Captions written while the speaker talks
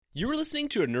You are listening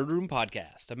to a Nerd Room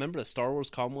podcast, a member of the Star Wars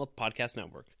Commonwealth Podcast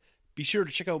Network. Be sure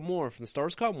to check out more from the Star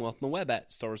Wars Commonwealth on the web at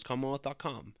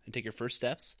starwarscommonwealth.com and take your first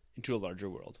steps into a larger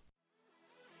world.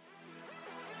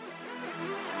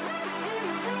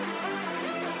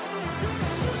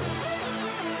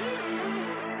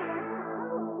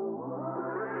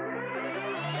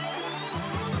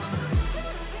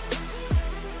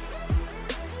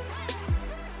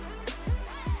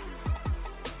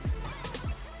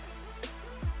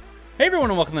 Hey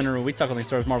everyone, and welcome to the Nerd Room. We talk only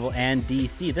Star Wars, Marvel, and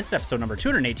DC. This is episode number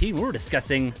 218. We're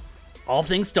discussing all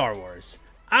things Star Wars.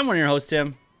 I'm one of your hosts,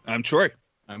 Tim. I'm Troy.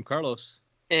 I'm Carlos.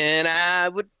 And I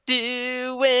would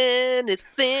do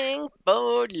anything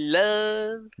for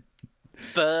love,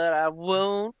 but I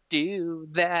won't do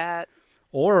that.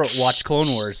 Or watch Clone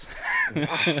Wars.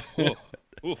 Oof.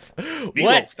 What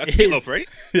Meatloaf. That's is- meatloaf, right?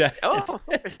 Yeah. Oh,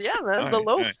 yeah, man, the All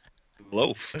loaf. right.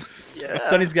 Loaf. Yeah.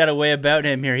 Sonny's got a way about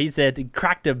him here. He's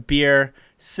cracked a beer,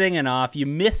 singing off. You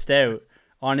missed out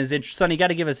on his intro. Sonny, you got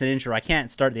to give us an intro. I can't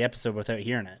start the episode without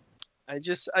hearing it. I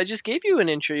just gave you an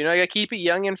intro. You know, I gotta keep it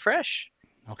young and fresh.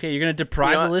 Okay, you're going to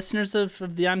deprive You know the what? listeners of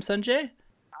the I'm Sanjay?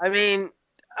 I mean,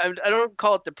 I don't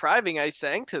call it depriving. I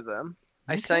sang to them.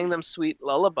 I Okay. sang them sweet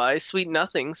lullabies, sweet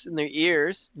nothings in their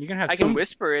ears. You're going to have I can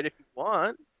whisper it if you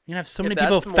want. You're gonna have so if many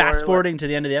people that's more fast forwarding to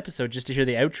the end of the episode just to hear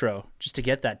the outro, just to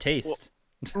get that taste.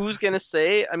 Who's gonna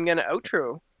say I'm gonna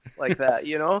outro like that?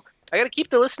 You know, I gotta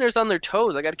keep the listeners on their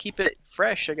toes. I gotta keep it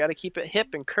fresh. I gotta keep it hip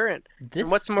and current. This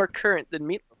And what's more current than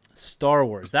meat? Star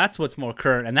Wars. That's what's more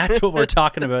current, and that's what we're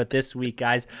talking about this week,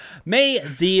 guys. May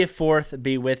the 4th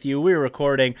be with you. We're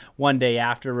recording one day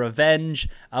after Revenge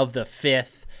of the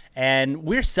 5th, and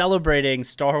we're celebrating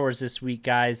Star Wars this week,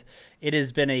 guys. It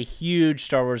has been a huge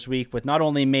Star Wars week with not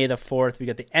only May the 4th, we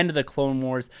got the end of the Clone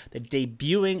Wars, the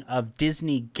debuting of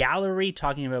Disney Gallery,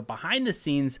 talking about behind the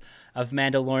scenes of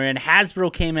Mandalorian.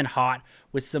 Hasbro came in hot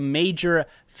with some major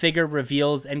figure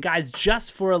reveals, and guys,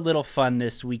 just for a little fun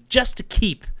this week, just to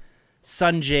keep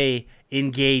Sanjay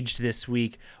engaged this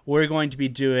week, we're going to be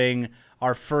doing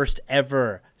our first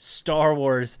ever Star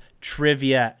Wars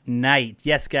trivia night.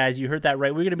 Yes, guys, you heard that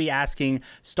right. We're going to be asking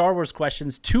Star Wars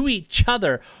questions to each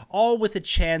other, all with a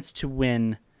chance to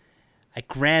win a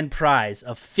grand prize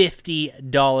of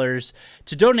 $50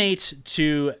 to donate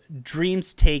to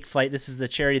Dreams Take Flight. This is the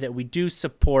charity that we do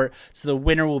support, so the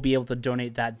winner will be able to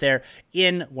donate that there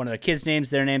in one of the kids' names,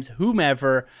 their names,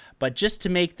 whomever. But just to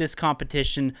make this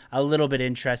competition a little bit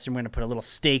interesting, we're going to put a little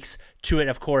stakes to it.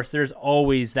 Of course, there's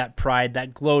always that pride,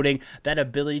 that gloating, that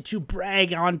ability to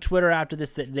brag on Twitter after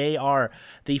this that they are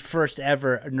the first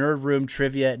ever Nerd Room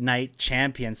Trivia Night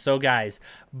champions. So, guys,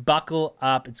 buckle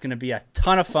up. It's going to be a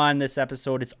ton of fun this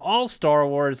episode. It's all Star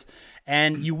Wars,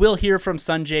 and you will hear from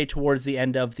Sanjay towards the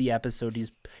end of the episode.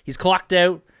 He's clocked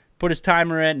out, put his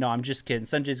timer in. No, I'm just kidding.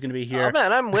 Sanjay's going to be here. Oh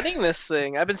man, I'm winning this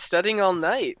thing. I've been studying all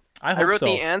night. I I hope wrote so.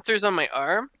 the answers on my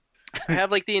arm. I have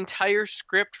like the entire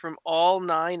script from all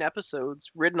 9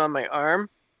 episodes written on my arm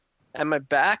and my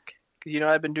back. Because, you know,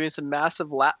 I've been doing some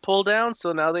massive lat pull down,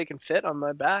 so now they can fit on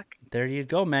my back. There you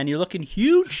go, man. You're looking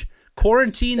huge.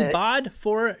 Quarantine Thanks. bod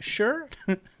for sure.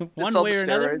 One It's all way the or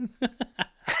another.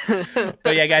 steroids.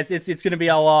 But yeah, guys, it's going to be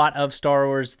a lot of Star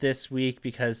Wars this week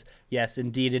because, yes,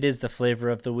 indeed, it is the flavor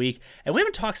of the week. And we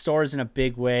haven't talked Star Wars in a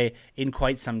big way in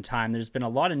quite some time. There's been a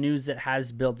lot of news that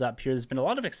has built up here. There's been a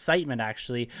lot of excitement,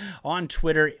 actually, on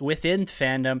Twitter within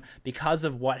fandom because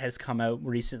of what has come out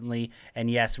recently. And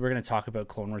yes, we're going to talk about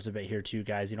Clone Wars a bit here too,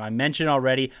 guys. You know, I mentioned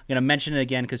already. I'm going to mention it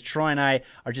again because Troy and I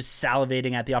are just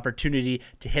salivating at the opportunity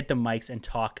to hit the mics and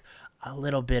talk a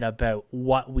little bit about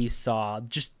what we saw,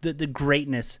 just the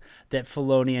greatness that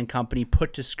Filoni and company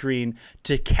put to screen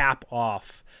to cap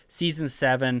off Season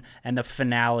 7 and the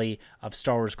finale of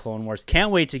Star Wars Clone Wars. Can't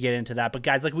wait to get into that. But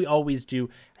guys, like we always do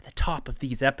at the top of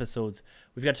these episodes,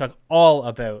 we've got to talk all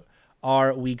about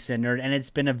our weeks in Nerd. And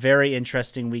it's been a very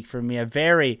interesting week for me, a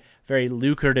very, very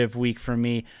lucrative week for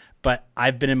me. But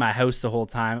I've been in my house the whole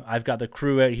time. I've got the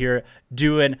crew out here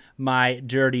doing my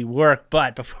dirty work.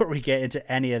 But before we get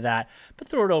into any of that, but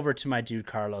throw it over to my dude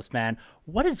Carlos, man.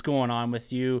 What is going on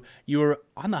with you? You were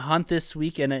on the hunt this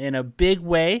week in a big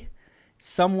way,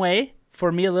 some way,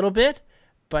 for me a little bit.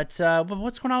 But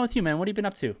what's going on with you, man? What have you been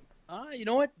up to? You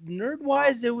know what?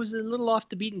 Nerd-wise, it was a little off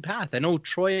the beaten path. I know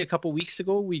Troy a couple weeks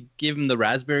ago, we gave him the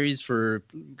raspberries for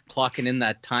clocking in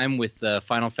that time with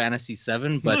Final Fantasy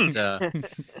VII, but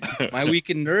my week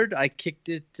in Nerd, I kicked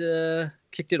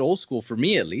it old school for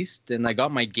me at least, and I got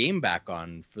my game back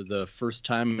on for the first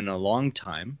time in a long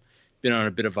time. Been on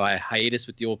a bit of a hiatus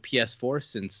with the old PS4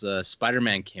 since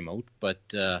Spider-Man came out, but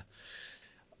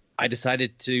I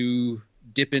decided to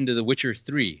dip into The Witcher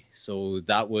 3, so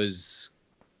that was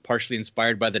partially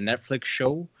inspired by the Netflix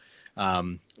show.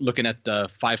 Looking at the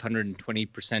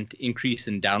 520% increase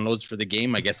in downloads for the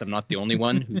game, I guess I'm not the only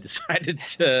one who decided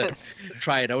to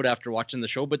try it out after watching the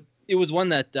show. But it was one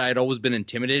that I'd always been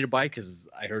intimidated by because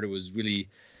I heard it was really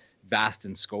vast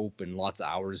in scope and lots of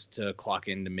hours to clock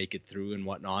in to make it through and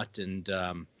whatnot. And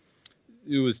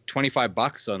it was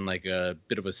 $25 on like a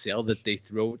bit of a sale that they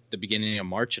threw out at the beginning of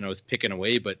March, and I was picking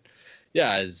away. But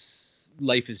yeah, as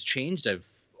life has changed, I've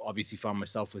obviously found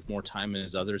myself with more time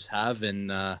as others have,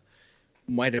 and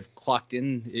might have clocked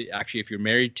in. Actually, if you're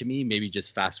married to me, maybe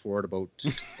just fast forward about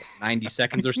 90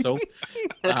 seconds or so.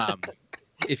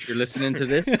 If you're listening to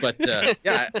this, but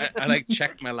yeah, I like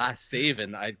checked my last save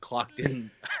and I'd clocked in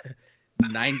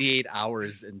 98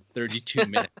 hours and 32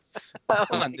 minutes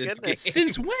on this game.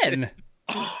 Since when?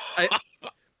 I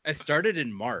started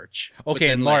in March. but Okay,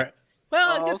 then, March. like,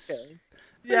 Well, I guess. Okay.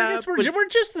 Yeah, I guess we're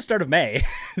just the start of May.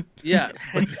 Yeah,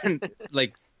 but then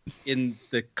like in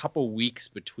the couple weeks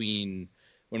between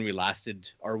when we last did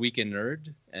our Weekend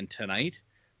Nerd and tonight,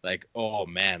 like, oh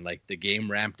man, like the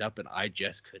game ramped up and I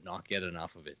just could not get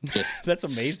enough of it. Just That's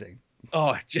amazing.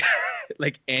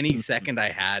 like any second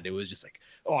I had, it was just like,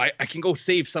 oh, I can go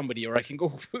save somebody, or I can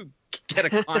go get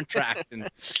a contract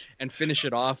and finish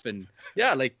it off. And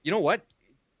yeah, like, you know what,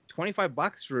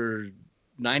 $25 for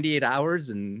 98 hours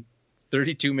and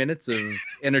 32 minutes of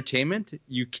entertainment,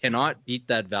 you cannot beat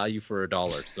that value for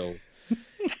 $1. So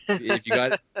if you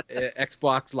got an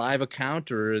Xbox Live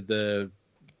account or the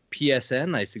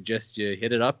PSN, I suggest you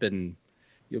hit it up and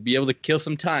you'll be able to kill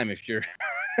some time if you're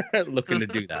looking to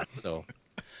do that. So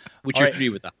Witcher 3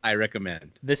 with a high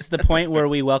recommend. This is the point where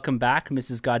we welcome back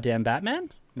Mrs. Goddamn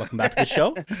Batman. Welcome back to the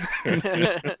show.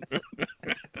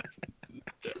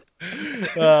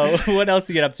 What else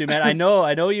you get up to, man? I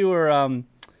know you were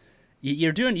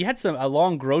you had a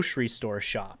long grocery store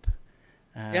shop.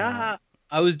 Yeah,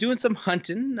 I was doing some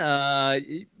hunting.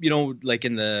 Like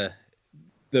in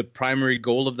the primary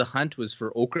goal of the hunt was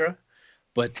for okra,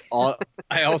 but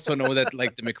I also know that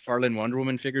like the McFarlane Wonder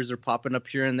Woman figures are popping up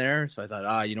here and there. So I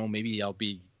thought, maybe I'll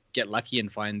get lucky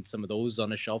and find some of those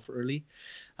on a shelf early.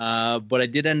 But I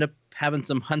did end up having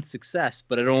some hunt success.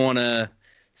 But I don't want to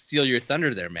steal your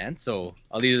thunder there, man. So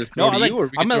I'll either throw to you or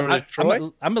we can throw to Troy.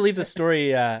 I'm gonna leave the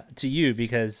story to you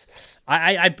because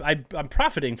I'm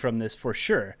profiting from this for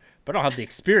sure. But I don't have the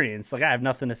experience. Like, I have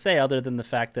nothing to say other than the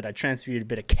fact that I transferred you a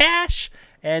bit of cash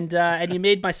and you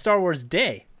made my Star Wars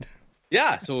day.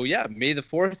 Yeah, so yeah, May the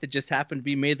 4th. It just happened to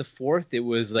be May the 4th. It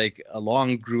was like a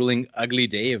long, grueling, ugly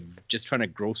day of just trying to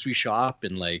grocery shop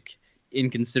and like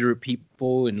inconsiderate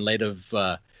people in light of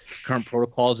current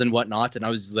protocols and whatnot. And I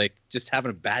was like just having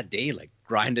a bad day, like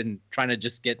grinding, trying to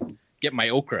just get my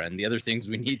okra and the other things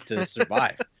we need to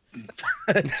survive.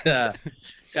 But yeah,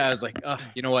 I was like, oh,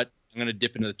 you know what? I'm going to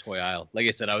dip into the toy aisle. Like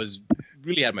I said, I was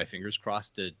really had my fingers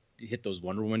crossed to hit those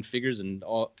Wonder Woman figures, and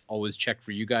always check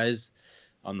for you guys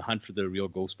on the hunt for the real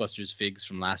Ghostbusters figs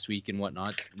from last week and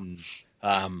whatnot. And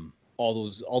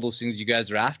all those things you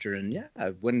guys are after. And yeah,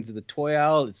 I went into the toy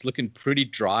aisle. It's looking pretty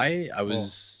dry. I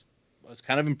was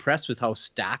kind of impressed with how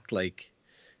stacked like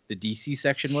the DC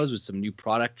section was with some new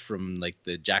product from like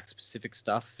the Jakks Pacific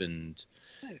stuff and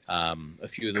Nice. a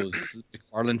few of those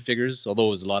McFarlane figures, although it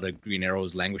was a lot of Green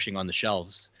Arrows languishing on the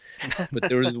shelves. But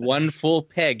there was one full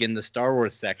peg in the Star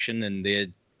Wars section, and they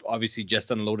had obviously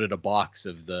just unloaded a box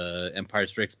of the Empire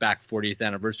Strikes Back 40th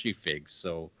anniversary figs.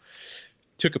 So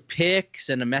took a pic,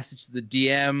 sent a message to the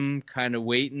DM, kind of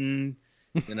waiting.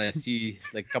 Then I see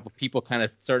like a couple people kind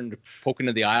of starting to poke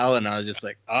into the aisle, and I was just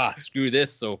like, screw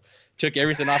this. So took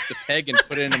everything off the peg and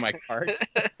put it into my cart.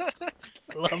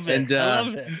 Love it. And, I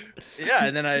love it. Yeah,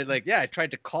 and then I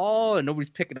tried to call and nobody's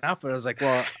picking up. And I was like,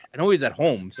 well, I know he's at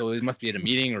home, so he must be at a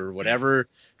meeting or whatever,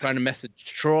 trying to message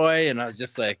Troy. And I was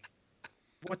just like,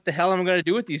 what the hell am I going to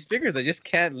do with these figures? I just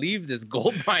can't leave this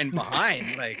gold mine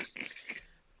behind. Like,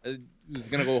 I was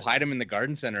going to go hide them in the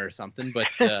garden center or something. But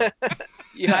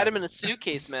You had him in a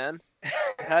suitcase, man.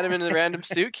 You had him in a random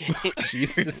suitcase.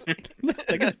 Jesus.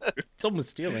 It's almost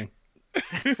stealing.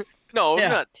 No, Yeah.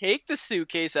 not take the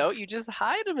suitcase out. You just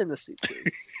hide him in the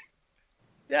suitcase.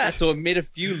 yeah, so I made a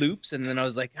few loops, and then I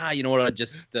was like, you know what? I'll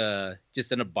just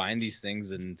end up buying these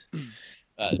things and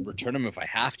return them if I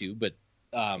have to. But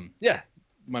yeah,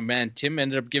 my man Tim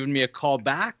ended up giving me a call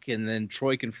back, and then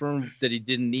Troy confirmed that he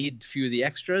didn't need a few of the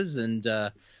extras, and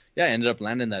I ended up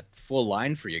landing that full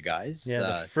line for you guys.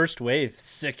 Yeah, the first wave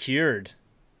secured.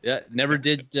 Yeah, never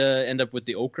did end up with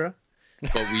the okra,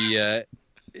 but we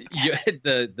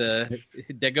the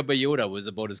Dagobah Yoda was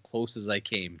about as close as I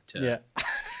came to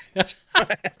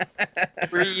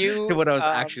Were you to what I was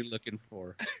actually looking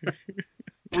for.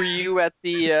 Were you at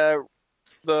the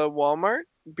the Walmart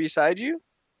beside you?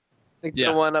 Like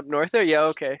Yeah. the one up north there? Yeah,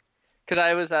 okay. Because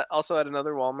I was also at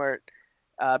another Walmart,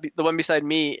 the one beside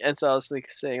me, and so I was like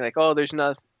saying like, oh, there's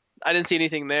not, I didn't see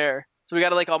anything there. So we got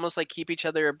to like almost like keep each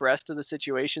other abreast of the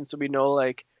situation, so we know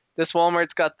like this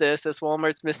Walmart's got this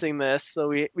Walmart's missing this. So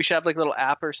we should have like a little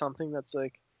app or something that's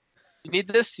like, you need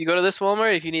this, you go to this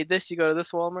Walmart. If you need this, you go to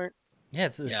this Walmart. Yeah,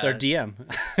 it's Yeah. our DM.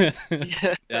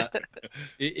 Yeah. Yeah.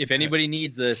 If anybody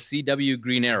needs a CW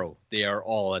Green Arrow, they are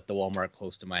all at the Walmart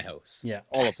close to my house. Yeah.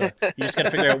 All of them. You just got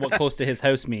to figure out what close to his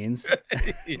house means,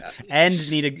 Yeah. and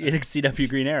need a CW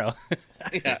Green Arrow.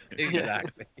 Yeah.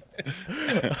 Exactly.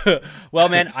 Well,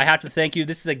 man, I have to thank you.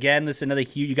 This is another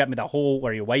huge. You got me the whole,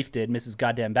 or your wife did, Mrs.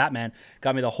 Goddamn Batman,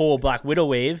 got me the whole Black Widow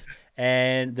wave,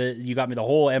 and you got me the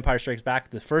whole Empire Strikes Back,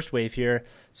 the first wave here.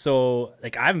 So,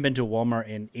 like, I haven't been to Walmart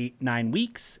in 8-9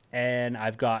 weeks, and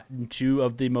I've got 2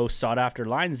 of the most sought after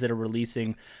lines that are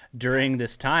releasing during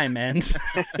this time, and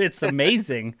it's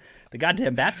amazing. The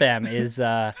goddamn Bat Fam is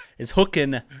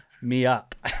hooking me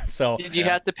up. So Did you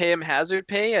have to pay him hazard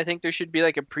pay? I think there should be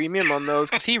like a premium on those.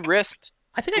 'Cause he risked.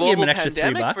 I think I gave him an Global extra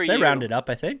pandemic $3. for I you. rounded up,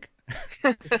 I think.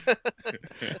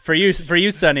 For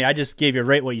you, Sonny, I just gave you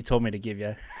right what you told me to give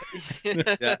you.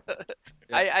 Yeah.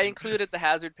 I included the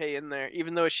hazard pay in there,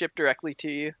 even though it's shipped directly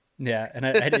to you. Yeah, and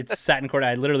it's sat in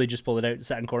quarantine. I literally just pulled it out,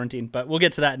 sat in quarantine. But we'll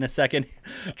get to that in a second.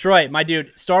 Troy, my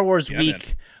dude, Star Wars Yeah, week.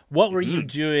 man. What were you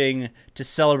doing to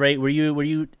celebrate? Were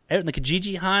you out in the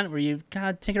Kijiji hunt? Were you kind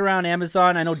of tinkering around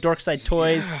Amazon? I know Dorkside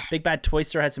Toys, Big Bad Toy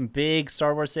Store had some big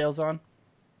Star Wars sales on.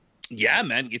 Yeah,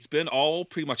 man, it's been all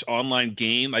pretty much online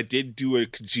game. I did do a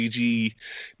Kijiji,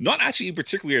 not actually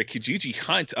particularly a Kijiji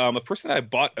hunt. A person that I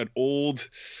bought an old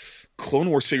Clone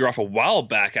Wars figure off a while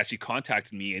back actually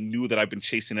contacted me and knew that I've been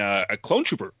chasing a clone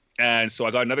trooper. And so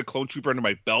I got another clone trooper under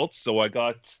my belt. So I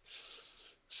got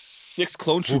 6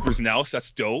 clone troopers now, so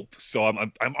that's dope. So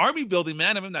I'm army building,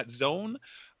 man. I'm in that zone.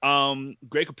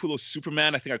 Greg Capullo's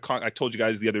Superman. I think I told you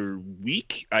guys the other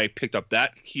week. I picked up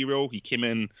that hero. He came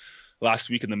in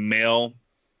last week in the mail.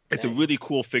 It's a really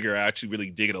cool figure. I actually really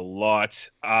dig it a lot.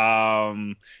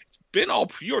 It's been all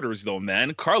pre-orders though,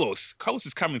 man. Carlos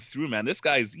is coming through, man. This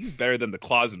guy he's better than the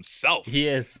Claus himself. He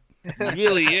is. He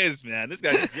really is, man. This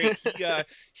guy's great.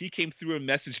 He came through and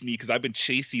messaged me because I've been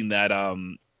chasing that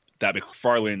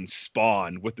McFarlane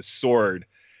Spawn with the sword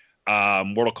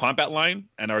Mortal Kombat line,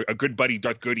 and a good buddy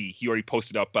Darth Goody, he already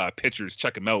posted up pictures.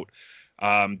 Check him out.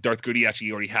 Darth Goody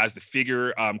actually already has the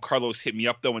figure. Carlos hit me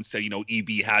up though and said, EB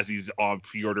has these on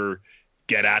pre-order,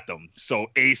 get at them. So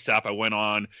ASAP I went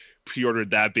on,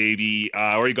 pre-ordered that baby.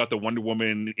 I already got the Wonder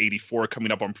Woman 84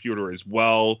 coming up on pre-order as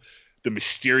well. The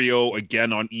Mysterio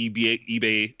again on EB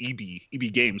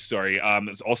Games,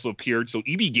 has also appeared. So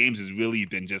EB Games has really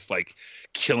been just like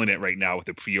killing it right now with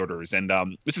the pre-orders. And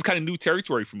this is kind of new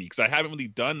territory for me because I haven't really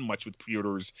done much with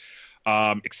pre-orders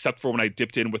except for when I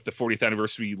dipped in with the 40th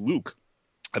anniversary Luke.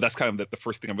 That's kind of the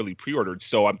first thing I really pre-ordered.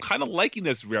 So I'm kind of liking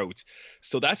this route.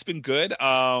 So that's been good.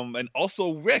 And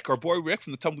also Rick, our boy Rick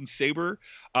from the Tumbling Saber,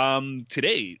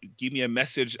 today gave me a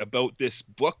message about this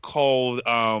book called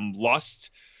Lost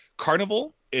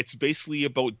Carnival. It's basically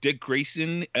about Dick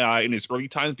Grayson in his early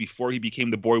times before he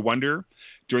became the Boy Wonder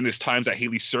during his times at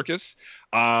Haley's Circus.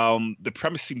 The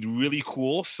premise seemed really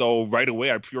cool, so right away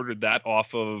I pre-ordered that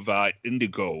off of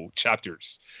Indigo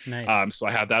Chapters. Nice. So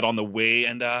I have that on the way,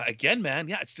 and again, man,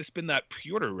 yeah, it's just been that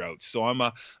pre-order route. So I'm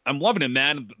loving it,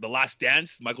 man. The Last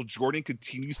Dance, Michael Jordan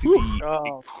continues to be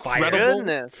Oh, incredible.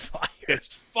 goodness. Fire.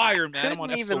 It's fire, man. I'm on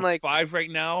Couldn't episode even, 5 right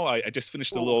now. I just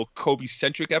finished a little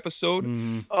Kobe-centric episode.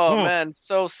 Mm. Oh Oh. man,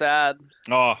 so sad.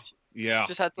 Oh, yeah.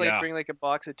 Just had to yeah. bring like a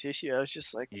box of tissue. I was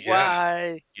just like, Yeah.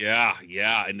 why? Yeah,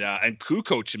 and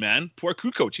Kukoc, man, poor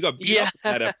Kukoc, he got beat up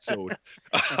in that episode.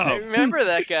 I remember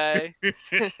that guy.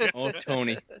 Oh,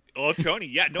 Tony. Oh, Tony,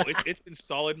 yeah, no, it's been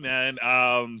solid, man.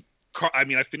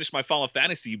 I finished my Final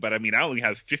Fantasy, but I only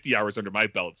have 50 hours under my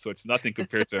belt, so it's nothing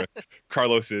compared to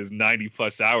Carlos's 90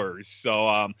 plus hours.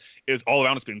 So it's all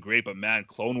around. It's been great, but man,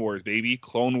 Clone Wars, baby,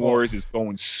 Clone Wars is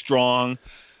going strong.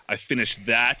 I finished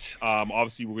that.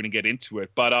 Obviously, we're going to get into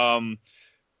it, but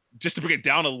just to bring it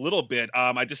down a little bit,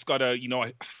 I just got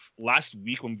last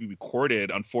week when we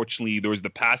recorded, unfortunately, there was the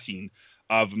passing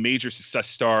of major success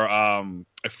star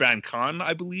Irfan Khan,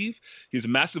 I believe. He's a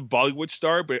massive Bollywood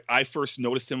star, but I first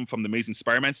noticed him from the Amazing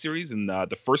Spider-Man series in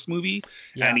the first movie,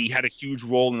 and he had a huge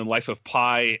role in The Life of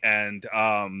Pi and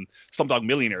Slumdog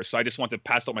Millionaire. So I just want to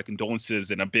pass out my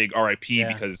condolences and a big RIP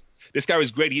because this guy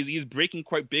was great. He's breaking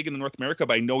quite big in North America,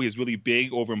 but I know he's really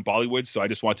big over in Bollywood. So I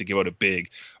just want to give out a big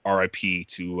RIP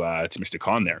to Mr.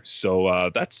 Khan there. So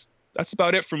that's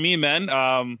about it for me, man.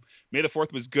 May the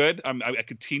 4th was good. I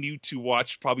continue to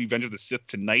watch probably Revenge of the Sith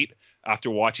tonight after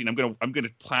watching. I'm gonna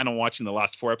plan on watching the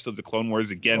last 4 episodes of Clone Wars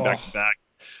again back to back,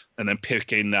 and then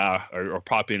picking or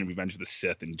pop in Revenge of the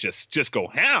Sith and just go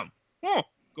ham. Oh,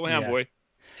 go ham, boy.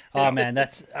 Oh man,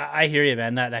 I hear you,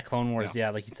 man. That Clone Wars,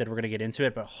 like you said, we're gonna get into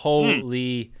it, but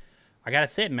holy, I gotta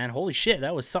say it, man. Holy shit,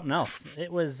 that was something else.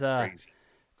 It was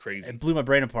crazy. It blew my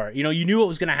brain apart. You knew what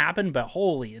was gonna happen, but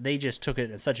holy, they just took it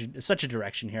in such a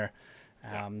direction here.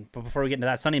 But before we get into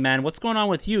that, Sonny, man, what's going on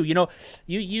with you? You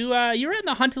were in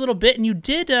the hunt a little bit, and you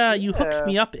did you hooked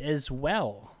me up as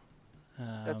well.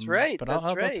 That's right. But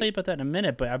I'll tell you about that in a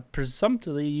minute. But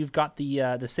presumptively, you've got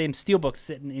the same steelbook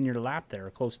sitting in your lap there,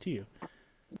 close to you.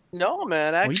 No,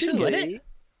 man. Actually, you didn't get it?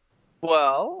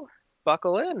 Well,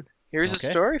 buckle in. Here's a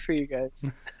story for you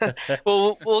guys.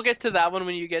 Well, we'll get to that one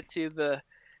when you get to the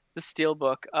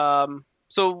steelbook.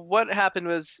 So what happened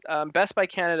was Best Buy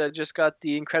Canada just got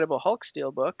the Incredible Hulk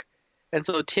steelbook, and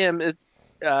so Tim,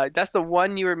 that's the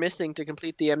one you were missing to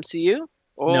complete the MCU.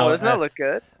 Oh, no, doesn't that look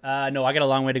good? No, I got a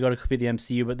long way to go to complete the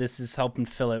MCU, but this is helping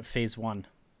fill out Phase 1.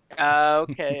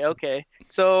 Okay.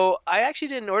 So I actually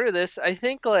didn't order this. I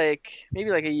think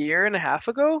maybe a year and a half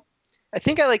ago. I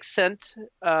think I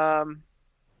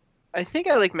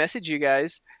messaged you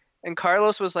guys, and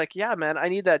Carlos was like, "Yeah, man, I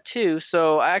need that too."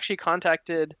 So I actually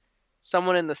contacted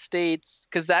someone in the States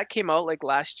because that came out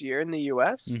last year in the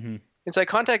US. Mm-hmm. And so I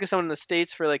contacted someone in the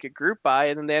States for a group buy,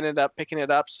 and then they ended up picking it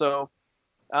up. So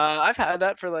I've had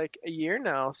that for a year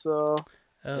now. So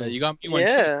yeah, you got me one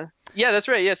too. Yeah, that's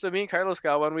right. Yeah, so me and Carlos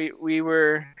got one. We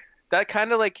were that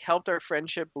kind of helped our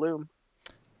friendship bloom.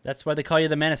 That's why they call you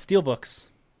the man of steelbooks.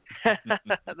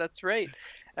 That's right.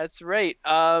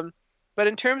 But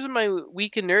in terms of my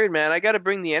Week in Nerd, man, I got to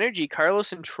bring the energy.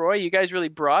 Carlos and Troy, you guys really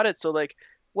brought it. So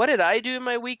what did I do in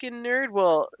my Week in Nerd?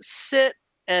 Well, sit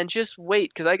and just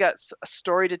wait, because I got a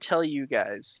story to tell you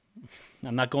guys.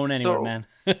 I'm not going anywhere, man.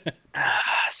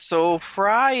 So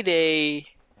Friday,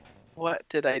 what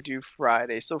did I do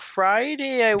Friday? So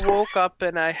Friday I woke up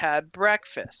and I had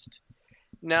breakfast.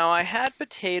 Now I had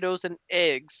potatoes and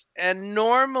eggs, and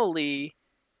normally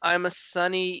I'm a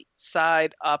sunny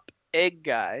side up egg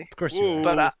guy. Of course you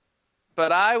are.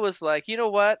 But I was like, you know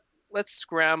what? Let's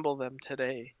scramble them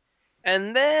today.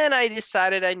 And then I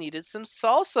decided I needed some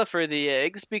salsa for the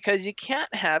eggs because you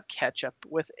can't have ketchup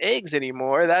with eggs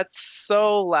anymore. That's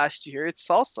so last year. It's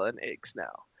salsa and eggs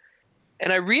now.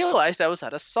 And I realized I was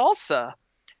out of salsa.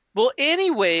 Well,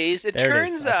 anyways, it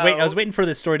turns out... I was waiting for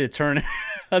this story to turn.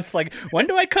 I was like, when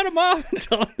do I cut him off and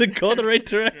tell him to go the right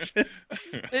direction?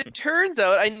 It turns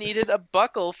out I needed a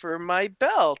buckle for my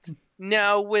belt.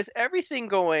 Now, with everything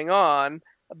going on,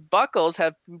 buckles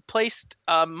have placed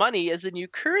money as a new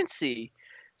currency.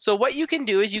 So what you can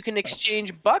do is you can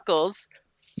exchange buckles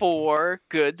for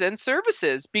goods and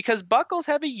services, because buckles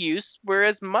have a use,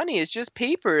 whereas money is just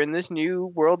paper in this new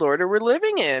world order we're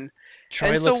living in.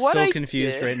 Troy looks so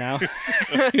confused right now.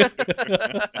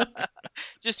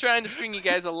 Just trying to string you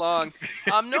guys along.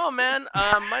 No, man.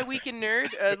 My Week in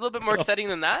Nerd, a little bit more exciting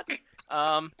than that.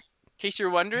 In case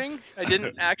you're wondering, I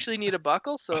didn't actually need a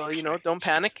buckle, so don't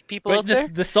panic, people out there.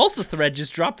 The salsa thread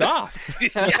just dropped off.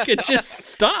 It just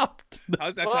stopped.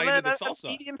 How's that tie into the salsa? I'm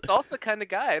a medium salsa kind of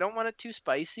guy. I don't want it too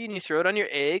spicy, and you throw it on your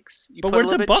eggs. But where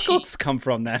did the buckles come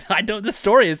from then? I don't. The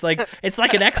story is it's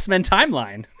like an X-Men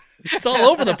timeline. It's all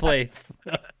over the place.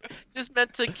 Just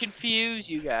meant to confuse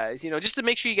you guys, just to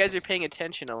make sure you guys are paying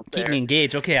attention out there. Keep me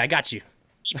engaged. Okay, I got you.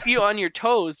 Keep you on your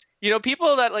toes.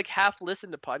 People that half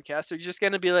listen to podcasts are just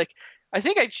gonna be like, I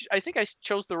think I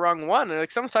chose the wrong one.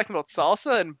 And someone's talking about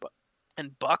salsa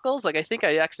and buckles. I think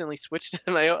I accidentally switched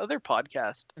to my other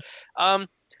podcast.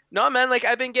 No, man.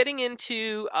 I've been getting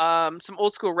into some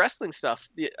old school wrestling stuff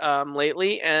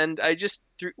lately, and I just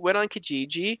went on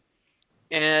Kijiji,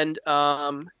 and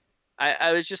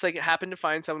I was just happened to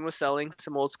find someone was selling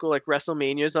some old school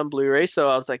WrestleManias on Blu-ray, so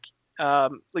I was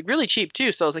really cheap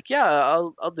too. So I was like, yeah,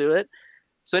 I'll do it.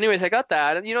 So anyways, I got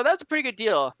that, and that's a pretty good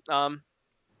deal.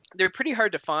 They're pretty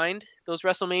hard to find, those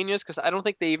WrestleManias, because I don't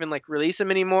think they even release them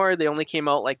anymore. They only came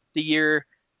out the year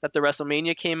that the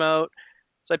WrestleMania came out.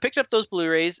 So I picked up those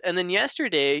Blu-rays, and then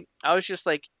yesterday I was just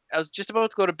about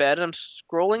to go to bed, and I'm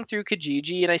scrolling through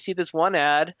Kijiji, and I see this one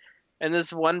ad, and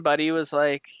this one buddy was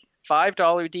like, $5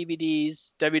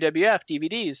 DVDs, WWF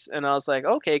DVDs. And I was like,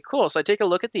 okay, cool. So I take a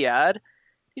look at the ad.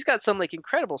 He's got some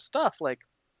incredible stuff.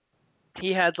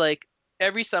 He had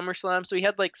every SummerSlam. So he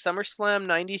had SummerSlam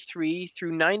 93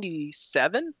 through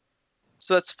 97.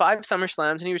 So that's 5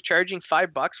 SummerSlams, and he was charging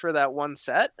 $5 for that one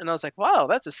set. And I was like, wow,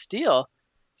 that's a steal.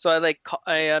 So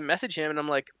I message him, and I'm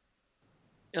like,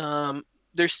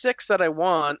 there's 6 that I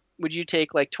want. would you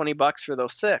take like $20 for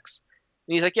those 6?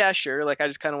 And he's like, yeah, sure. Like, I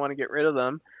just kind of want to get rid of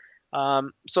them.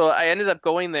 So I ended up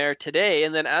going there today,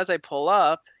 and then as I pull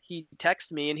up, he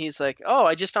texts me and he's like, oh,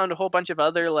 I just found a whole bunch of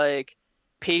other like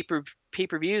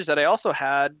pay-per-views that I also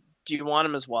had. Do you want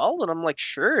them as well? And I'm like,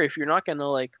 sure. If you're not gonna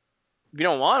like, if you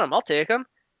don't want them, I'll take them.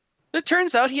 It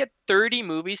turns out he had 30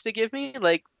 movies to give me,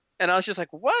 like, and I was just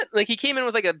like, what? Like, he came in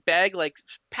with like a bag, like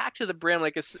packed to the brim,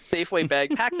 like a Safeway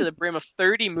bag, packed to the brim of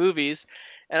 30 movies.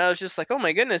 And I was just like, oh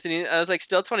my goodness. And I was like,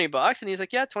 still $20. And he's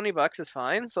like, yeah, $20 is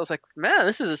fine. So I was like, man,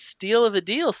 this is a steal of a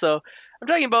deal. So I'm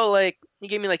talking about like, he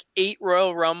gave me like 8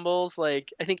 Royal Rumbles, like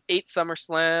I think 8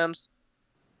 SummerSlams,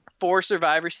 4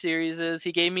 Survivor Series.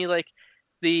 He gave me like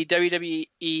the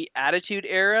WWE Attitude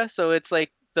Era. So it's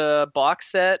like the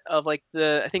box set of like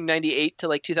I think 98 to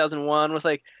like 2001 with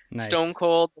like Nice. Stone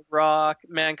Cold, The Rock,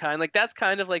 Mankind. Like, that's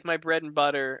kind of like my bread and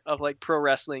butter of like pro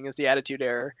wrestling is the Attitude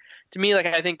Era. To me, like,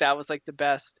 I think that was like the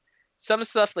best. Some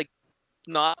stuff like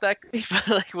not that great, but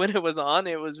like when it was on,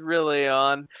 it was really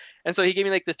on. And so he gave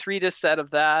me like the 3-disc set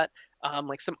of that,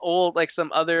 like some old, like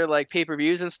some other like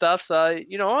pay-per-views and stuff. So I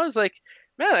was like,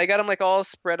 man, I got them like all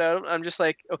spread out. I'm just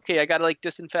like, okay, I gotta like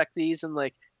disinfect these and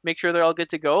like make sure they're all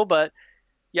good to go. But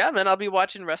yeah, man, I'll be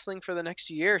watching wrestling for the next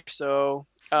year. So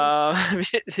so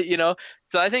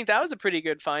I think that was a pretty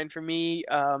good find for me.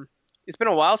 It's been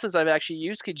a while since I've actually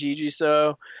used Kijiji,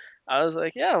 so I was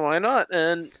like, yeah, why not?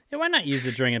 And yeah, why not use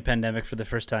it during a pandemic for the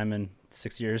first time in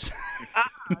 6 years?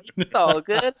 It's all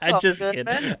good. It's I'm all just good, kidding.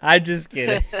 man. I'm just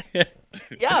kidding.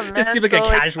 Yeah, man. Just seemed like a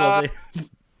casual thing.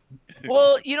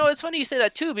 Well, it's funny you say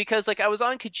that too, because like I was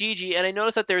on Kijiji and I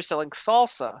noticed that they were selling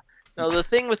salsa. Now the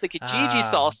thing with the Kijiji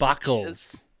salsa buckles.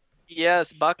 is,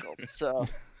 yes, buckles. So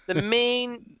the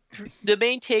main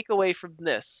takeaway from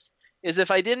this is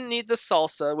if I didn't need the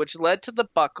salsa, which led to the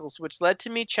buckles, which led to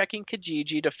me checking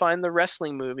Kijiji to find the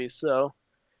wrestling movies. So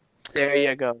there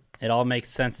you go. It all makes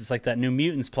sense. It's like that New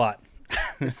Mutants plot.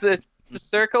 It's the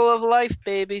circle of life,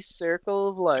 baby. Circle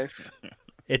of life.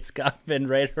 It's been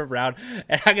right around.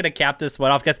 And I'm going to cap this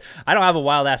one off because I don't have a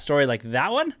wild ass story like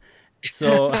that one.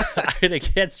 So I'm going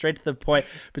to get straight to the point.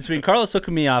 Between Carlos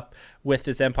hooking me up with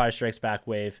this Empire Strikes Back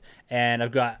wave, and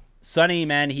I've got Sonny,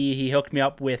 man, he hooked me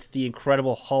up with the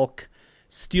Incredible Hulk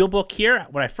steelbook here.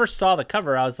 When I first saw the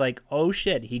cover, I was like, oh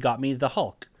shit, he got me the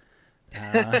Hulk.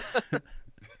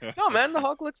 No, man, the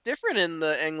Hulk looks different in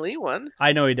the Ang Lee one.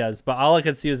 I know he does, but all I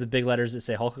could see was the big letters that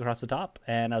say Hulk across the top,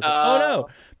 and I was like, oh no.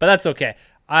 But that's okay.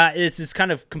 It's just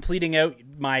kind of completing out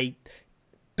my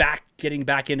getting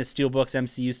back into steelbooks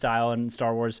MCU style and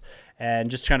Star Wars, and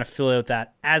just trying to fill out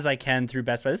that as I can through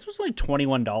Best Buy. This was like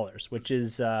 $21, which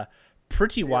is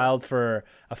pretty wild for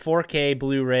a 4K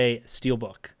Blu-ray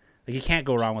steelbook. Like, you can't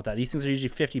go wrong with that. These things are usually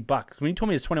 $50. When you told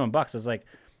me it's $21, I was like,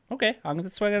 okay,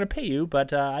 that's what I'm gonna pay you,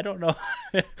 but I don't know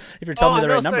if you're telling me the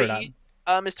right number or not.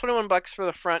 It's $21 for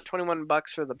the front, $21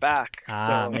 for the back.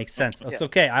 So, makes sense. yeah. It's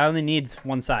okay. I only need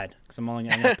one side because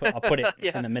I'll put it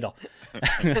in the middle.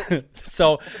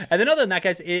 So, and then other than that,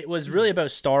 guys, it was really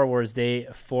about Star Wars Day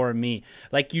for me.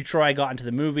 Like you, Troy, I got into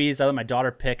the movies. I let my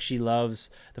daughter pick. She loves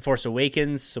The Force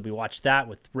Awakens, so we watched that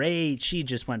with Ray. She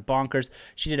just went bonkers.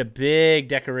 She did a big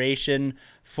decoration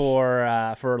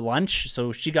for lunch.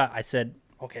 So I said,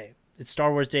 okay, it's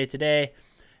Star Wars Day today,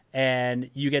 and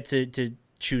you get to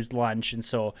choose lunch. And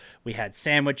so we had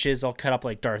sandwiches all cut up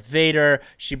like Darth Vader.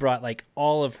 She brought like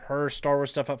all of her Star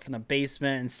Wars stuff up from the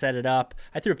basement and set it up.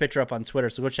 I threw a picture up on Twitter,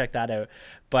 so go check that out.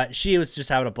 But she was just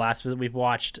having a blast with it. We've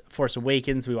watched Force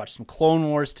Awakens. We watched some Clone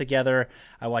Wars together.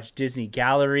 I watched Disney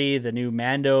Gallery, the new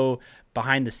Mando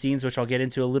behind the scenes, which I'll get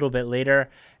into a little bit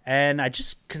later. And I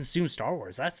just consumed Star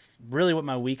Wars. That's really what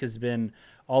my week has been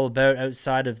all about,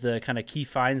 outside of the kind of key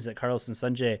finds that Carlos and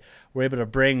Sanjay were able to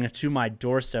bring to my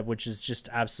doorstep, which is just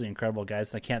absolutely incredible,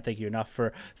 guys. I can't thank you enough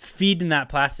for feeding that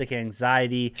plastic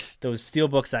anxiety, those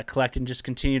steelbooks that collect and just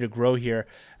continue to grow here,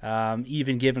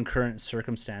 even given current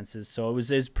circumstances. So it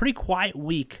was a pretty quiet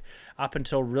week up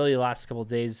until really the last couple of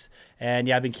days. And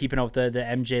yeah, I've been keeping up with the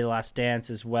MJ The Last Dance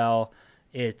as well.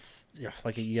 It's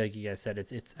like you guys said,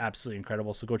 it's absolutely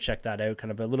incredible. So go check that out.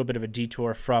 Kind of a little bit of a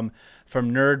detour from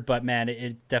nerd, but man,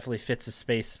 it definitely fits the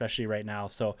space, especially right now.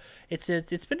 So it's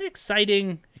been an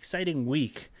exciting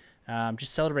week,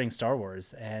 just celebrating Star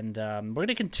Wars, and we're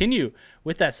gonna continue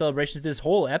with that celebration this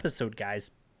whole episode,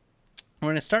 guys. We're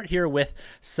going to start here with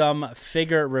some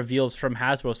figure reveals from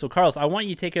Hasbro. So, Carlos, I want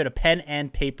you to take out a pen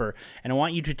and paper, and I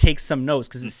want you to take some notes,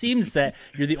 because it seems that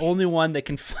you're the only one that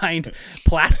can find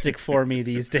plastic for me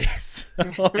these days.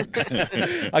 So,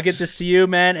 I'll get this to you,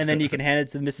 man, and then you can hand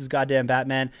it to Mrs. Goddamn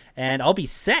Batman, and I'll be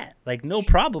set. Like, no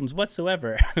problems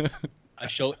whatsoever. I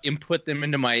shall input them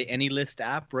into my AnyList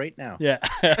app right now. Yeah.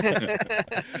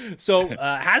 So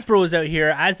Hasbro was out here,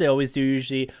 as they always do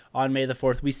usually on May the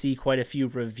 4th. We see quite a few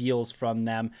reveals from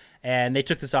them. And they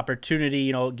took this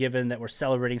opportunity, given that we're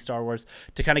celebrating Star Wars,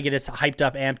 to kind of get us hyped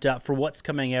up, amped up for what's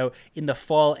coming out in the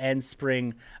fall and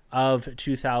spring of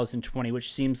 2020,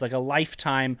 which seems like a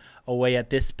lifetime away at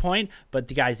this point.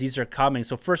 But guys, these are coming.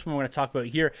 So first one we're going to talk about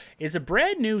here is a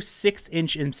brand new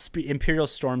 6-inch Imperial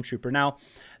Stormtrooper. Now,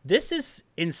 this is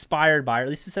inspired by, or at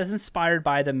least it says inspired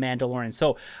by, The Mandalorian.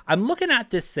 So I'm looking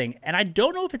at this thing, and I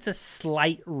don't know if it's a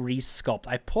slight resculpt.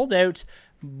 I pulled out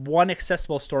one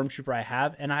accessible Stormtrooper I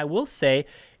have, and I will say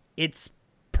it's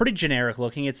pretty generic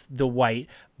looking. It's the white,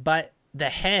 but the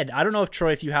head, I don't know if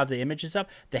Troy, if you have the images up,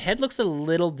 the head looks a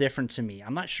little different to me.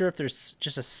 I'm not sure if there's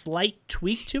just a slight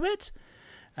tweak to it.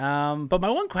 But my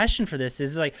one question for this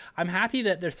is, like, I'm happy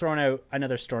that they're throwing out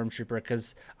another Stormtrooper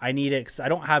because I need it, because I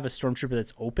don't have a Stormtrooper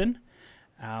that's open.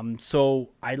 So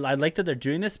I like that they're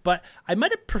doing this, but I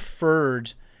might have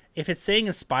preferred, if it's saying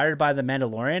inspired by The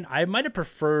Mandalorian, I might have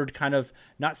preferred kind of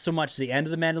not so much the end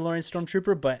of The Mandalorian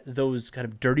Stormtrooper, but those kind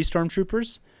of dirty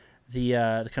Stormtroopers. The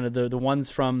kind of the ones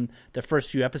from the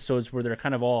first few episodes where they're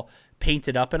kind of all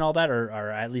painted up and all that, or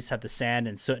at least have the sand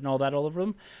and soot and all that all over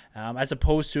them, as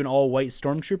opposed to an all-white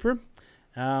Stormtrooper.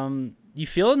 You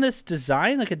feel in this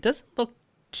design, like, it doesn't look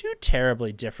too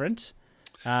terribly different,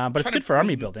 but it's good for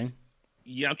army building.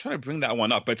 Yeah, I'm trying to bring that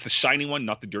one up, but it's the shiny one,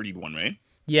 not the dirty one, right?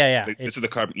 Yeah. This is the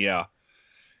carbon. Yeah,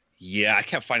 I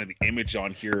can't find the image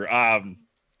on here.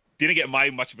 Didn't get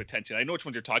much of attention. I know which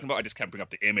ones you're talking about. I just can't bring up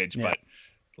the image, but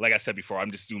like I said before,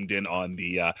 I'm just zoomed in on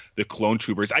the clone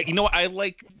troopers. I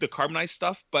like the carbonized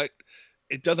stuff, but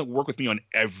it doesn't work with me on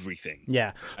everything.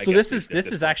 Yeah. So this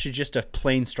is actually just a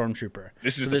plain Stormtrooper.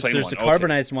 This is the plain one. There's a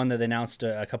carbonized one that they announced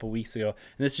a couple weeks ago,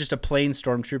 and this is just a plain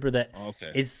Stormtrooper that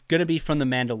is going to be from The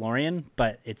Mandalorian,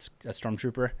 but it's a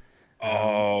Stormtrooper.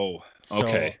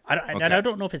 Okay. I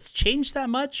don't know if it's changed that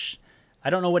much. I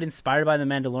don't know what inspired by The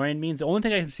Mandalorian means. The only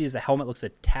thing I can see is the helmet looks a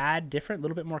tad different, a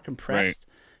little bit more compressed.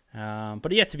 Right.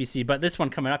 But yet to be seen. But this one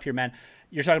coming up here, man,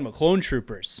 you're talking about Clone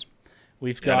Troopers.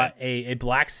 We've got a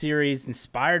Black Series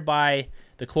inspired by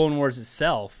the Clone Wars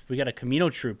itself. We got a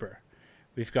Kamino Trooper.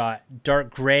 We've got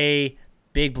dark gray,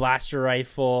 big blaster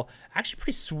rifle. Actually,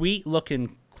 pretty sweet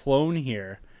looking clone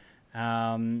here.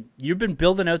 You've been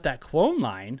building out that clone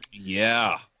line.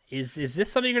 Yeah. Is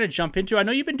this something you're going to jump into? I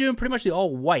know you've been doing pretty much the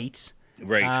all white.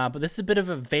 Right. But this is a bit of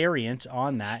a variant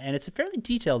on that, and it's a fairly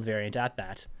detailed variant at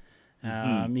that. You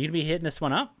gonna be hitting this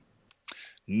one up?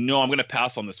 No, I'm gonna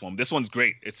pass on this one. This one's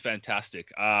great. It's fantastic.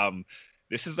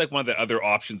 This is like one of the other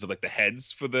options of like the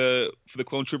heads for the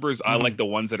clone troopers. I like the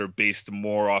ones that are based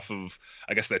more off of,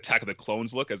 I guess, the Attack of the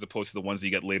Clones look, as opposed to the ones that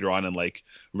you get later on in like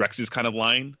Rex's kind of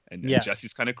line and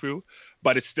Jesse's kind of crew.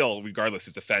 But it's still, regardless,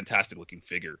 it's a fantastic looking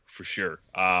figure for sure.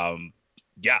 I'm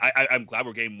glad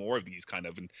we're getting more of these kind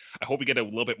of, and I hope we get a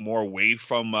little bit more away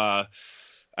from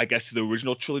I guess the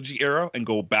original trilogy era and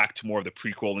go back to more of the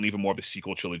prequel and even more of the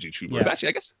sequel trilogy troopers. Actually,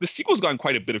 I guess the sequel's gotten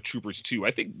quite a bit of troopers too.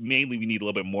 I think mainly we need a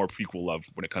little bit more prequel love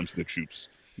when it comes to the troops.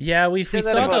 Yeah, we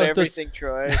saw about everything,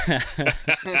 Troy.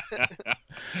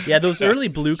 Yeah, those early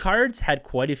blue cards had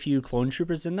quite a few clone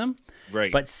troopers in them.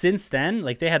 Right. But since then,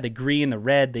 like, they had the green, the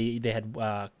red. They had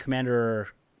Commander,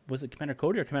 was it Commander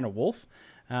Cody or Commander Wolf?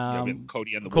 Cody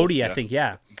and the Cody, Wolf, I think,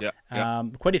 yeah.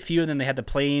 Quite a few, and then they had the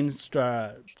planes,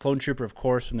 clone trooper, of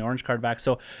course, from the orange card back.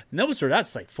 So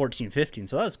that's like 14, 15.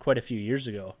 So that was quite a few years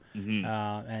ago.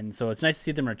 And so it's nice to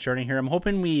see them returning here. I'm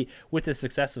hoping with the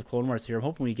success of Clone Wars here, I'm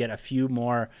hoping we get a few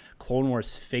more Clone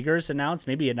Wars figures announced.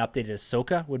 Maybe an updated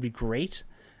Ahsoka would be great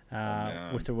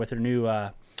with her new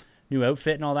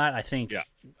outfit and all that. I think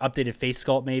updated face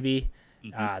sculpt maybe.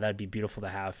 That'd be beautiful to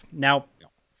have. Now,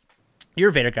 you're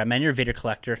a Vader guy, man. You're a Vader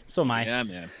collector. So am I. Yeah,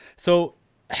 man. So,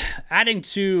 adding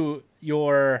to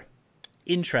your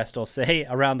interest, I'll say,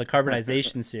 around the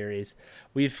carbonization series,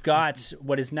 we've got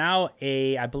what is now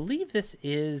I believe this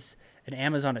is an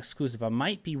Amazon exclusive. I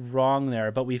might be wrong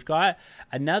there, but we've got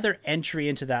another entry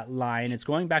into that line. It's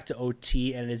going back to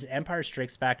OT, and it is Empire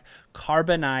Strikes Back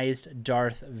carbonized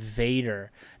Darth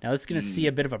Vader. Now, it's going to see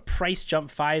a bit of a price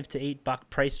jump, $5 to $8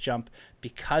 price jump,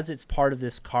 because it's part of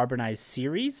this carbonized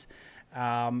series.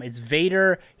 It's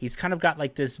Vader. He's kind of got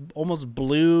like this almost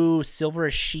blue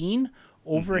silverish sheen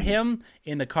over him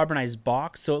in the carbonized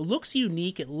box. So it looks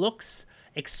unique. It looks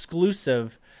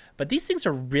exclusive. But these things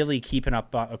are really creeping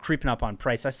up on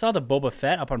price. I saw the Boba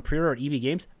Fett up on pre-order at EB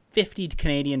Games, $50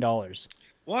 Canadian.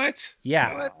 What?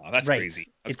 Yeah, that's right.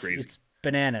 Crazy. That's crazy. It's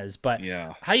bananas. But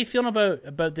how are you feeling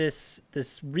about this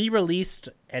re-released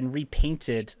and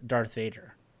repainted Darth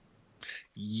Vader?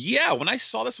 Yeah, when I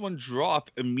saw this one drop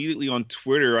immediately on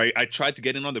Twitter, I tried to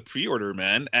get in on the pre-order,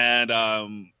 man, and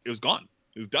it was gone.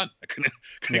 It was done. I couldn't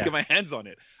get my hands on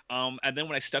it. And then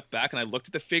when I stepped back and I looked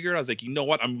at the figure, I was like, you know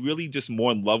what? I'm really just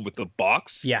more in love with the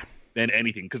box Yeah. than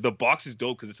anything, because the box is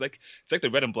dope, because it's like the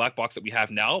red and black box that we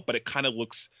have now, but it kind of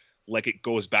looks like it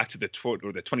goes back to the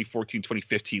 2014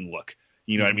 2015 look.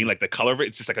 You know what I mean? Like the color of it,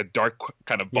 it's just like a dark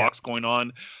kind of box going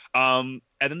on. And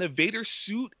then the Vader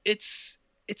suit, it's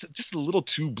just a little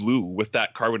too blue with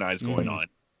that carbonized going on.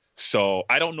 So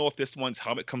I don't know if this one's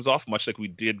helmet comes off, much like we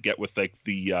did get with like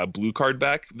the blue card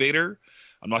back Vader.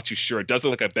 I'm not too sure. It does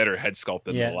look like a better head sculpt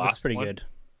than the last one. Yeah, it looks pretty good.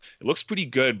 It looks pretty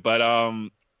good, but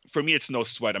for me, it's no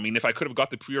sweat. I mean, if I could have got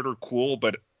the pre-order, cool,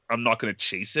 but I'm not going to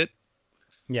chase it.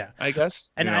 Yeah, I guess.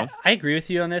 And I agree with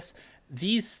you on this.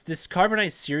 This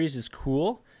carbonized series is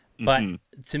cool, but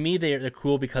to me, they're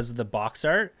cool because of the box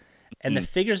art and the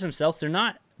figures themselves. They're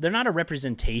not a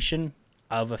representation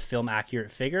of a film accurate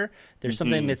figure. There's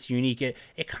something that's unique.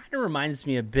 It kind of reminds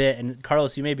me a bit, and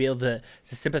Carlos, you may be able to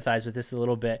sympathize with this a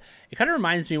little bit. It kind of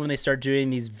reminds me when they start doing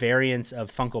these variants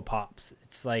of Funko Pops.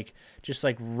 It's like just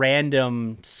like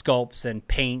random sculpts and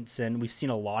paints, and we've seen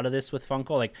a lot of this with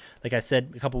Funko. Like I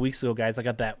said a couple weeks ago, guys, I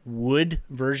got that wood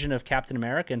version of Captain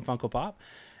America in Funko Pop.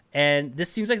 And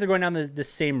this seems like they're going down the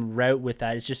same route with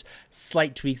that. It's just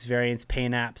slight tweaks, variants,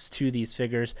 paint apps to these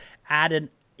figures at an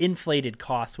inflated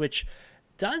cost, which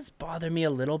does bother me a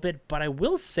little bit, but I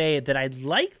will say that I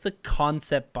like the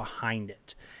concept behind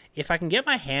it. If I can get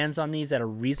my hands on these at a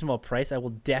reasonable price, I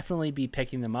will definitely be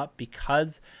picking them up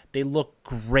because they look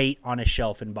great on a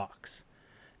shelf in box.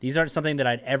 These aren't something that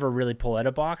I'd ever really pull out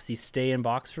of box. These stay in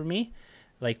box for me.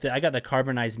 Like I got the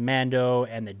carbonized Mando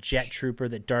and the Jet Trooper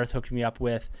that Darth hooked me up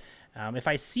with. If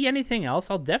I see anything else,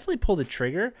 I'll definitely pull the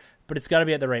trigger, but it's got to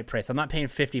be at the right price. I'm not paying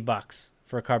 $50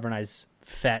 for a carbonized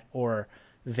Fett or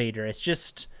Vader. It's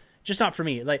just not for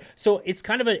me. Like, so it's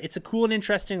kind of it's a cool and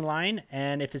interesting line,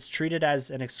 and if it's treated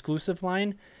as an exclusive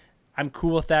line, I'm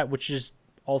cool with that, which is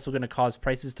also going to cause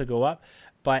prices to go up.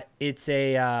 But it's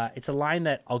a line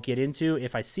that I'll get into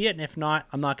if I see it, and if not,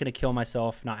 I'm not going to kill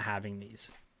myself not having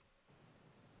these.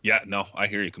 Yeah, no, I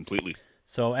hear you completely.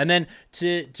 So, and then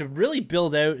to really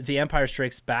build out the Empire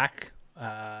Strikes Back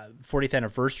 40th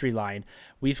anniversary line,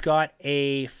 we've got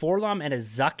a 4-LOM and a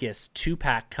Zuckuss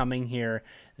 2-pack coming here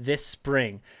this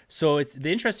spring. So it's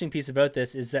the interesting piece about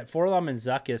this is that 4-LOM and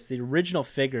Zuckuss, the original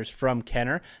figures from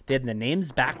Kenner, they had the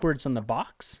names backwards on the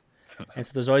box. And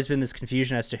so there's always been this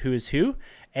confusion as to who is who.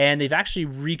 And they've actually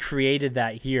recreated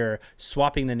that here,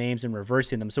 swapping the names and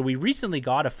reversing them. So we recently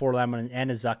got a 4-LOM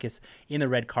and a Zuckuss in the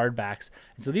red card backs.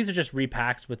 And so these are just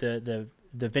repacks with the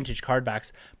vintage card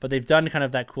backs, but they've done kind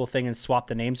of that cool thing and swapped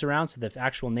the names around. So the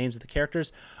actual names of the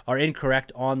characters are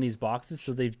incorrect on these boxes.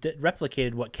 So they've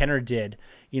replicated what Kenner did,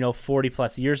 40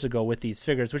 plus years ago with these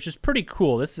figures, which is pretty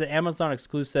cool. This is an Amazon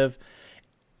exclusive,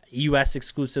 US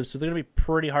exclusive. So they're going to be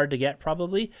pretty hard to get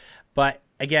probably. But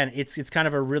again, it's kind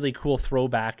of a really cool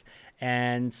throwback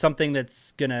and something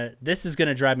this is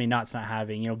gonna drive me nuts not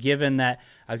having, given that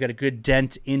I've got a good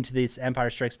dent into this Empire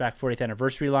Strikes Back 40th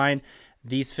anniversary line.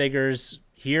 These figures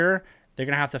here, they're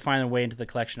gonna have to find their way into the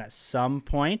collection at some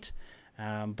point.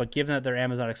 But given that they're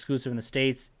Amazon exclusive in the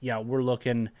States, we're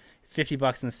looking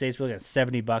 $50 in the States, we're looking at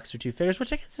 $70 for two figures,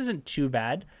 which I guess isn't too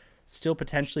bad. Still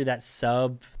potentially that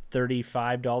sub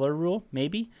 $35 rule,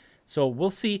 maybe. So we'll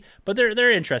see, but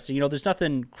they're interesting. There's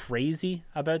nothing crazy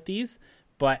about these,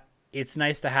 but it's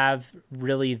nice to have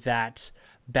really that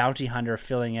bounty hunter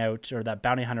filling out, or that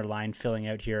bounty hunter line filling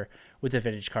out here with the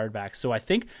vintage card back. So I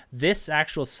think this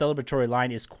actual celebratory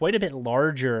line is quite a bit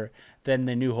larger than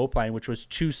the New Hope line, which was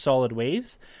 2 solid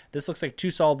waves. This looks like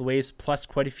 2 solid waves plus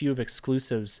quite a few of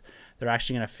exclusives. They're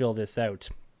actually going to fill this out.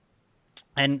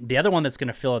 And the other one that's going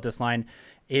to fill out this line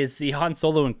is the Han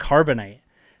Solo in Carbonite.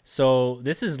 So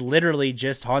this is literally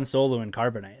just Han Solo in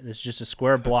Carbonite. This is just a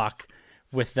square block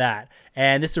with that.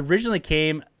 And this originally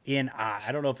came in,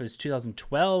 I don't know if it was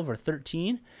 2012 or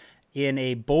 13, in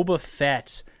a Boba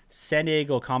Fett San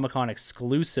Diego Comic-Con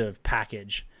exclusive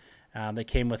package that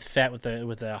came with Fett with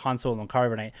the Han Solo and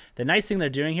Carbonite. The nice thing they're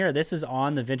doing here, this is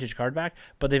on the vintage card back,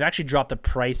 but they've actually dropped the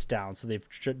price down. So they've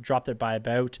dropped it by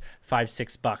about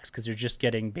 $5-6 because you're just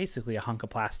getting basically a hunk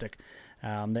of plastic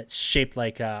that's shaped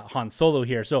like Han Solo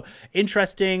here. So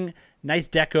interesting, nice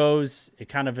decos,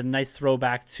 kind of a nice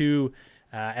throwback to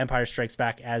Empire Strikes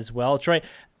Back as well. Troy,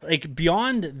 like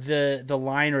beyond the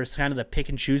line or kind of the pick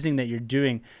and choosing that you're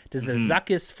doing, does the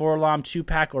Zuckuss 4-LOM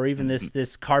 2-pack or even this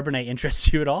Carbonite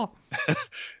interest you at all?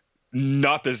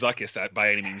 Not the Zuckuss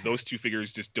by any means. Those two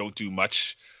figures just don't do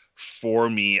much for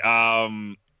me.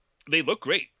 They look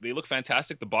great. They look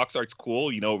fantastic. The box art's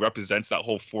cool. You know, it represents that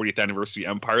whole 40th anniversary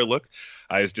Empire look.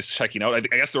 I was just checking out. I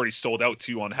guess they're already sold out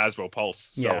too on Hasbro Pulse.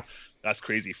 So Yeah. that's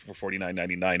crazy for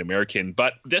 $49.99 American.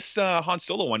 But this Han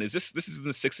Solo one, this is in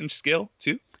the 6-inch scale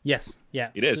too? Yes. Yeah.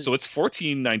 It is. So it's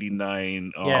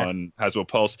 $14.99 Yeah. on Hasbro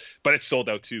Pulse, but it's sold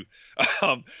out too.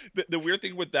 The weird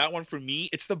thing with that one for me,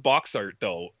 it's the box art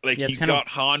though. Like Yeah, it's you kind of- got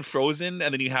Han frozen,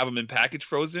 and then you have him in package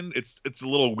frozen. It's a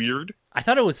little weird. I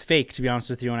thought it was fake, to be honest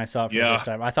with you, when I saw it for the Yeah. first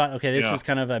time. I thought, okay, this Yeah. is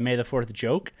kind of a May the 4th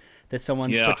joke that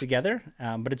someone's Yeah. put together,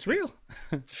 but it's real.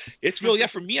 It's real, yeah.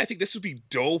 For me, I think this would be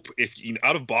dope if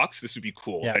out of box. This would be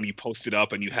cool, Yeah. and you post it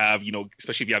up, and you have,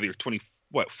 especially if you have your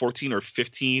 14 or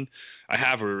 15. I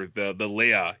have her the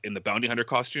Leia in the bounty hunter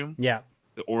costume. Yeah.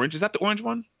 The orange, is that the orange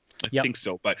one? I Yep. think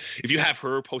so. But if you have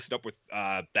her posted up with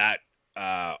that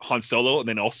Han Solo, and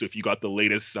then also if you got the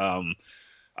latest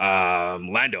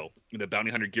Lando in the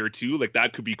bounty hunter gear too, like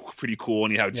that could be pretty cool.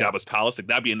 And you have Yeah. Jabba's palace, like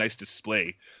that'd be a nice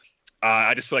display.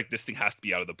 I just feel like this thing has to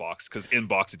be out of the box, because in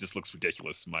box it just looks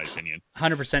ridiculous, in my opinion.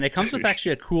 100%. It comes with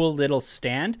actually a cool little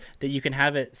stand that you can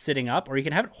have it sitting up, or you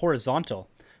can have it horizontal.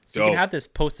 So you can Dope. have this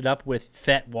posted up with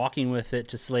Fett walking with it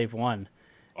to Slave One.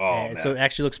 Oh man. So it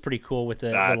actually looks pretty cool with the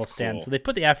That's little stand. cool. So they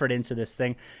put the effort into this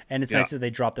thing, and it's Yeah. nice that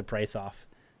they drop the price off.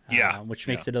 Yeah, Which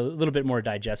makes it a little bit more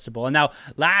digestible. And now,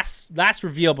 last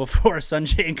reveal before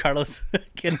Sanjay and Carlos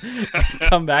can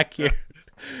come back here.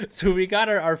 So we got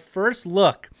our first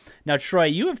look. Now, Troy,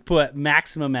 you have put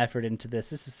maximum effort into this.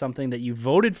 This is something that you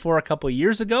voted for a couple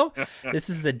years ago. This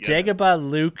is the Dagobah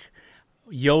Luke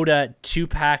Yoda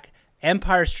 2-pack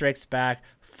Empire Strikes Back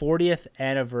 40th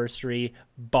anniversary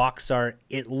box art.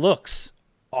 It looks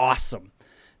awesome.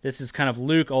 This is kind of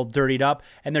Luke all dirtied up.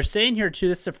 And they're saying here, too,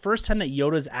 this is the first time that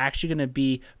Yoda is actually going to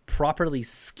be properly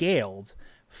scaled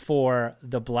for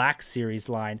the Black Series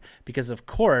line, because, of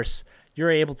course,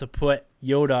 you're able to put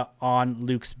Yoda on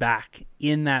Luke's back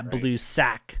in that blue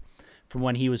sack from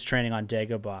when he was training on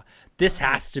Dagobah. This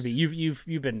has to be, you've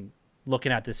been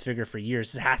looking at this figure for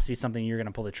years. This has to be something you're going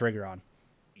to pull the trigger on.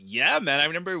 Yeah, man. I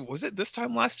remember, was it this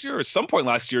time last year or some point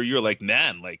last year? You were like,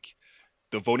 man, like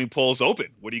the voting poll's open.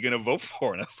 What are you gonna vote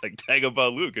for? And I was like,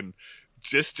 Dagobah Luke, and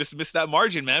just missed that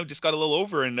margin, man. We just got a little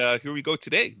over, and here we go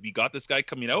today. We got this guy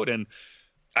coming out, and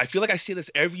I feel like I say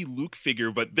this every Luke figure,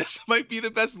 but this might be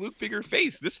the best Luke figure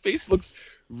face. This face looks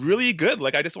really good.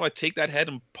 Like I just want to take that head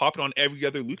and pop it on every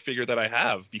other Luke figure that I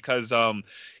have, because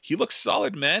he looks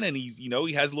solid, man, and he's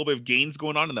he has a little bit of gains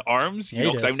going on in the arms. Yeah, he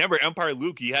Because I does. remember Empire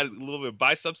Luke, he had a little bit of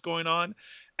biceps going on,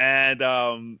 and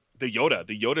the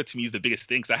Yoda to me is the biggest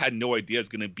thing, because I had no idea it's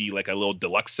gonna be like a little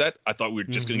deluxe set. I thought we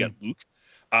were just gonna get Luke.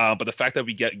 But the fact that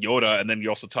we get Yoda, and then you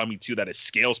also tell me too that it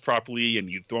scales properly, and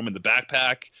you throw him in the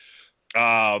backpack.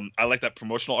 I like that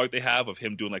promotional art they have of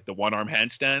him doing like the one arm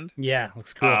handstand. Yeah,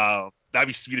 looks cool. That'd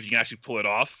be sweet if you can actually pull it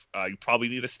off. You probably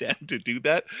need a stand to do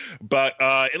that, but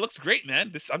it looks great,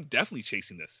 man. I'm definitely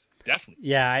chasing this. Definitely.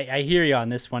 Yeah, I hear you on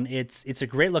this one. It's a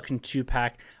great looking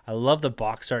 2-pack. I love the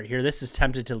box art here. This is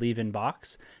tempted to leave in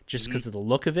box just because of the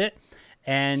look of it.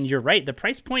 And you're right, the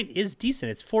price point is decent.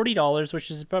 It's $40,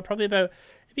 which is probably about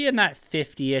maybe in that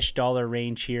 $50-ish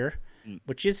range here,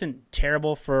 which isn't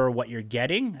terrible for what you're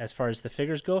getting as far as the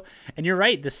figures go. And you're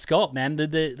right, the sculpt, man,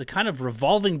 the kind of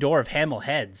revolving door of Hamill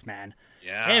heads, man.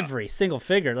 Yeah. Every single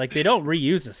figure, like they don't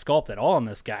reuse the sculpt at all on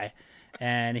this guy.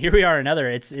 And here we are, another.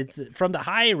 It's from the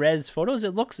high res photos.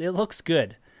 It looks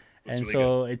good, and really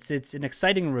so it's an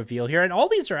exciting reveal here. And all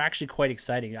these are actually quite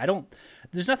exciting.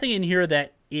 There's nothing in here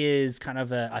that is kind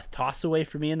of a toss away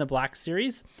for me in the Black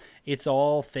Series. It's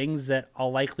all things that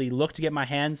I'll likely look to get my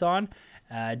hands on.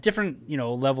 Different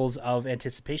levels of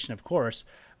anticipation, of course,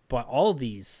 but all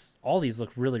these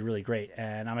look really, really great,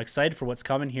 and I'm excited for what's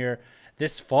coming here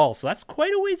this fall. So that's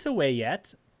quite a ways away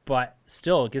yet. But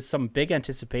still, it gives some big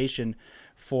anticipation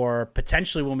for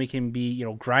potentially when we can be,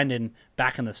 grinding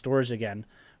back in the stores again.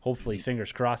 Hopefully,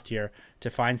 fingers crossed here,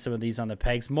 to find some of these on the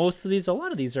pegs. A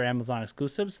lot of these are Amazon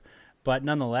exclusives, but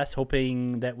nonetheless,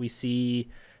 hoping that we see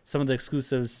some of the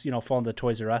exclusives, fall into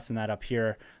Toys R Us and that up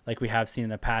here, like we have seen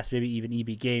in the past. Maybe even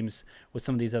EB Games with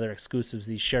some of these other exclusives,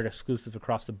 these shared exclusives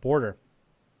across the border.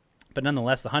 But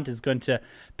nonetheless, the hunt is going to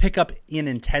pick up in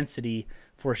intensity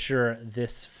for sure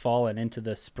this fall and into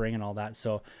the spring and all that.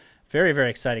 So very, very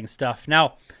exciting stuff.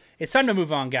 Now, it's time to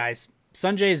move on, guys.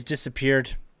 Sanjay has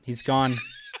disappeared. He's gone.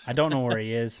 I don't know where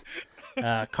he is.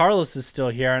 Carlos is still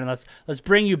here. And let's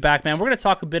bring you back, man. We're going to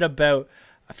talk a bit about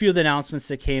a few of the announcements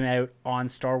that came out on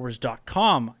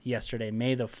StarWars.com yesterday,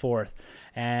 May the 4th.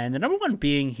 And the number one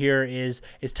being here is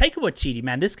Taika Waititi.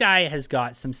 Man, this guy has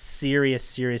got some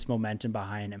serious momentum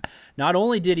behind him. Not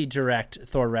only did he direct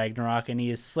Thor Ragnarok, and he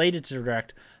is slated to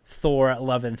direct Thor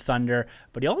Love and Thunder,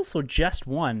 but he also just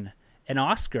won an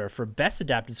Oscar for Best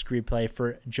Adapted Screenplay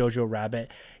for Jojo Rabbit.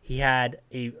 He had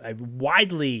a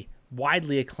widely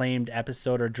acclaimed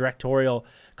episode or directorial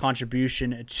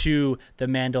contribution to The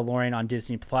Mandalorian on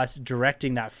Disney Plus,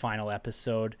 directing that final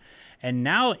episode. And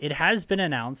now it has been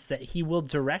announced that he will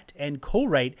direct and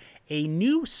co-write a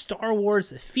new Star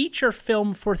Wars feature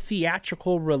film for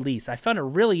theatrical release. I found it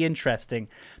really interesting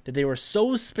that they were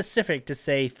so specific to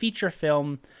say feature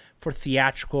film for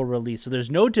theatrical release. So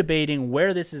there's no debating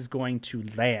where this is going to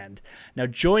land. Now,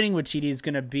 joining Waititi is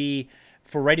going to be,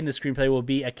 for writing the screenplay, will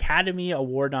be Academy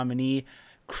Award nominee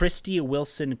Krysty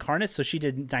Wilson Cairns. So she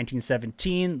did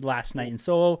 1917, Last Night in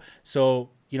Soho. So,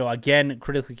 again,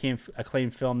 critically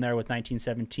acclaimed film there with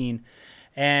 1917.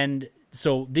 And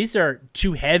so these are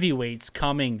two heavyweights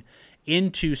coming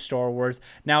into Star Wars.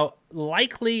 Now,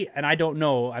 likely, and I don't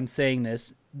know, I'm saying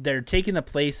this, they're taking the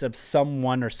place of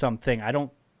someone or something. I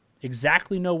don't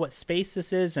exactly know what space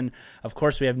this is, and of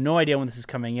course we have no idea when this is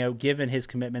coming out. Given his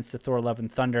commitments to Thor Love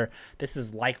and Thunder, this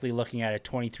is likely looking at a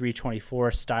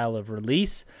 23-24 style of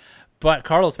release. But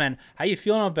Carlos, man, how you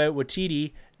feeling about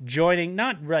Waititi joining,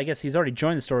 I guess he's already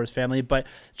joined the Star Wars family, but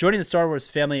joining the Star Wars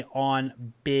family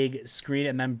on big screen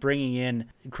and then bringing in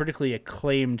critically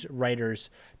acclaimed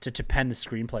writers to pen the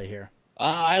screenplay here?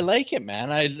 I like it,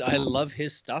 man. I love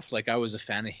his stuff. Like, I was a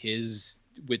fan of his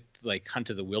with like Hunt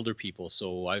of the Wilder People,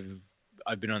 so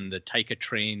I've been on the Taika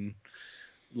train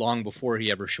long before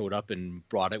he ever showed up and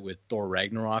brought it with Thor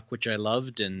Ragnarok, which I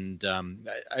loved, and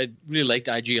I really liked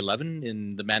IG-11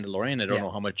 in The Mandalorian. I don't know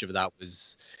how much of that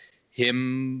was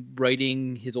him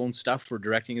writing his own stuff or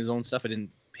directing his own stuff. I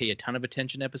didn't pay a ton of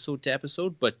attention episode to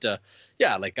episode, but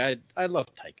like I love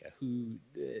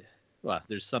Taika. Well,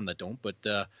 there's some that don't, but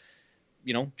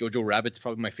Jojo Rabbit's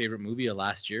probably my favorite movie of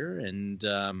last year, and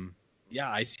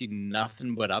I see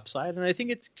nothing but upside, and I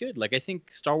think it's good. Like, I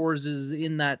think Star Wars is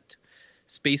in that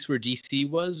space where DC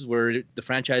was, where the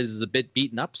franchise is a bit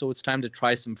beaten up, so it's time to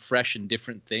try some fresh and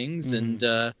different things, and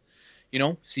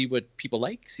see what people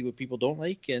like, see what people don't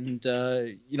like, and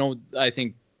I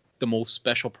think the most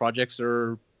special projects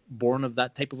are born of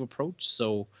that type of approach.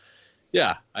 So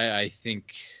I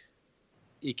think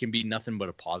it can be nothing but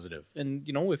a positive. And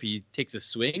if he takes a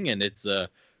swing and it's a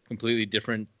completely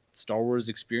different Star Wars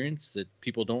experience that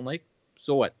people don't like,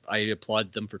 so what? I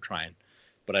applaud them for trying,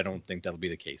 but I don't think that'll be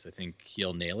the case. I think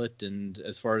he'll nail it. And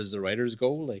as far as the writers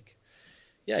go,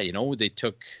 they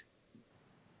took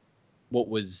what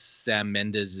was Sam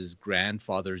Mendes'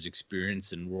 grandfather's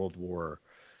experience in World War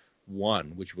I,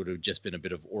 which would have just been a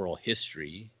bit of oral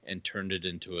history, and turned it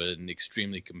into an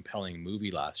extremely compelling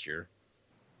movie last year.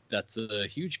 That's a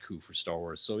huge coup for Star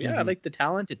Wars. So I like the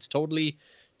talent. It's totally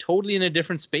in a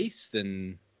different space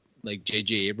than like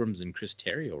J.J. Abrams and Chris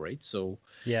Terrio, right? So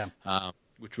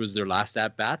which was their last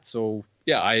at bat. So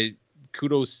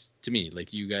kudos to me.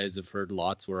 Like, you guys have heard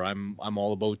lots where I'm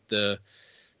all about the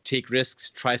take risks,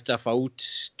 try stuff out,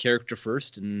 character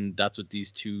first, and that's what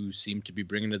these two seem to be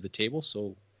bringing to the table.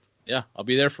 So I'll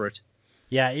be there for it.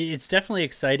 Yeah, it's definitely an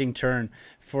exciting turn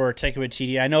for Taika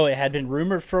Waititi. I know it had been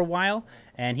rumored for a while,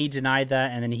 and he denied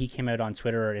that, and then he came out on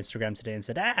Twitter or Instagram today and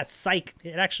said, psych,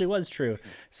 it actually was true.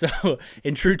 So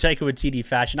in true Taika Waititi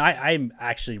fashion, I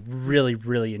actually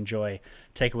really enjoy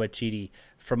Taika Waititi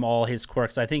from all his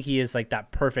quirks. I think he is like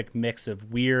that perfect mix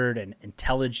of weird and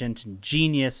intelligent and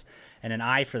genius, and an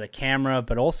eye for the camera,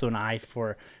 but also an eye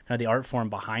for kind of the art form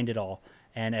behind it all.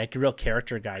 And a real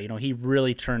character guy. He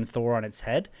really turned Thor on its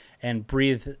head and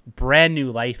breathed brand new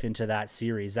life into that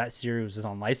series. That series was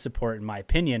on life support, in my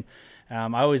opinion. I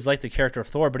always liked the character of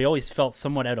Thor, but he always felt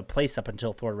somewhat out of place up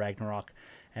until Thor Ragnarok.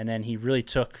 And then he really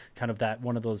took kind of that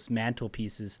one of those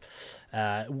mantelpieces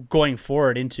going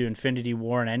forward into Infinity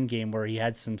War and Endgame, where he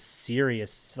had some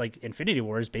serious, like, Infinity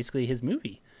War is basically his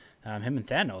movie. Him and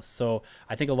Thanos. So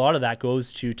I think a lot of that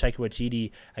goes to Taika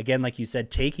Waititi, again, like you said,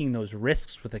 taking those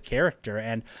risks with a character.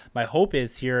 And my hope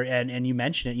is here, and you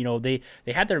mentioned it,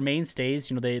 they had their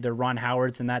mainstays, they're Ron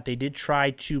Howards, and that they did try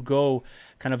to go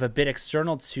kind of a bit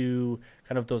external to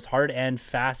kind of those hard and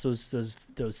fast,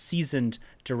 those seasoned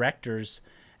directors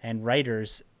and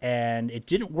writers, and it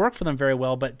didn't work for them very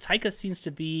well. But Taika seems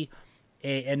to be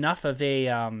enough of a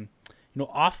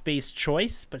off-base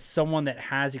choice, but someone that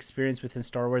has experience within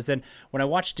Star Wars. And when I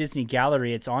watched Disney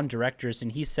Gallery, it's on directors,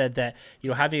 and he said that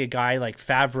having a guy like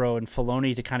Favreau and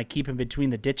Filoni to kind of keep him between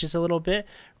the ditches a little bit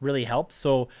really helped.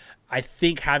 So I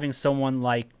think having someone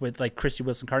like Christy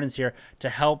Wilson Cardin's here to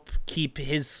help keep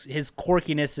his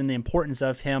quirkiness and the importance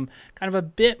of him kind of a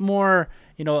bit more,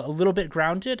 a little bit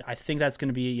grounded. I think that's going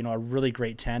to be a really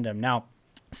great tandem. Now,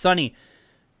 Sonny,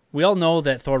 we all know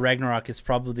that Thor Ragnarok is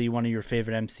probably one of your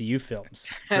favorite MCU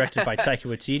films, directed by Taika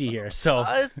Waititi here.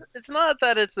 So it's not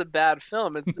that it's a bad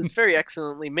film. It's very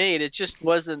excellently made. It just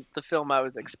wasn't the film I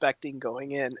was expecting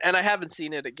going in, and I haven't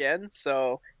seen it again.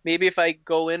 So maybe if I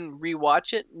go in and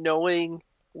rewatch it, knowing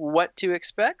what to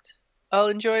expect, I'll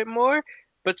enjoy it more.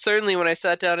 But certainly when I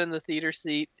sat down in the theater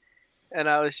seat, and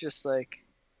I was just like,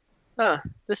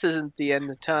 this isn't the end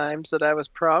of times that I was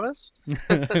promised.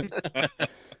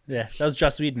 Yeah, that was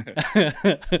Joss Whedon.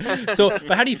 But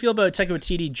how do you feel about Taika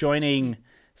Waititi joining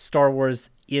Star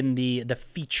Wars in the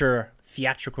feature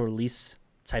theatrical release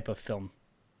type of film?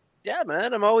 Yeah,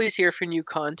 man, I'm always here for new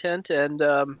content, and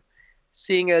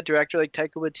seeing a director like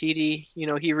Taika Waititi,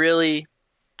 he really,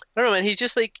 I don't know, man, he's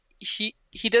just like, he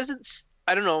doesn't,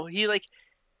 I don't know,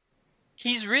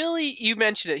 he's really, you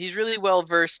mentioned it, he's really well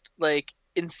versed, like,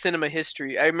 in cinema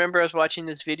history. I remember I was watching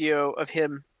this video of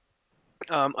him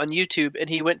on YouTube, and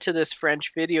he went to this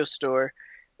French video store,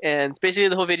 and basically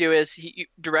the whole video is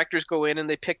directors go in and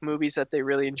they pick movies that they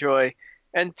really enjoy.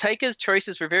 And Taika's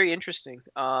choices were very interesting.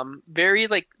 Very,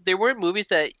 like, they weren't movies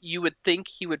that you would think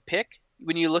he would pick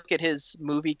when you look at his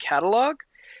movie catalog,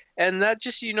 and that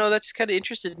just that just kind of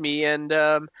interested me. And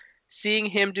seeing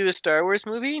him do a Star Wars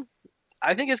movie,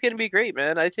 I think it's going to be great,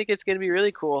 man. I think it's going to be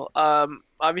really cool.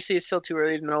 Obviously, it's still too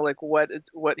early to know like what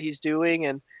he's doing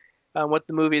and what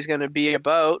the movie is going to be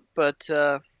about, but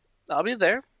I'll be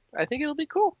there. I think it'll be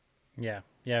cool. Yeah,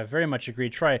 very much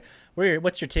agree. Troy,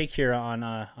 what's your take here on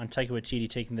Taika Waititi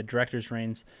taking the director's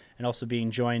reins and also being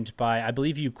joined by, I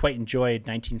believe you quite enjoyed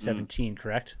 1917,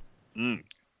 correct?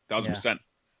 1,000%.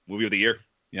 Movie of the year.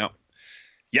 Yeah.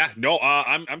 No,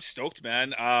 I'm stoked,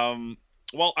 man.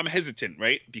 Well, I'm hesitant,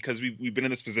 right? Because we've been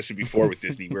in this position before with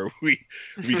Disney, where we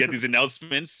get these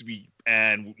announcements,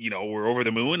 we're over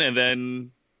the moon, and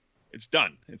then it's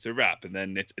done. It's a wrap, and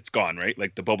then it's gone, right?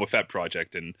 Like the Boba Fett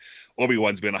project, and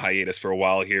Obi-Wan's been a hiatus for a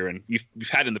while here, and we've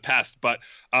had in the past. But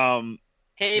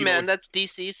hey, man, that's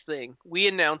DC's thing. We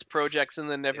announce projects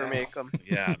and then never make them.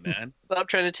 Yeah, man. Stop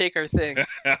trying to take our thing.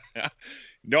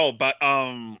 No, but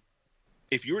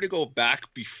if you were to go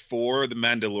back before The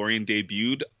Mandalorian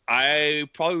debuted, I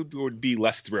probably would be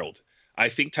less thrilled. I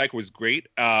think Taika was great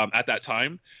at that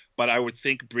time, but I would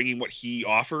think bringing what he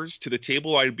offers to the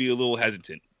table, I'd be a little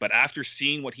hesitant. But after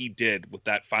seeing what he did with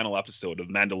that final episode of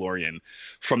Mandalorian,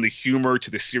 from the humor to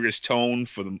the serious tone,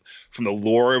 from the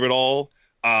lore of it all,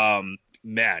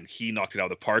 man, he knocked it out of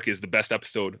the park. Is the best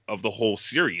episode of the whole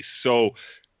series. So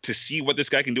to see what this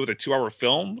guy can do with a 2-hour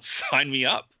film, sign me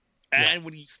up. And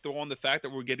when you throw on the fact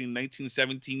that we're getting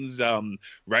 1917's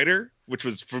writer, which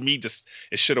was, for me, just,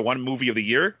 it should have won movie of the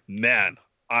year, man,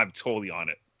 I'm totally on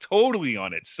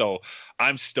it. So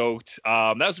I'm stoked.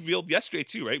 That was revealed yesterday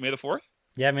too, right? May the 4th?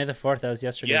 Yeah, May the 4th. That was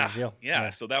yesterday. Yeah.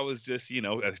 So that was just,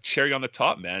 a cherry on the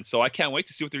top, man. So I can't wait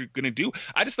to see what they're going to do.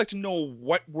 I just like to know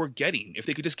what we're getting. If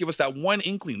they could just give us that one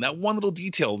inkling, that one little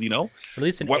detail, At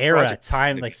least an era,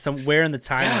 time, like somewhere in the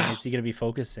timeline is he going to be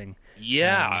focusing?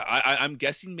 Yeah, I'm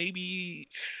guessing maybe,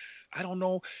 I don't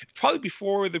know, probably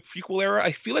before the prequel era.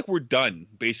 I feel like we're done,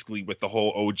 basically, with the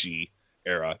whole OG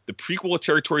era. The prequel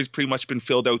territory has pretty much been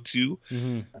filled out, too.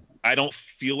 Mm-hmm. I don't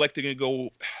feel like they're going to go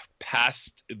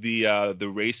past the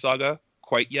Rey saga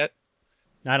quite yet.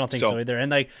 I don't think so either.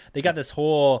 And like they got this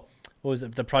whole, what was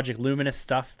it, the Project Luminous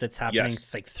stuff that's happening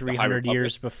like 300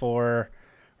 years before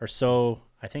or so.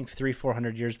 I think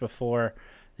 300-400 years before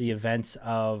the events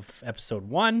of Episode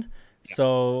 1. Yeah.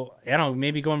 So I don't know,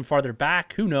 maybe going farther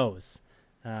back. Who knows?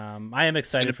 I am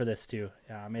excited for this too.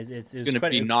 It's going to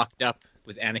be knocked up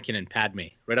with Anakin and Padme,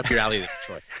 right up your alley, there,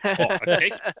 Troy.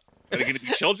 Are they going to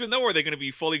be children though, or are they going to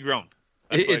be fully grown?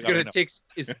 It's going to take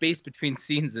space between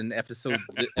scenes in episode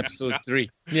 3.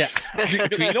 Yeah,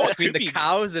 between the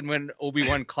cows and when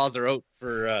Obi-Wan calls her out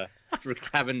for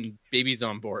having babies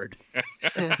on board.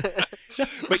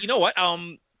 But you know what?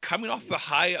 Coming off the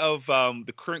high of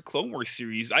the current Clone Wars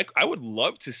series, I would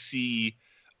love to see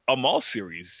a Maul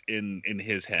series in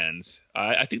his hands.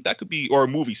 I think that could be, or a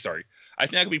movie, sorry. I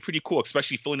think that could be pretty cool,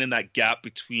 especially filling in that gap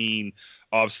between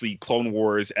obviously Clone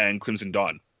Wars and Crimson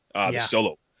Dawn, the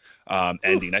Solo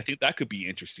ending. I think that could be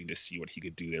interesting to see what he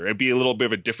could do there. It'd be a little bit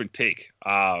of a different take.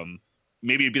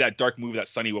 Maybe it'd be that dark movie that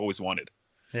Sonny always wanted.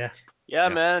 Yeah. Yeah,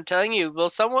 Yeah. man, I'm telling you. Well,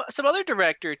 some other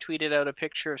director tweeted out a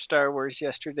picture of Star Wars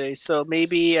yesterday, so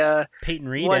maybe Peyton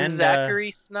Reed one and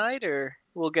Zachary Snyder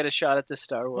will get a shot at the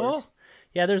Star oh, Wars.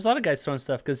 yeah, there's a lot of guys throwing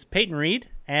stuff because Peyton Reed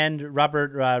and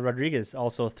Robert Rodriguez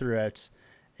also threw out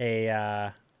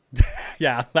a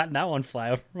yeah, letting that one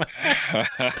fly over.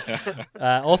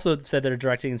 Also said they're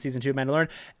directing in season 2 of Mandalorian.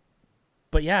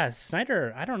 But yeah,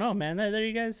 Snyder, I don't know, man. There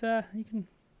you guys,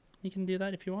 you can do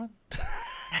that if you want.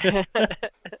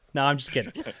 No, I'm just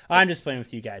kidding. I'm just playing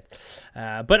with you guys.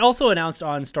 But also announced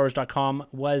on StarWars.com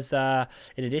was,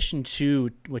 in addition to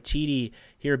Watiti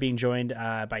here being joined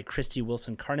by Christy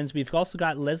Wilson Carnins, we've also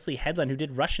got Leslie Headland, who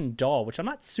did Russian Doll, which I'm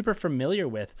not super familiar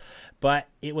with, but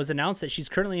it was announced that she's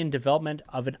currently in development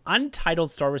of an untitled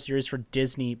Star Wars series for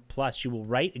Disney+. She will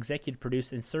write, executive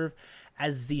produce, and serve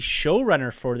as the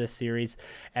showrunner for this series.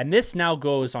 And this now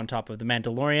goes on top of The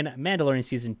Mandalorian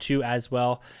Season 2 as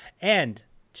well, and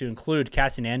to include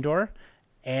Cassian Andor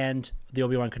and the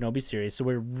Obi-Wan Kenobi series. So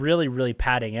we're really, really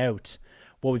padding out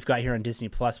what we've got here on Disney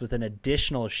Plus with an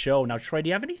additional show. Now, Troy, do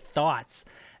you have any thoughts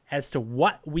as to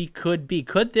what we could be?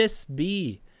 Could this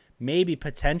be maybe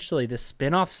potentially the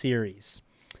spin-off series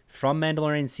from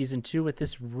Mandalorian Season 2 with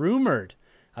this rumored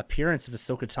appearance of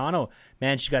Ahsoka Tano?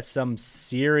 Man, she got some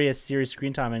serious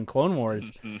screen time in Clone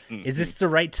Wars. Is this the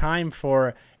right time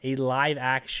for a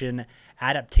live-action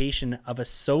adaptation of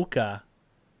Ahsoka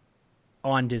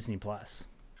on Disney Plus?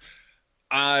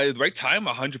 Right time,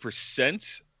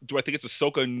 100%. Do I think it's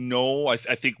Ahsoka? No. I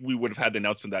think we would have had the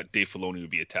announcement that Dave Filoni would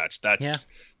be attached.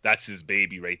 That's his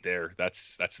baby right there.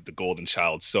 That's the golden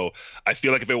child. So I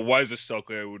feel like if it was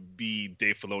Ahsoka, it would be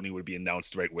Dave Filoni would be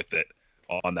announced right with it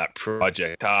on that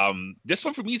project. This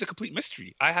one for me is a complete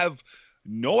mystery. I have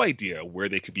no idea where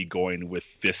they could be going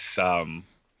with this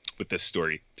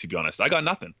story, to be honest. I got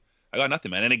nothing,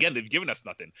 man. And again, they've given us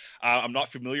nothing. I'm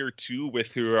not familiar too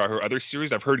with her other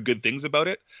series. I've heard good things about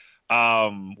it.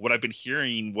 What I've been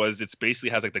hearing was it's basically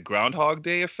has like the Groundhog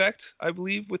Day effect, I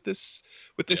believe, with this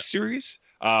series.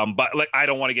 But like I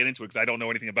don't want to get into it because I don't know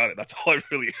anything about it. That's all I've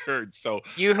really heard. So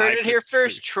You heard it here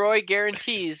first. Troy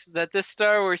guarantees that this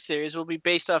Star Wars series will be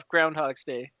based off Groundhog's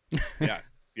Day. Yeah.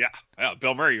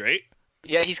 Bill Murray, right?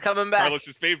 Yeah, he's coming back.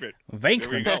 Carlos's favorite.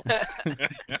 Vankman. There we go.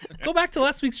 Go back to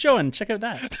last week's show and check out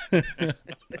that.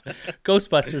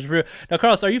 Ghostbusters. Now,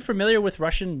 Carlos, are you familiar with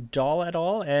Russian Doll at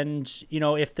all? And,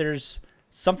 if there's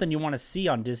something you want to see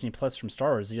on Disney Plus from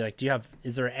Star Wars,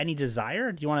 is there any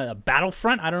desire? Do you want a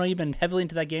Battlefront? I don't know, you've been heavily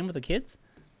into that game with the kids?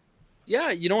 Yeah,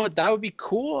 you know what? That would be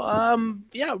cool.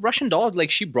 Yeah, Russian Doll,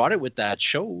 like she brought it with that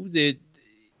show.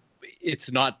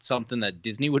 It's not something that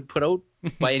Disney would put out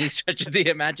by any stretch of the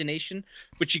imagination,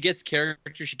 but she gets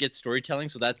character, she gets storytelling,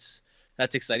 so that's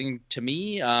exciting to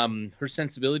me. Her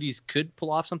sensibilities could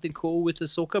pull off something cool with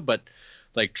Ahsoka, but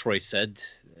like Troy said,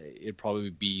 it'd probably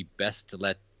be best to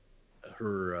let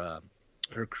her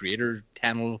creator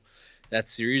handle that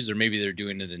series, or maybe they're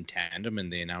doing it in tandem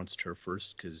and they announced her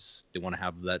first because they want to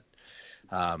have that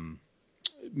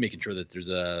making sure that there's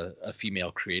a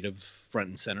female creative front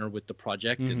and center with the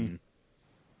project. And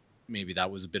maybe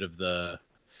that was a bit of the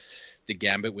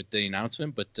gambit with the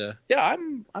announcement, but yeah,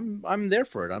 I'm there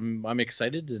for it. I'm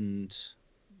excited, and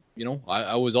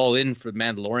I was all in for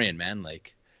Mandalorian, man.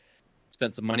 Like,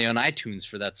 spent some money on iTunes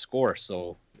for that score,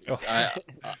 so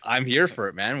I'm here for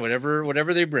it, man.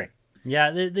 Whatever they bring.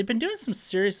 Yeah, they've been doing some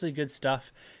seriously good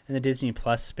stuff in the Disney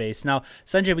Plus space. Now,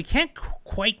 Sanjay, we can't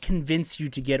quite convince you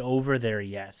to get over there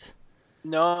yet.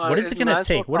 No. What is it going to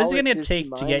take? What is it going to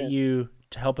take to get minus. you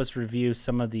to help us review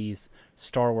some of these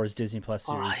Star Wars Disney Plus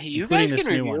series, You including guys this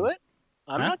can new review one? it.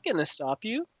 I'm Huh? not going to stop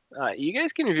you. You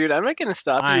guys can review it. I'm not going to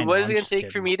stop I you. What know, is it I'm going to just take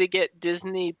for kidding. me to get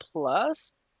Disney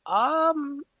Plus? I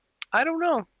don't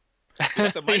know. You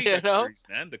got the Mighty You Ducks know? series,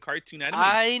 man. The cartoon animated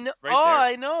I series know. right Oh, there.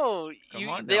 I know. Come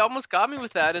on They now. almost got me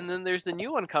with that, and then there's the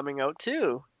new one coming out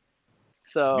too.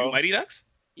 So New Mighty Ducks?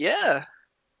 yeah,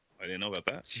 I didn't know about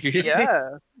that. Seriously? yeah.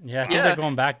 Yeah, I think Yeah. they're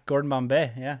going back. Gordon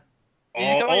Bombay, yeah. Is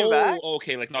he coming back?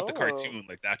 Okay, like not the Oh. cartoon,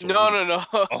 like the actual No, movie. no.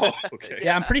 Oh, okay.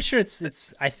 Yeah, I'm pretty sure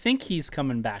it's. I think he's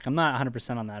coming back. I'm not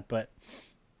 100% on that, but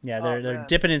yeah, they're man.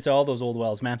 dipping into all those old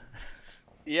wells, man.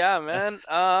 Yeah, man.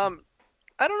 I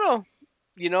don't know.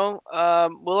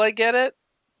 Will I get it?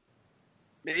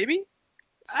 Maybe.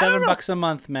 I don't know. $7 a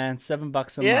month, man. $7 a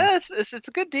month. Yeah, it's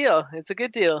a good deal. It's a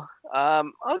good deal.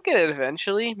 I'll get it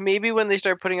eventually. Maybe when they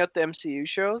start putting out the MCU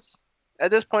shows.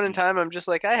 At this point in time, I'm just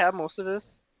like, I have most of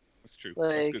this. That's true.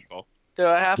 That's a Like, good call. Do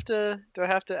I have to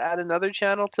add another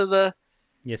channel to the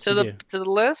Yes, to you the do. to the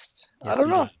list? Yes, I don't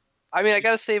you know. I mean, I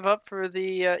gotta save up for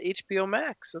the HBO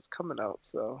Max that's coming out.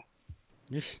 So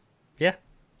do. Yeah,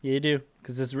 you do,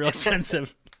 because it's real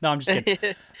expensive. No, I'm just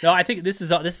kidding. No, I think this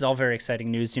is all very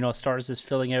exciting news. You know, Stars is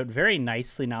filling out very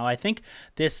nicely now. I think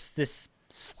this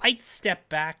slight step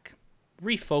back,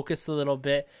 refocus a little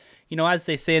bit. You know, as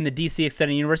they say in the DC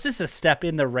Extended Universe, this is a step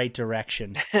in the right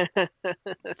direction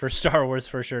for Star Wars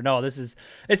for sure. No, this is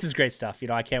great stuff. You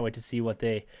know, I can't wait to see what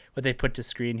they put to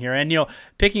screen here. And, you know,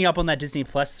 picking up on that Disney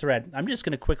Plus thread, I'm just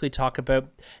going to quickly talk about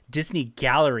Disney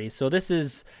Gallery. So this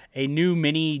is a new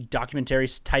mini documentary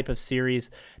type of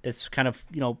series that's kind of,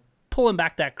 you know, pulling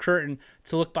back that curtain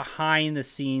to look behind the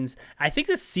scenes. I think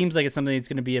this seems like it's something that's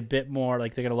going to be a bit more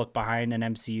like they're going to look behind an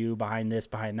MCU, behind this,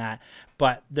 behind that.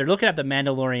 But they're looking at The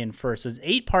Mandalorian first. So it's an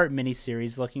 8-part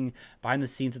miniseries looking behind the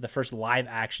scenes of the first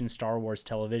live-action Star Wars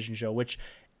television show, which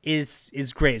is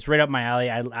great. It's right up my alley.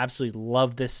 I absolutely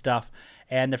love this stuff.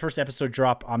 And the first episode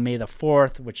dropped on May the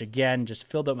 4th, which again just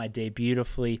filled out my day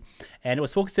beautifully. And it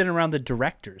was focused in around the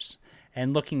directors.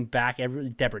 And looking back,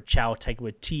 Deborah Chow, Taika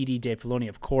Waititi, Dave Filoni,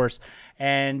 of course,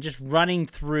 and just running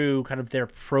through kind of their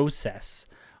process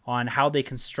on how they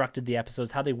constructed the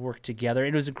episodes, how they worked together.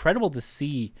 And it was incredible to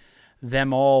see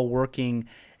them all working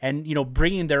and, you know,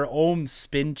 bringing their own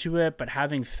spin to it, but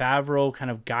having Favreau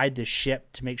kind of guide the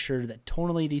ship to make sure that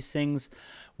tonally these things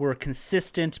were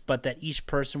consistent, but that each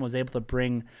person was able to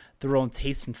bring their own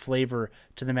taste and flavor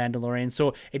to The Mandalorian.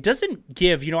 So it doesn't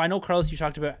give, you know, I know, Carlos, you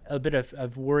talked about a bit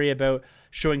of worry about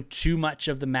showing too much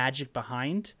of the magic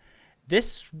behind.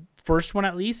 This first one,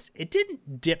 at least, it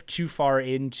didn't dip too far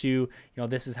into, you know,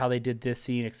 this is how they did this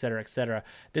scene, et cetera, et cetera.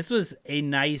 This was a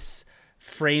nice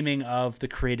framing of the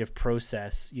creative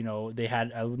process. You know, they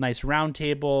had a nice round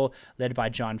table led by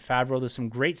Jon Favreau. There's some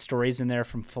great stories in there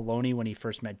from Filoni when he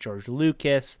first met George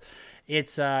Lucas.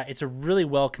 It's a really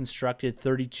well constructed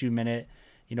 32-minute,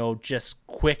 you know, just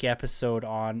quick episode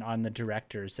on the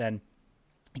directors, and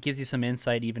it gives you some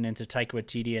insight even into Taika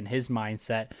Waititi and his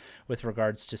mindset with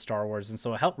regards to Star Wars. And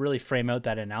so it helped really frame out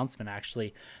that announcement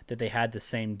actually that they had the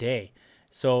same day.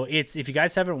 So if you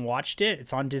guys haven't watched it,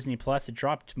 it's on Disney Plus. It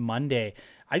dropped Monday.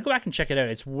 I'd go back and check it out.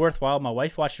 It's worthwhile. My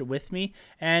wife watched it with me,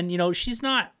 and, you know, she's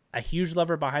not a huge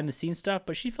lover behind the scenes stuff,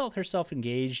 but she felt herself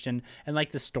engaged and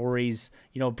liked the stories.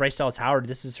 You know, Bryce Dallas Howard,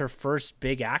 this is her first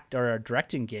big act or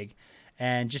directing gig,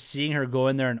 and just seeing her go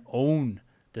in there and own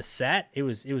the set, it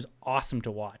was awesome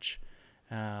to watch.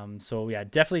 So yeah,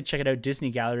 definitely check it out. Disney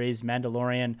Galleries,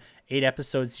 Mandalorian, 8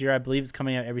 episodes here. I believe it's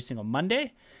coming out every single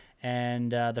Monday.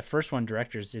 And the first one,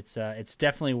 directors, it's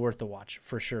definitely worth the watch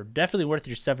for sure. Definitely worth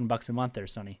your $7 a month there,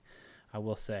 Sonny. I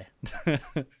will say.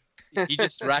 He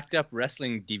just racked up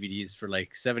wrestling DVDs for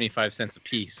like 75 cents a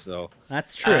piece. So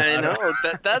that's true. I know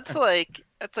that's like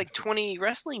 20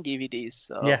 wrestling DVDs.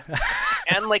 So yeah,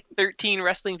 and like 13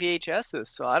 wrestling VHSs.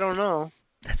 So I don't know.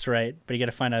 That's right, but you got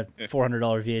to find a $400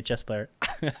 VHS player.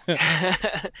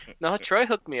 No, Troy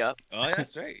hooked me up. Oh,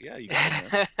 that's right. Yeah, you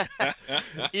got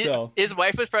it. So his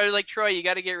wife was probably like, Troy, you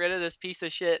got to get rid of this piece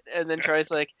of shit. And then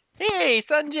Troy's like, hey,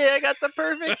 Sanjay, I got the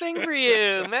perfect thing for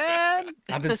you, man.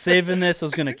 I've been saving this. I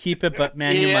was gonna keep it, but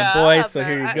man, you're my boy, so man,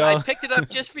 here you go. I picked it up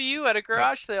just for you at a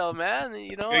garage sale, man.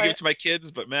 You know, I give it to my kids,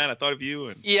 but man, I thought of you.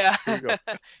 And yeah,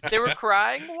 they were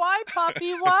crying. Why,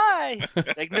 Poppy? Why?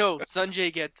 Like, no,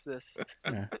 Sanjay gets this.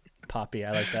 Yeah, Poppy,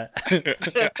 I like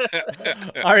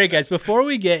that. All right, guys, before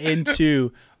we get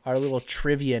into our little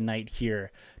trivia night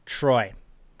here, Troy,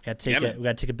 we got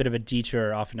to take a bit of a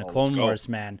detour off into Clone Wars,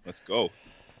 man. Let's go.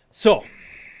 So,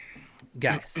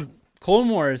 guys, Clone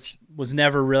Wars was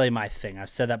never really my thing. I've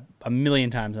said that a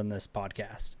million times on this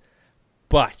podcast.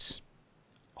 But,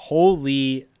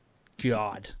 holy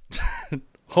God.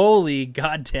 Holy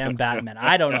goddamn Batman.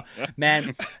 I don't know.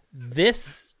 Man,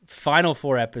 this final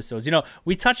 4 episodes, you know,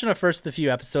 we touched on the first few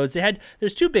episodes.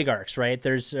 There's 2 big arcs, right?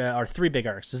 There's or 3 big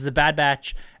arcs. There's the Bad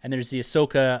Batch, and there's the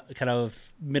Ahsoka kind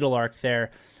of middle arc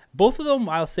there. Both of them,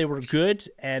 I'll say, were good,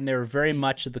 and they were very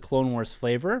much of the Clone Wars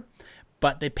flavor,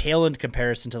 but they pale in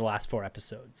comparison to the last 4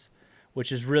 episodes,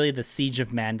 which is really the Siege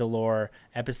of Mandalore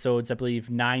episodes, I believe,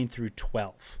 9 through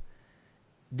 12.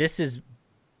 This is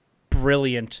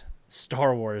brilliant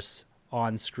Star Wars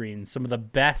on screen. Some of the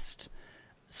best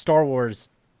Star Wars,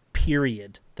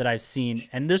 period, that I've seen,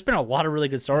 and there's been a lot of really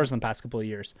good Star Wars in the past couple of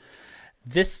years.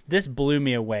 This blew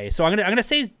me away. So I'm gonna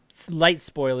say light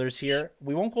spoilers here.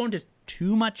 We won't go into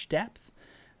too much depth,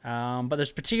 but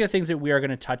there's particular things that we are going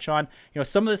to touch on. You know,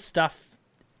 some of this stuff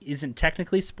isn't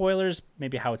technically spoilers,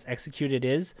 maybe how it's executed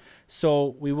is.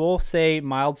 So we will say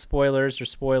mild spoilers or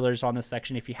spoilers on this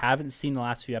section if you haven't seen the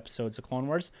last few episodes of Clone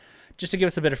Wars, just to give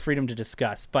us a bit of freedom to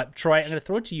discuss. But Troy, I'm going to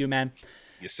throw it to you, man.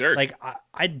 Yes, sir. Like,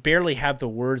 I barely have the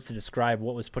words to describe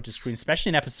what was put to screen,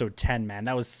 especially in episode 10, man.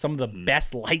 That was some of the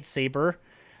best lightsaber,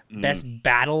 best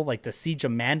battle, like the Siege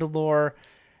of Mandalore.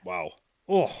 Wow.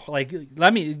 like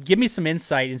give me some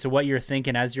insight into what you're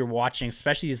thinking as you're watching,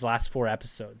 especially these last 4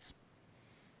 episodes.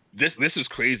 This was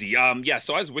crazy. Yeah,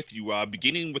 so I was with you.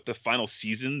 Beginning with the final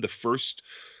season, the first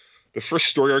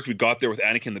story arc we got there with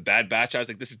Anakin the Bad Batch, I was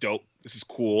like, this is dope. This is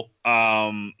cool.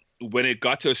 When it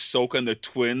got to Ahsoka and the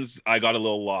twins, I got a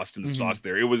little lost in the sauce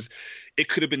there. It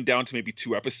could have been down to maybe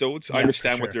 2 episodes. Yeah, I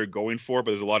understand what for sure. they're going for,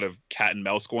 but there's a lot of cat and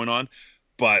mouse going on.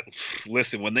 But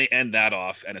listen, when they end that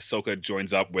off and Ahsoka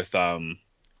joins up with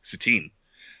Satine,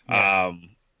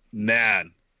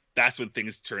 man, that's when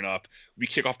things turn up. We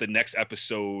kick off the next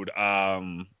episode,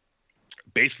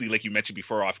 basically like you mentioned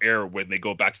before off air, when they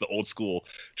go back to the old school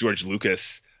George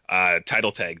Lucas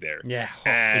title tag there. Yeah,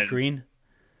 and the green.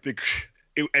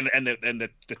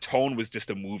 The tone was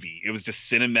just a movie. It was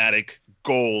just cinematic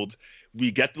gold. We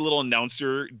get the little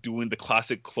announcer doing the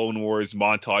classic Clone Wars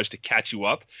montage to catch you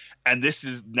up, and this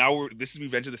is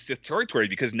Revenge of the Sith territory,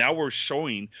 because now we're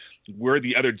showing where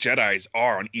the other Jedis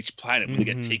are on each planet when they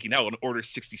get taken out on Order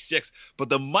 66. But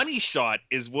the money shot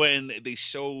is when they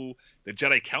show the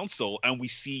Jedi Council and we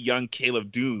see young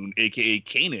Caleb Dune, aka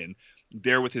Kanan,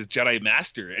 there with his Jedi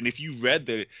Master. And if you read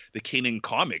the Kanan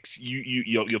comics,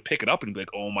 you'll pick it up and be like,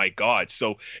 oh my god.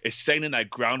 So it's setting in that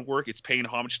groundwork. It's paying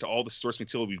homage to all the source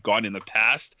material we've gotten in the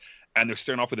past, and they're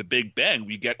starting off with a big bang.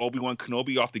 We get Obi-Wan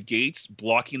Kenobi off the gates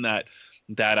blocking that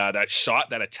shot,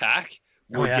 that attack.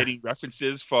 We're getting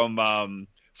references from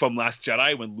Last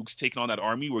Jedi when Luke's taking on that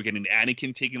army. We're getting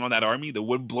Anakin taking on that army, the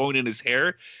wind blowing in his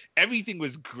hair. Everything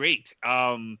was great.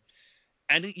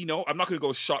 And, I'm not going to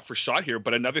go shot for shot here,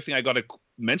 but another thing I got to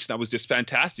mention that was just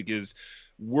fantastic is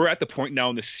we're at the point now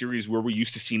in the series where we're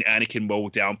used to seeing Anakin mow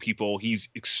down people. He's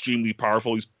extremely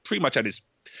powerful. He's pretty much at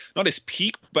not his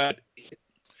peak, but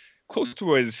close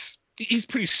to he's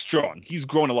pretty strong. He's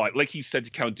grown a lot. Like he said to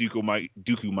Count Dooku,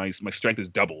 my strength has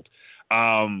doubled.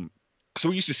 So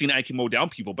we're used to seeing Anakin mow down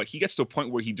people, but he gets to a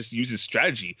point where he just uses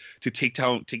strategy to take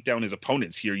down his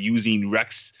opponents here, using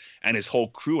Rex and his whole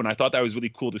crew. And I thought that was really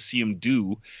cool to see him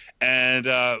do. And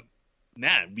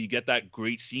man, we get that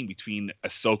great scene between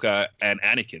Ahsoka and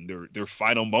Anakin, their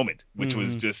final moment, which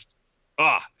was just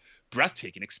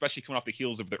breathtaking, especially coming off the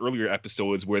heels of the earlier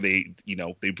episodes where they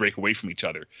break away from each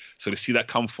other. So to see that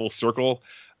come full circle,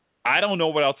 I don't know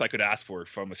what else I could ask for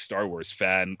from a Star Wars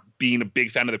fan. Being a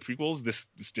big fan of the prequels, this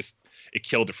just, it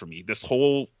killed it for me. This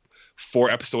whole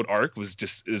 4-episode arc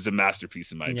is a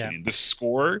masterpiece in my opinion. The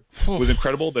score was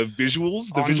incredible. The visuals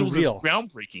is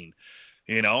groundbreaking.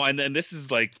 And then this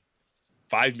is like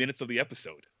 5 minutes of the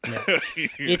episode. Yeah.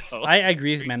 I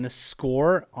agree with you, man. The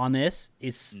score on this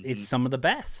is it's some of the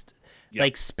best. Yep.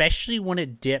 Like especially when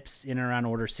it dips in around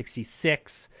Order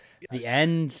 66. Yes. The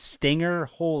end stinger,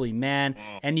 holy man.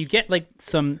 And you get like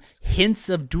some hints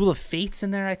of Duel of Fates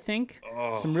in there, I think.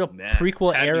 Some real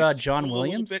prequel era John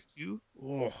Williams.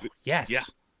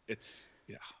 Yes.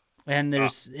 Yeah. And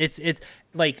there's it's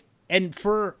like, and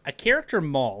for a character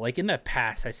Maul, like in the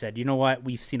past I said, you know what,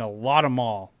 we've seen a lot of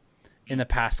Maul in the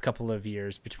past couple of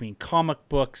years between comic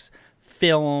books,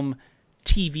 film,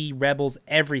 TV, Rebels,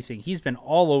 everything. He's been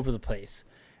all over the place.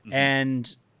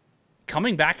 And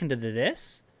coming back into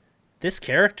this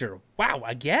character, wow,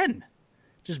 again,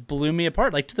 just blew me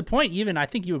apart. Like to the point, even I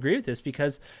think you agree with this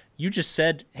because you just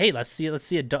said, "Hey, let's see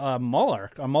a Maul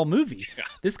arc, a Maul movie." Yeah.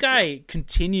 This guy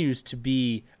continues to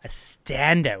be a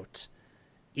standout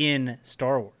in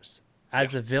Star Wars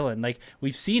as a villain. Like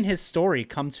we've seen his story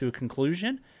come to a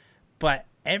conclusion, but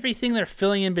everything they're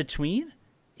filling in between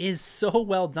is so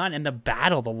well done. And the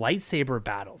lightsaber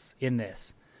battles in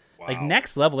this, like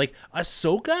next level. Like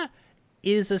Ahsoka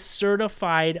is a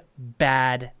certified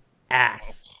bad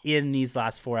ass in these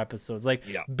last 4 episodes, like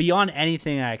beyond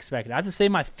anything I expected. I have to say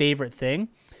my favorite thing,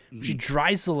 she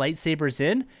drives the lightsabers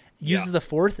in, uses the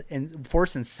force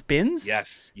and spins.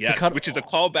 Yes, which is a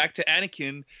callback to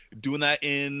Anakin doing that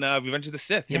in Revenge of the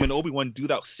Sith. Him and Obi-Wan do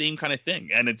that same kind of thing,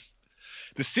 and it's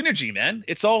the synergy, man.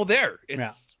 It's all there.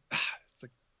 It's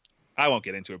like, I won't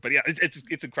get into it, but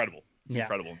it's incredible. It's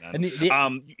incredible, man.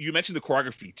 And you mentioned the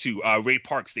choreography too. Ray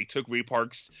Parks, they took Ray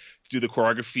Parks to do the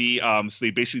choreography. So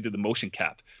they basically did the motion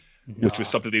cap, which was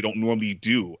something they don't normally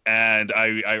do. And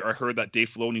I heard that Dave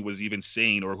Filoni was even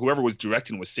saying, or whoever was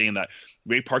directing was saying, that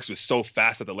Ray Parks was so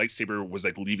fast that the lightsaber was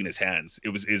like leaving his hands. It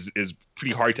was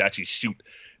pretty hard to actually shoot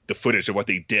the footage of what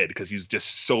they did because he was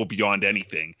just so beyond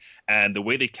anything. And the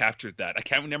way they captured that, I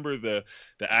can't remember the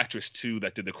actress too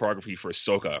that did the choreography for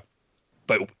Ahsoka.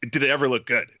 But did it ever look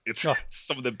good? It's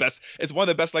some of the best. It's one of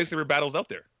the best lightsaber battles out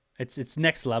there. It's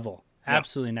next level.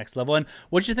 Absolutely next level. And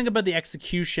what did you think about the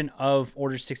execution of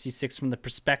Order 66 from the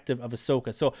perspective of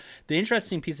Ahsoka? So the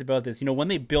interesting piece about this, when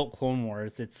they built Clone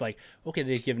Wars, it's like, okay,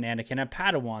 they've given Anakin a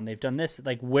Padawan, they've done this.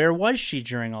 Like, where was she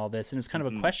during all this? And it's kind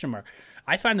of a question mark.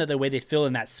 I find that the way they fill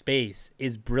in that space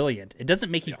is brilliant. It doesn't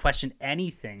make you question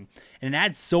anything, and it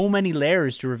adds so many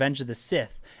layers to Revenge of the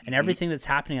Sith and everything that's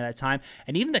happening at that time,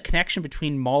 and even the connection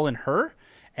between Maul and her,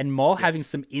 and Maul having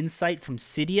some insight from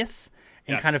Sidious.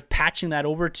 And kind of patching that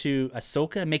over to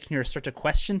Ahsoka and making her start to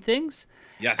question things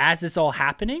as it's all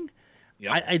happening.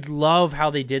 Yep. I love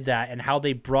how they did that and how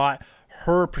they brought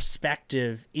her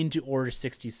perspective into Order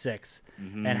 66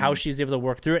 and how she was able to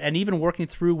work through it, and even working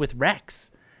through with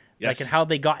Rex. Like, and how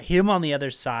they got him on the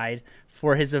other side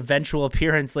for his eventual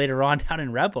appearance later on down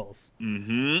in Rebels.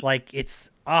 Like, it's,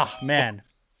 man.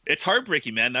 It's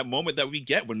heartbreaking, man. That moment that we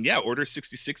get when, Order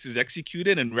 66 is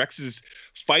executed and Rex is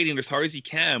fighting as hard as he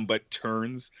can, but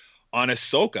turns on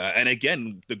Ahsoka. And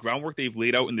again, the groundwork they've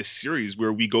laid out in this series,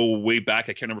 where we go way back,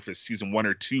 I can't remember if it's season 1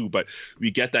 or 2, but we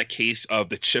get that case of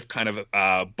the chip kind of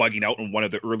bugging out on one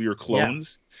of the earlier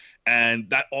clones.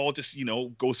 And that all just,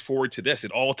 goes forward to this.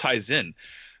 It all ties in.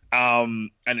 And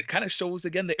it kind of shows,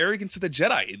 again, the arrogance of the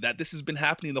Jedi, that this has been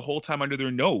happening the whole time under their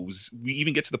nose. We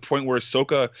even get to the point where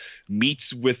Ahsoka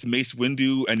meets with Mace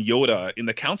Windu and Yoda in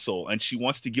the council, and she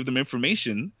wants to give them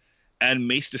information, and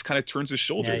Mace just kind of turns his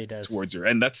shoulder towards her.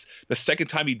 And that's the second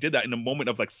time he did that in a moment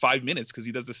of like 5 minutes, because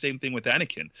he does the same thing with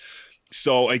Anakin.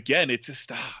 So again, it's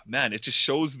just, it just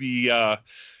shows the...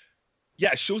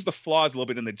 it shows the flaws a little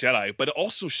bit in the Jedi, but it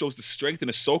also shows the strength in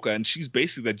Ahsoka, and she's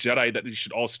basically the Jedi that we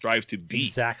should all strive to be.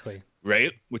 Exactly.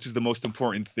 Right? Which is the most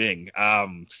important thing.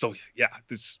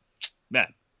 This,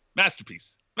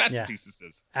 masterpiece. Masterpiece, this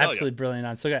is. Absolutely brilliant.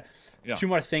 On. So I got 2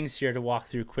 more things here to walk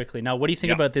through quickly. Now, what do you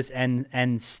think about this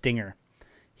end stinger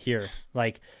here?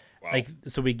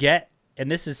 So we get, and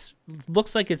this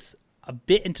looks like it's a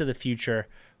bit into the future.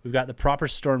 We've got the proper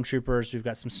stormtroopers. We've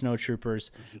got some snow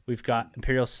troopers. We've got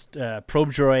Imperial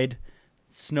probe droid,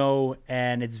 Snow,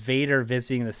 and it's Vader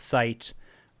visiting the site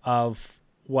of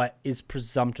what is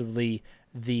presumptively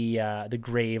the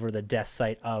grave or the death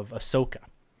site of Ahsoka.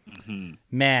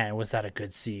 Man, was that a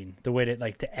good scene? The way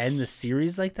to end the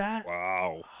series like that.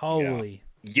 Wow. Holy.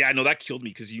 Yeah, no, that killed me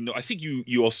because I think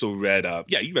you also read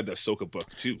you read the Ahsoka book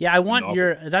too. Yeah, I want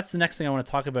that's the next thing I want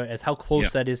to talk about is how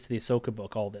close that is to the Ahsoka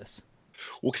book. All this.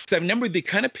 Well, because I remember they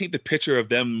kind of paint the picture of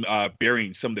them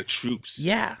burying some of the troops.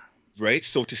 Yeah. Right.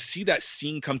 So to see that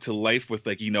scene come to life with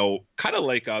kind of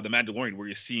like the Mandalorian, where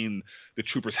you're seeing the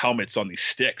troopers' helmets on these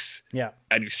sticks. Yeah.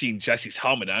 And you're seeing Jesse's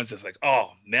helmet. And I was just like,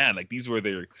 oh man, like these were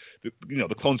the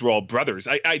clones were all brothers.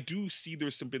 I do see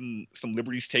there's been some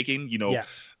liberties taken.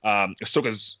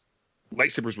 Ahsoka's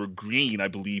lightsabers were green, I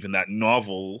believe, in that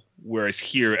novel, whereas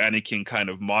here Anakin kind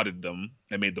of modded them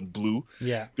and made them blue.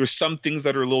 Yeah. There's some things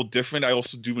that are a little different. I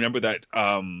also do remember that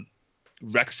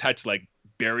Rex had to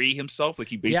bury himself. Like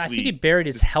he basically I think he buried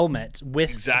his helmet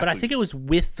with but I think it was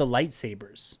with the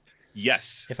lightsabers.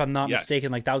 Yes. If I'm not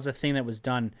mistaken, that was a thing that was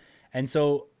done. And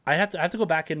so I have to go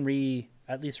back and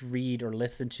at least read or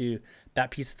listen to that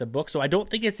piece of the book. So I don't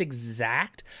think it's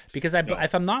exact because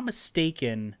if I'm not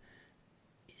mistaken,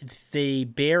 they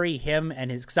bury him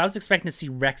and because I was expecting to see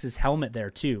Rex's helmet there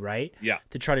too, right? Yeah.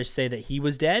 To try to say that he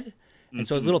was dead. And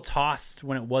so it was a little tossed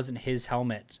when it wasn't his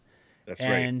helmet. That's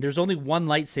right. And there's only one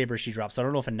lightsaber she drops. So I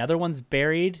don't know if another one's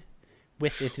buried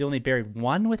if they only buried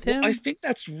one with him. Well, I think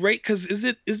that's right, because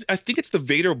I think it's the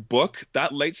Vader book.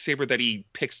 That lightsaber that he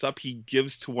picks up, he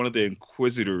gives to one of the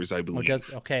Inquisitors, I believe.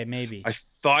 Okay, maybe. I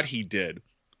thought he did.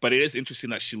 But it is interesting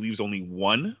that she leaves only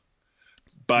one.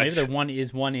 But so maybe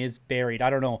the one is buried. I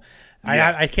don't know.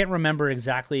 Yeah. I can't remember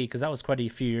exactly because that was quite a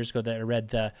few years ago that I read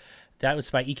that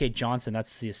was by E.K. Johnson.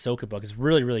 That's the Ahsoka book. It's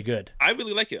really, really good. I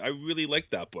really like it. I really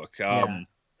like that book. And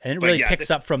it really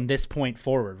picks up from this point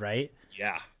forward, right?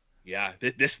 Yeah. Yeah.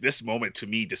 This moment to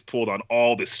me just pulled on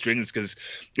all the strings, because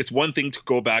it's one thing to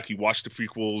go back, you watch the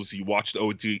prequels, you watch the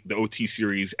OT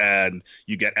series, and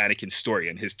you get Anakin's story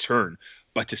and his turn.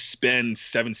 But to spend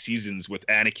 7 seasons with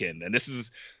Anakin, and this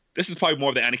is probably more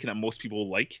of the Anakin that most people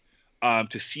like,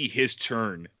 to see his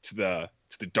turn to the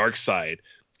dark side,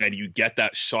 and you get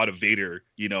that shot of Vader,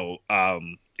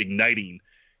 igniting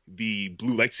the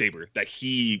blue lightsaber that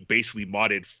he basically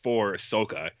modded for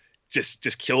Ahsoka,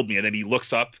 just killed me. And then he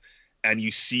looks up, and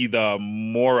you see the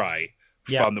Morai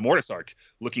from the Mortis arc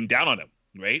looking down on him,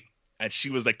 right? And she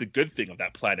was like the good thing of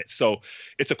that planet. So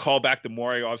it's a callback. The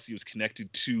Morai obviously was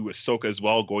connected to Ahsoka as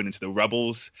well, going into the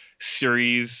Rebels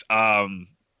series.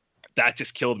 That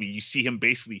just killed me. You see him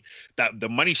basically, that the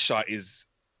money shot is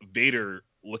Vader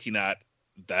looking at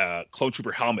the clone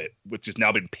trooper helmet, which has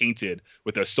now been painted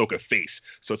with the Ahsoka face.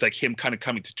 So it's like him kind of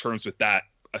coming to terms with that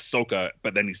Ahsoka,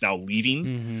 but then he's now leaving.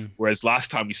 Mm-hmm. Whereas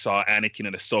last time we saw Anakin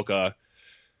and Ahsoka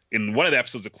in one of the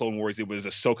episodes of Clone Wars, it was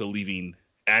Ahsoka leaving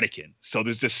Anakin. So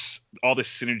there's just all this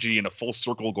synergy and a full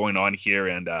circle going on here.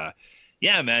 And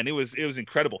yeah, man, it was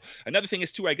incredible. Another thing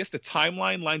is too, I guess the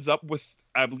timeline lines up with,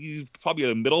 I believe, probably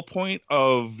the middle point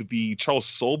of the Charles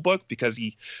Soule book, because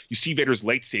you see Vader's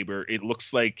lightsaber. It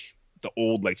looks like the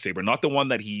old lightsaber, not the one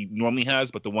that he normally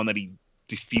has, but the one that he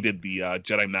defeated the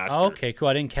Jedi Master. Oh, okay, cool.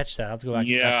 I didn't catch that. I'll have to go back.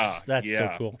 Yeah, that's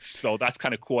so cool. So that's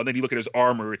kind of cool. And then you look at his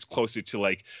armor; it's closer to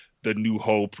like the New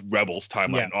Hope Rebels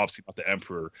timeline. Yeah. Obviously, not the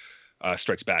Emperor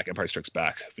Strikes Back, Empire Strikes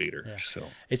Back Vader. Yeah. So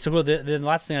it's so cool. The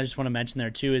last thing I just want to mention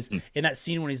there too is in that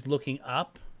scene when he's looking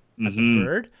up at the Mhm.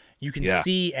 bird, you can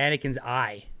see Anakin's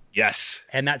eye. yes,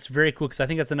 And that's very cool because I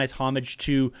think that's a nice homage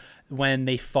to when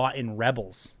they fought in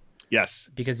Rebels, yes,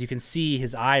 because you can see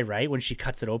his eye, right, when she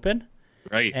cuts it open.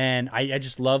 right. And I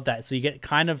just love that. So you get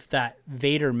kind of that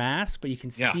Vader mask, but you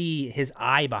can Yeah. see his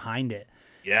eye behind it,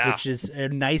 Yeah, which is a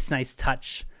nice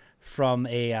touch from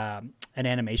an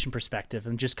animation perspective,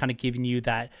 and just kind of giving you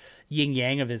that yin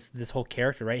yang of this whole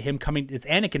character, right? Him coming, it's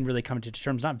Anakin really coming to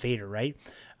terms, not Vader, right?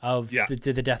 Of Yeah. the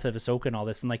death of Ahsoka and all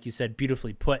this, and like you said,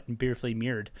 beautifully put and beautifully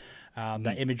mirrored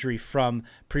that imagery from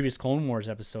previous Clone Wars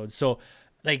episodes. So,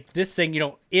 like this thing,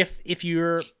 if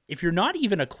you're not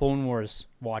even a Clone Wars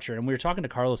watcher, and we were talking to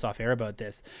Carlos off air about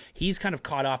this, he's kind of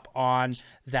caught up on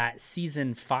that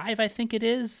season 5, I think it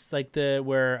is, like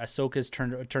where Ahsoka's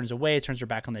turns away, turns her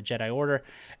back on the Jedi Order,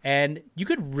 and you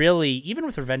could really, even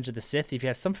with Revenge of the Sith, if you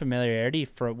have some familiarity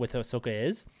with who Ahsoka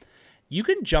is, you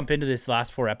can jump into this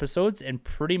last 4 episodes and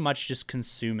pretty much just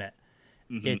consume it.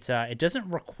 It doesn't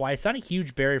require, it's not a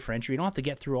huge barrier for entry. You don't have to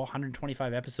get through all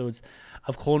 125 episodes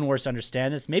of Clone Wars to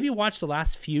understand this. Maybe watch the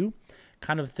last few,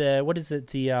 kind of the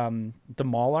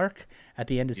Maul arc at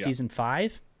the end of season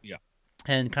 5. Yeah.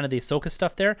 And kind of the Ahsoka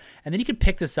stuff there. And then you can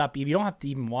pick this up. You don't have to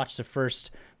even watch the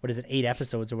first, 8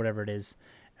 episodes or whatever it is.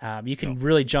 You can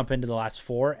really jump into the last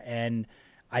 4 and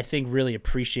I think really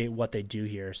appreciate what they do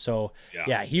here. So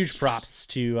yeah, huge props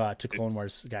to Clone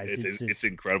Wars guys. It's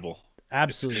incredible.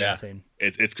 Absolutely insane.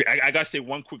 It's great. I gotta say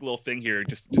one quick little thing here,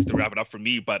 just to wrap it up for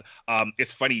me. But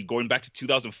it's funny, going back to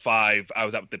 2005, I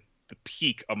was at the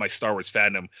peak of my Star Wars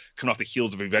fandom, coming off the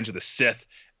heels of Revenge of the Sith,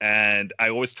 and I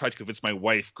always tried to convince my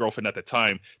girlfriend at the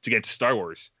time, to get into Star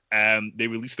Wars. And they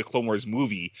released the Clone Wars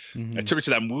movie. I took her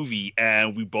to that movie,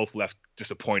 and we both left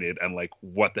disappointed and like,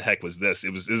 what the heck was this? It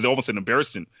was almost an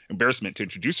embarrassment to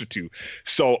introduce her to.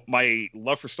 So my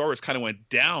love for Star Wars kind of went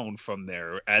down from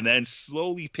there, and then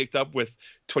slowly picked up with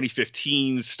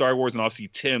 2015's Star Wars, and obviously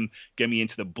Tim getting me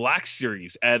into the Black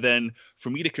Series. And then for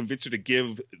me to convince her to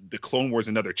give the Clone Wars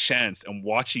another chance, and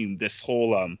watching this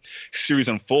whole series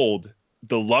unfold,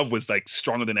 the love was like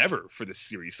stronger than ever for this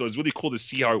series. So it's really cool to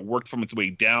see how it worked from its way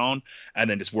down and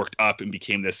then just worked up and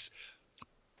became this,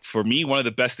 for me, one of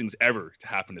the best things ever to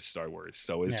happen to Star Wars.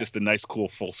 So it's just a nice, cool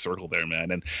full circle there, man.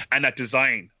 And that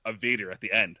design of Vader at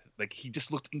the end, like, he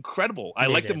just looked incredible. I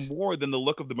liked him more than the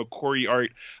look of the McQuarrie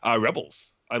art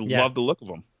Rebels. I love the look of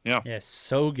them. Yeah. Yeah,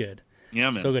 so good. Yeah,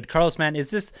 man. So good. Carlos, man,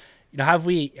 is this, I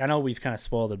know we've kind of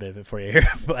spoiled a bit of it for you here,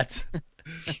 but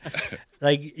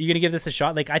like, you gonna give this a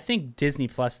shot? Like, I think Disney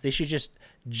Plus, they should just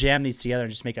jam these together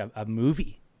and just make a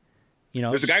movie.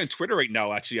 There's a guy on Twitter right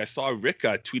now, actually, I saw Rick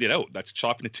tweet it out, that's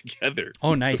chopping it together.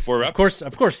 Oh, nice. Of course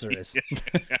there is.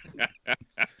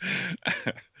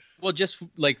 Well, just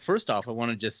like, first off, I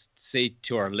want to just say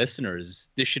to our listeners,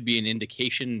 this should be an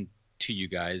indication to you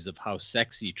guys of how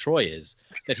sexy Troy is,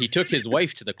 that he took his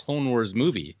wife to the Clone Wars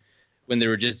movie when they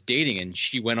were just dating, and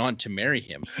she went on to marry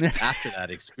him after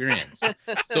that experience.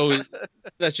 So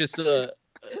that's just a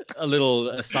little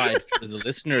aside for the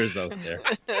listeners out there.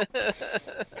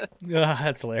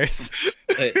 That's hilarious.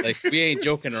 Like, we ain't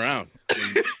joking around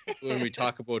when we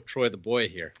talk about Troy the boy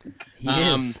here. He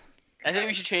is. I think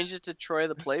we should change it to Troy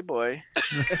the Playboy.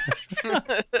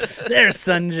 There's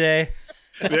Sanjay.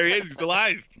 There he is. He's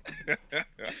alive.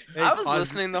 I was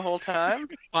listening the whole time.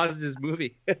 Paused his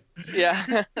movie.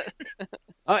 Yeah.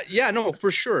 Yeah, no,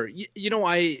 for sure.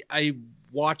 I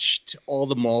watched all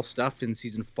the Maul stuff in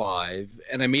season 5,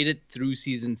 and I made it through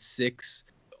season 6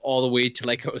 all the way to,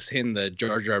 like I was saying, the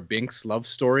Jar Jar Binks love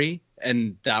story,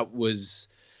 and that was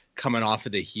coming off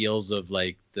of the heels of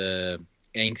like the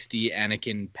angsty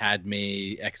Anakin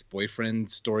Padme ex-boyfriend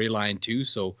storyline too.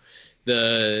 So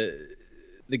the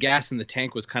gas in the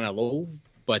tank was kind of low,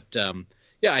 but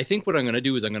yeah, I think what I'm gonna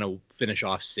do is I'm gonna finish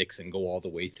off 6 and go all the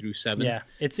way through 7. Yeah,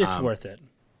 it's worth it.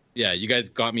 Yeah, you guys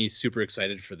got me super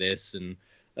excited for this, and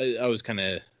I was kind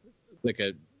of like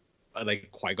I like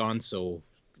Qui-Gon, so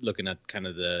looking at kind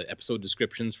of the episode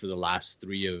descriptions for the last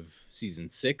 3 of season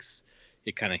 6,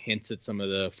 it kind of hints at some of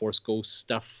the Force Ghost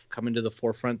stuff coming to the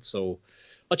forefront. So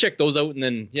I'll check those out, and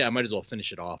then I might as well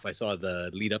finish it off. I saw the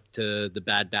lead up to the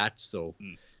Bad Batch, so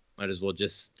might as well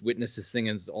just witness this thing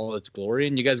in all its glory.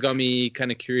 And you guys got me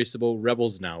kind of curious about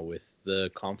Rebels now with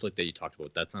the conflict that you talked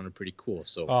about. That sounded pretty cool.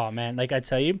 So Oh man, like I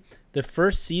tell you, the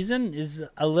first season is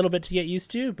a little bit to get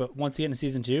used to, but once you get into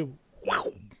season 2,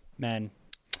 man,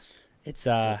 it's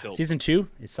season 2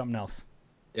 is something else.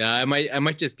 yeah, I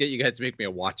might just get you guys to make me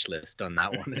a watch list on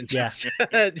that one and just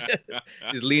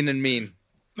lean and mean.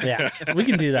 Yeah, we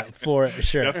can do that for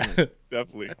sure.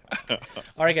 Definitely.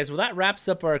 All right, guys. Well, that wraps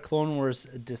up our Clone Wars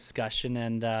discussion,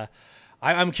 and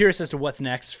I'm curious as to what's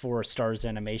next for Star Wars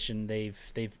Animation.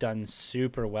 They've done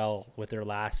super well with their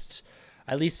last,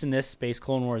 at least in this space,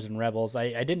 Clone Wars and Rebels.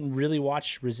 I didn't really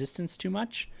watch Resistance too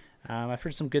much. I've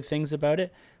heard some good things about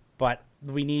it, but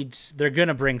they're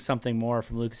gonna bring something more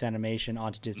from Lucas Animation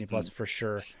onto Disney Plus for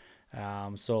sure.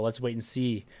 So let's wait and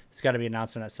see. It's got to be an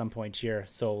announcement at some point here.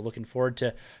 So looking forward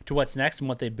to what's next and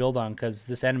what they build on, because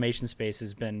this animation space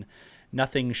has been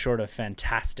nothing short of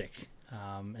fantastic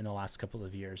in the last couple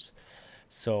of years.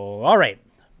 So, all right.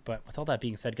 But with all that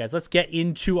being said, guys, let's get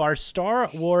into our Star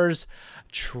Wars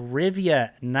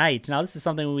trivia night. Now, this is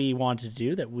something we wanted to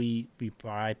do that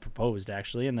I proposed,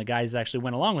 actually, and the guys actually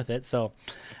went along with it. So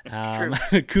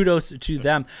kudos to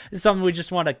them. This is something we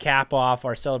just want to cap off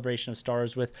our celebration of Star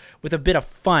Wars with a bit of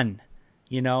fun,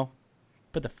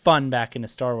 Put the fun back into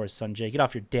Star Wars, Sanjay. Get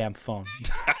off your damn phone.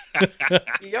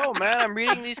 Yo, man, I'm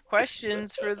reading these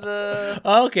questions for the.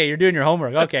 Oh, okay, you're doing your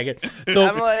homework. Okay, good. So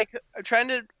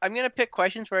I'm gonna pick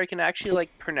questions where I can actually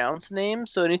pronounce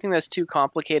names. So anything that's too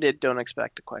complicated, don't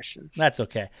expect a question. That's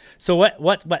okay. So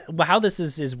how this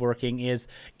is working is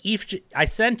I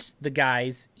sent the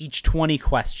guys each 20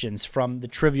 questions from the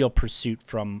Trivial Pursuit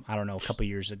from, I don't know, a couple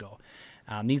years ago.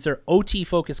 These are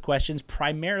OT-focused questions,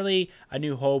 primarily A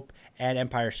New Hope and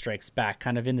Empire Strikes Back,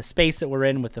 kind of in the space that we're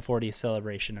in with the 40th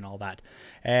celebration and all that.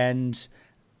 And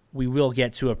we will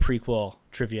get to a prequel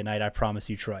trivia night, I promise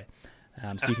you, Troy.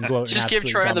 So you can go out and just give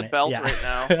Troy dominate. the belt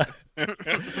right now.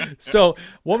 So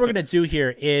what we're going to do here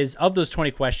is, of those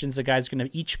 20 questions, the guys are going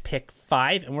to each pick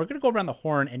 5, and we're going to go around the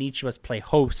horn and each of us play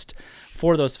host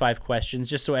for those 5 questions,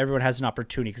 just so everyone has an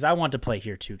opportunity, because I want to play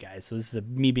here too, guys. So this is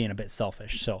me being a bit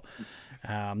selfish. So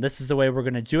this is the way we're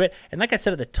going to do it. And like I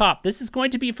said at the top, this is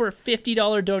going to be for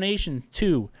 $50 donations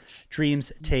to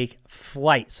Dreams Take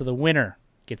Flight. So the winner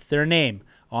gets their name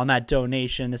on that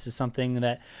donation. This is something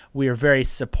that we are very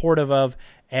supportive of,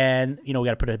 and we got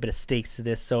to put a bit of stakes to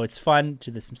this, so it's fun to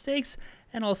do some stakes,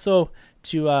 and also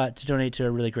to donate to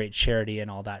a really great charity and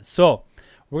all that. So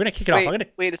we're gonna kick it off.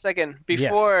 Wait a second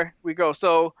before we go.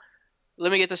 So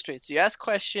let me get this straight. So you ask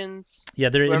questions. Yeah,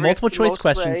 they're multiple choice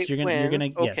questions. Right, you're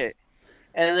gonna okay. Yes.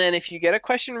 And then if you get a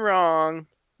question wrong,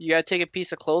 you gotta take a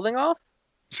piece of clothing off.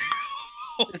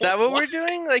 Is that what we're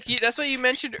doing? That's what you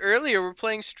mentioned earlier. We're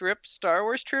playing strip Star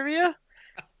Wars trivia.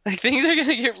 I think they're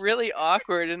gonna get really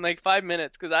awkward in 5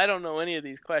 minutes because I don't know any of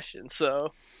these questions.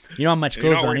 So you don't have much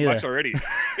clothes on either. Much already.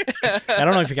 I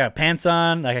don't know if you got pants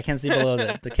on. I can't see below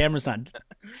the camera's not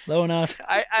low enough.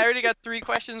 I already got 3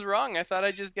 questions wrong. I thought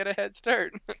I'd just get a head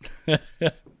start. You're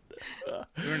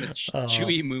in a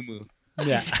chewy moo-moo.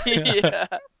 Yeah. Yeah.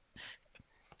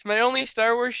 It's my only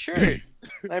Star Wars shirt.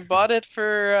 I bought it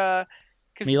for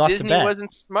because Disney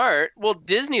wasn't smart. Well,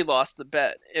 Disney lost the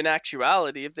bet. In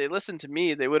actuality, if they listened to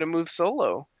me, they would have moved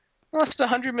solo. Lost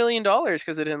 $100 million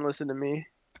because they didn't listen to me.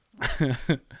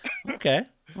 Okay,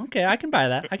 I can buy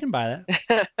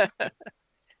that.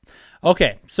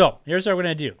 Okay, so here's what we're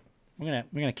gonna do. We're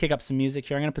gonna kick up some music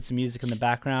here. I'm gonna put some music in the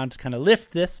background to kind of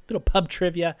lift this little pub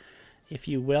trivia, if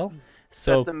you will.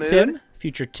 So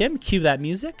future Tim, cue that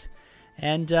music,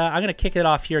 and I'm gonna kick it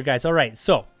off here, guys. All right,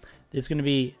 so there's gonna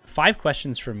be 5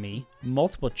 questions from me,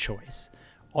 multiple choice.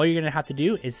 All you're gonna have to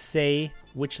do is say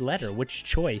which letter, which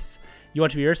choice you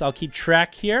want to be yours. I'll keep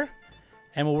track here,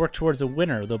 and we'll work towards a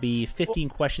winner. There'll be 15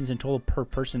 questions in total per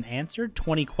person answered,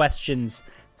 20 questions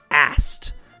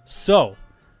asked. So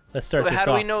let's start this off. How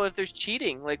do we know if there's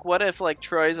cheating? What if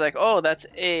Troy's oh, that's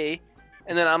A,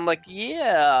 and then I'm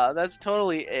yeah, that's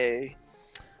totally A.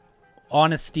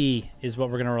 Honesty is what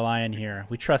we're going to rely on here.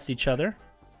 We trust each other,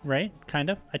 right? Kind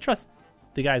of. I trust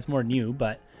the guys more than you,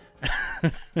 but...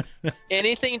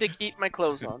 Anything to keep my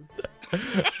clothes on.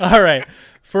 All right.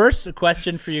 First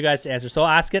question for you guys to answer. So I'll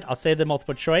ask it. I'll say the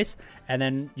multiple choice, and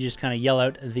then you just kind of yell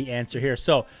out the answer here.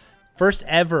 So first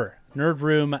ever Nerd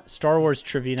Room Star Wars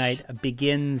Trivia Night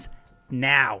begins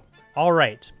now. All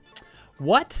right.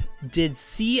 What did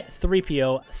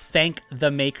C-3PO thank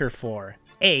the Maker for?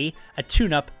 A, a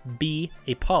tune-up, B,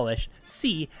 a polish,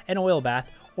 C, an oil bath,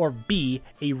 or B,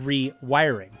 a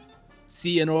rewiring?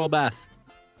 See an oil bath.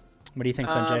 What do you think,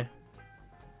 Sanjay?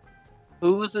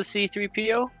 Who was the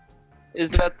C-3PO?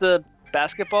 Is that the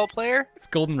basketball player? It's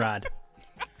Goldenrod.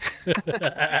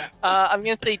 I'm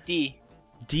gonna say D.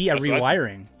 D, a That's what I was-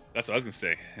 rewiring. That's what I was gonna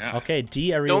say. Yeah. Okay,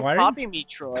 D, a Don't rewiring. copy me,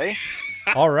 Troy.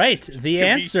 All right, the Could be-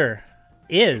 answer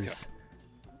is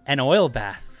an oil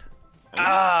bath.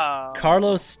 Ah.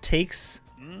 Carlos takes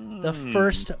the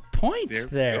first point There we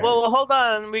there. go. Well, hold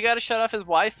on. We got to shut off his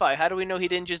Wi-Fi. How do we know he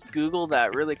didn't just Google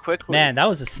that really quickly? Man, that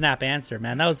was a snap answer,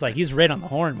 man. That was like, he's right on the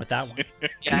horn with that one.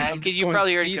 yeah, because you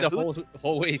probably already see the Kahoot.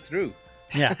 whole way through.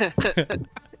 Yeah.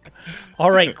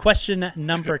 All right, question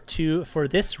number 2 for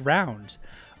this round.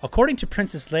 According to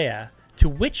Princess Leia, to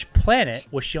which planet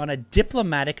was she on a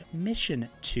diplomatic mission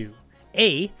to?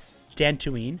 A,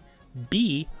 Dantooine,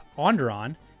 B,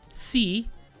 Onderon, C,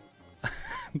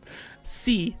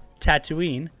 C,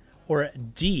 Tatooine, or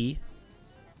D,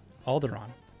 Alderaan.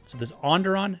 So there's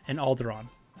Onderon and Alderaan.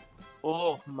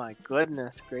 Oh my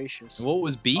goodness gracious. So what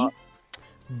was B?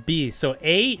 B, so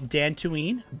A,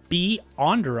 Dantooine, B,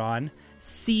 Onderon,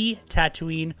 C,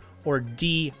 Tatooine, or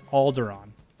D, Alderaan.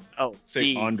 Oh, Say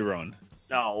D. Onderon.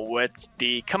 No, it's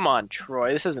D. Come on,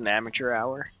 Troy. This is an amateur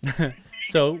hour.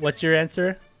 So what's your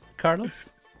answer,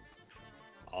 Carlos?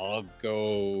 I'll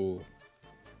go.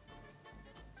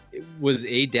 It was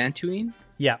A Dantooine?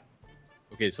 Yeah,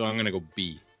 Okay, so I'm gonna go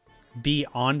B. B,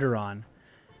 Onderon.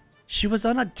 She was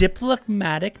on a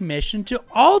diplomatic mission to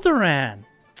Alderaan.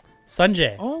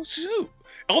 Sanjay. Oh shoot!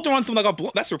 Alderon's the one that got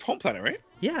blown. That's her home planet, right?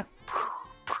 Yeah.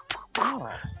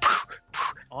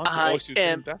 I she's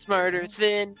am in Beth- smarter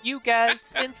than you guys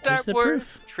in Star There's the Wars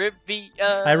proof.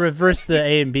 trivia. I reversed the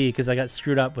A and B because I got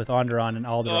screwed up with Onderon and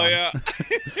Alderaan. Oh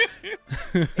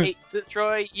yeah. Hey, so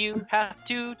Troy, you have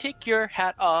to take your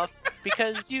hat off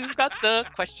because you got the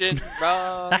question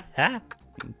wrong.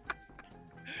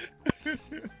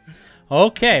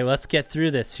 Okay, let's get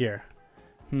through this here.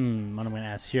 What am I going to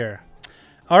ask here?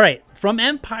 All right, from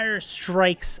Empire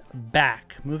Strikes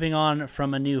Back, moving on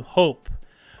from A New Hope,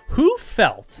 who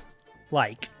felt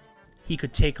like he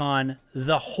could take on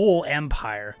the whole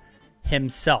Empire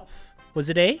himself? Was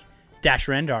it A, Dash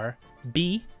Rendar,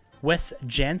 B, Wes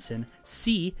Jansen,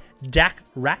 C, Dak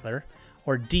Rattler,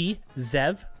 or D,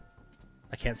 Zev?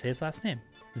 I can't say his last name.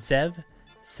 Zev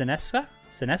Seneska?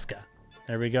 Seneska.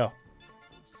 There we go.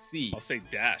 C. I'll say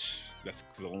Dash. That's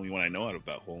the only one I know out of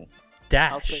that whole.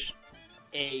 I'll say Dash.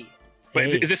 A. But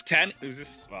A. is this 10? Is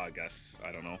this? Well, I guess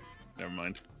I don't know. Never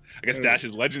mind. I guess Oh. Dash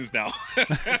is Legends now.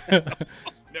 So,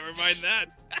 never mind that.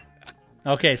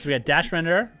 Okay, so we got Dash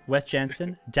Render, Wes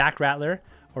Jansen, Dak Rattler,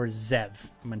 or Zev.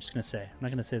 I'm just going to say. I'm not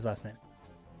going to say his last name.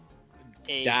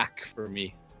 A. Dak for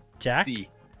me. Jack? C.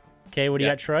 Okay, what do you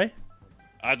Yeah. got, Troy?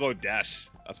 I go Dash.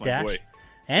 That's my Dash? boy.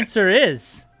 Answer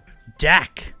is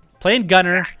Dak. Playing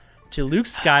Gunner to Luke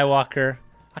Skywalker.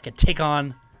 I could take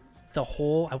on the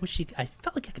whole... I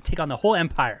felt like I could take on the whole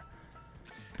Empire.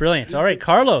 Brilliant. All right,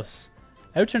 Carlos.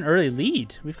 Out to an early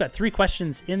lead. We've got 3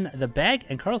 questions in the bag,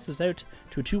 and Carlos is out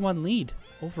to a 2-1 lead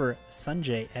over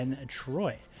Sanjay and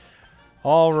Troy.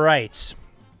 All right.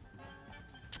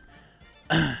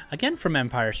 Again from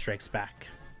Empire Strikes Back.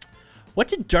 What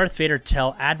did Darth Vader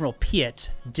tell Admiral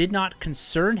Piet did not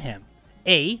concern him?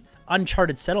 A,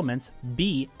 uncharted settlements,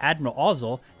 B, Admiral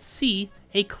Ozzel, C,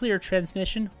 a clear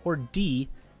transmission, or D,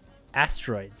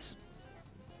 asteroids?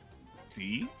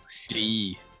 D.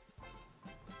 D.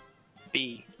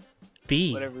 B.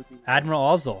 B, Whatever. Admiral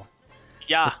Ozzel.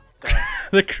 Yeah.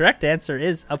 The correct answer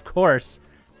is, of course,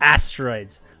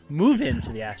 asteroids. Move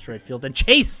into the asteroid field and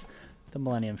chase the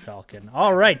Millennium Falcon.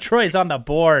 All right, Troy's on the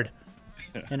board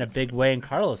in a big way, and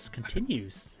Carlos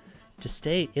continues to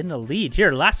stay in the lead.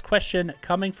 Here, last question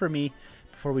coming for me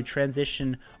before we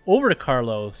transition over to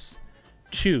Carlos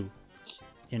to,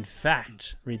 in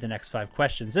fact, read the next 5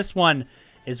 questions. This one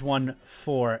is one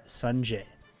for Sanjay.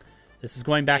 This is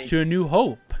going back to A New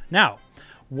Hope. Now,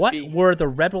 what B. were the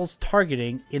rebels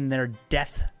targeting in their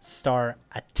Death Star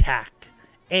attack?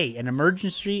 A, an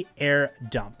emergency air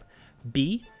dump.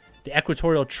 B, the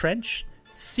equatorial trench.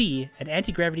 C, an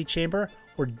anti-gravity chamber.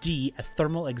 Or D, a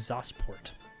thermal exhaust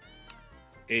port.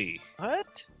 A.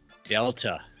 What?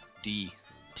 Delta. D.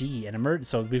 D,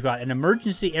 so we've got an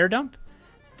emergency air dump,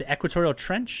 the equatorial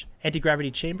trench,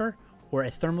 anti-gravity chamber, or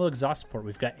a thermal exhaust port.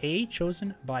 We've got A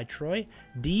chosen by Troy,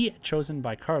 D chosen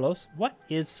by Carlos. What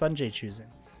is Sanjay choosing?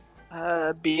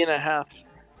 B and a half.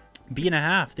 B and a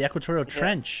half, the equatorial Yeah.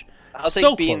 trench. I'll take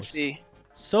So B and close. C.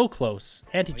 So close.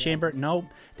 Antechamber, nope.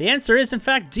 The answer is, in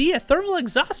fact, D, a thermal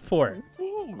exhaust port.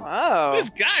 Ooh, Wow. this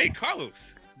guy,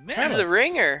 Carlos. Man, He's a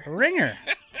ringer. A ringer.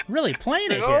 Really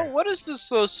playing it Oh, here. what is this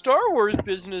Star Wars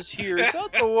business here? Is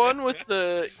that the one with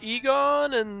the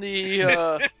Egon and the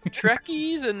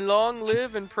Trekkies and long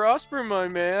live and prosper, my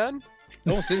man?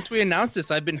 No, since we announced this,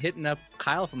 I've been hitting up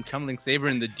Kyle from Tumbling Saber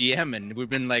in the DM, and we've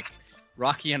been like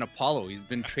Rocky and Apollo. He's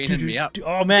been training me up.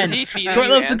 Oh, man. Is he feeding Troy you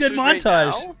loves a good answers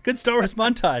right montage. now? Good Star Wars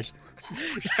montage.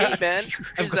 Hey, man,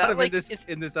 I've is got that him like?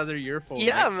 in this other earphone.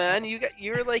 Yeah, right? man, you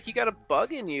got a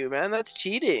bug in you, man. That's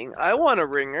cheating. I want a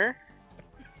ringer.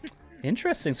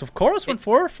 Interesting. So Koros went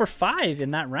 4 for 5 in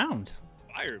that round.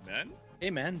 fire, man. Hey,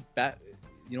 man,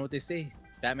 you know what they say?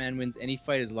 Batman wins any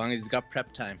fight as long as he's got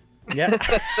prep time. Yeah.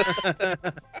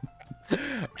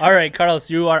 All right, Carlos,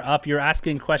 you are up. You're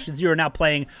asking questions. You are now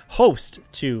playing host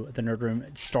to the Nerd Room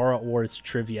Star Wars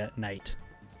Trivia Night.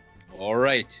 All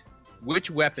right.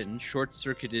 Which weapon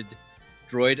short-circuited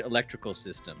droid electrical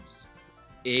systems?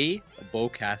 A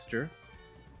bowcaster,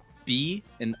 B,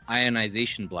 an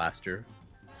ionization blaster,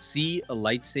 C, a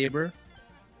lightsaber,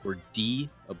 or D,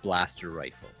 a blaster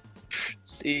rifle?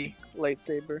 See,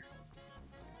 lightsaber.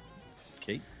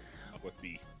 Okay. I'll go with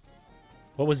B.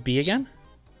 What was B again?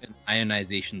 An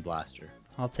ionization blaster.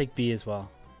 I'll take B as well.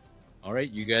 All right,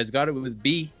 you guys got it with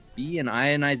B. B, an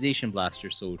ionization blaster.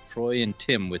 So Troy and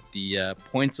Tim with the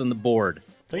points on the board.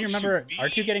 Don't you Oh, remember shoot,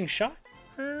 R2 B. getting shot?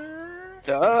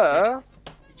 Duh.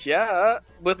 Yeah,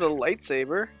 with a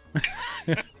lightsaber.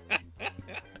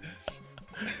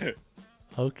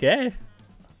 Okay.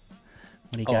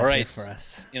 What do you got All here right. for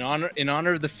us? In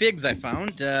honor of the figs I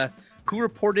found, who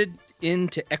reported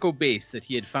into Echo Base that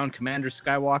he had found Commander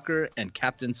Skywalker and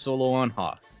Captain Solo on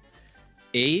Hoth?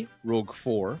 A, Rogue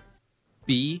 4,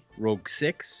 B, Rogue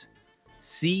 6,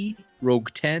 C, Rogue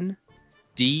 10,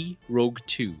 D, Rogue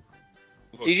 2.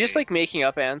 Are you just like making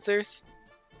up answers?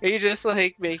 Are you just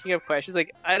like making up questions?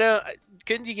 Like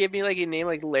couldn't you give me like a name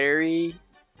like Larry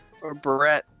or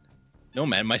Brett? No,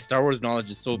 man, my Star Wars knowledge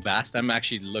is so vast. I'm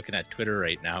actually looking at Twitter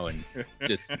right now and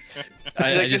just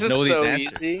I Like, just this know is these so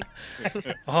answers.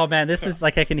 easy. Oh man, this is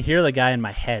like I can hear the guy in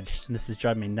my head, and this is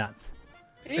driving me nuts.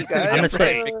 Hey guys, I'm gonna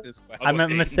say- Pick this question.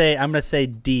 I'm gonna say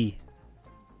D.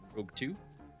 Rogue 2.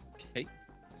 Okay.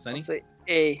 I'll Sunny. say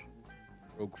A.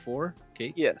 Rogue 4.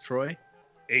 Okay. Yes. Troy.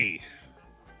 A.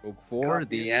 Rogue 4.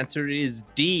 Copy. The answer is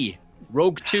D.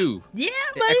 Rogue 2. Yeah,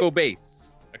 The Echo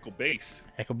Base. Echo Base.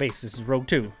 Echo Base. This is Rogue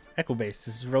 2. Echo Base.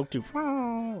 This is Rogue 2.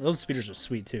 Those speeders are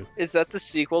sweet too. Is that the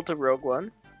sequel to Rogue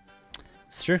One?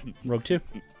 It's true. Rogue 2.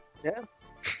 Yeah.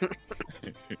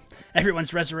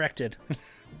 Everyone's resurrected.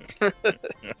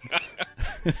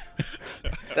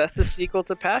 That's the sequel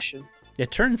to Passion.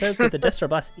 It turns out that the Death Star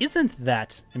Blast isn't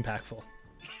that impactful.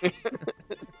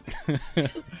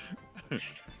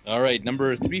 All right.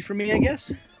 Number 3 for me, I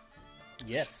guess.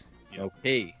 Yes.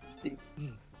 Okay.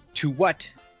 To what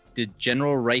did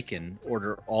General Riken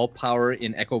order all power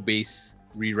in Echo Base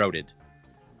rerouted?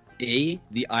 A,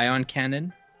 the ion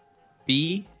cannon.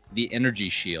 B, the energy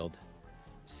shield.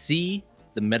 C,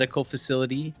 the medical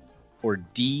facility. Or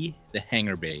D, the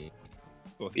hangar bay.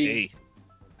 Go with B.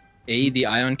 A, the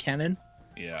ion cannon.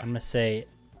 Yeah. I'm gonna say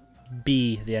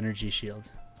B, the energy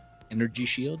shield. Energy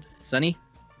shield. Sunny?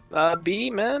 B,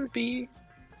 man, B.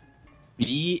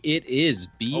 B, it is.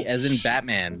 B Oh, as in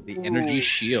Batman, the energy Ooh.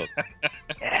 shield.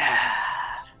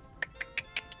 Yeah.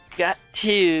 Got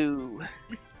 2.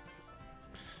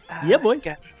 Yeah, boys.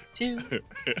 Got 2.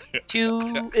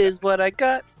 2 is what I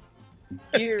got.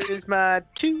 Here is my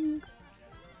 2.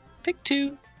 Pick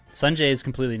 2. Sanjay is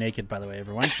completely naked, by the way,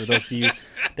 everyone. For those of you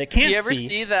that can't You ever see,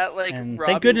 see that like and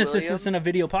Robbie thank goodness this Williams isn't a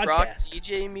video rock podcast.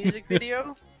 DJ music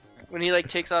video? When he like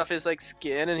takes off his like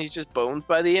skin and he's just bones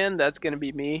by the end, that's gonna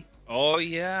be me. Oh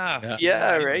yeah. Yeah,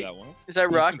 I know right? That one. Is that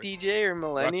He's Rock gonna- DJ or Rock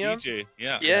Millennium? DJ.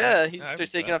 Yeah. Yeah, he I remember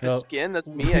starts taking that. off his Well, skin. That's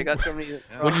me. I got so many.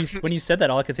 When you said that,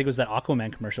 all I could think was that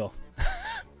Aquaman commercial.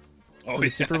 Oh, The yeah.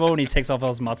 Super Bowl when he takes off all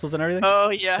his muscles and everything. Oh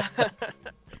yeah,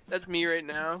 that's me right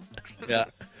now. Yeah.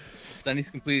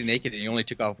 Sunny's completely naked and he only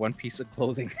took off one piece of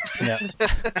clothing. Yeah.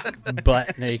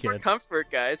 Butt For naked. comfort,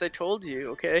 guys. I told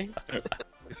you. Okay.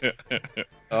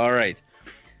 All right.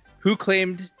 Who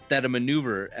claimed that a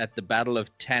maneuver at the Battle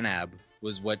of Tanab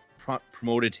was what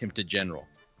promoted him to general?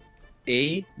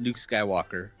 A, Luke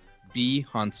Skywalker. B,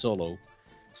 Han Solo.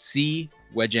 C,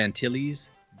 Wedge Antilles.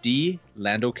 D,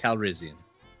 Lando Calrissian.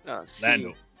 C.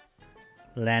 Lando.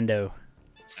 Lando.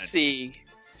 C.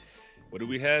 What do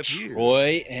we have here?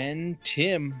 Roy and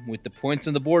Tim with the points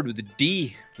on the board with the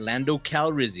D, Lando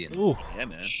Calrissian. Ooh, Yeah,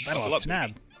 man. Battle Buckle of up, Snap.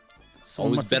 baby. Someone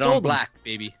Always must have bet on told him. black,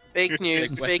 baby. Fake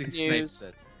news. Like Wesley Fake Snipes news.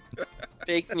 said.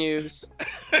 Fake news.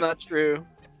 Not true.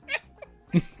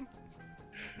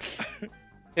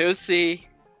 It was C.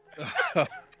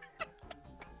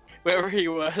 Wherever he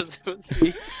was, it was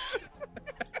C.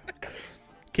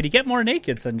 Can you get more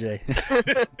naked, Sanjay?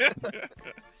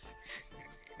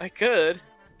 I could.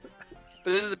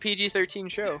 But this is a PG-13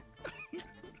 show.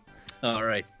 All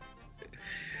right.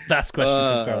 Last question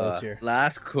from Carlos here.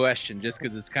 Last question, just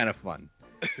because it's kind of fun.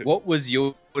 What was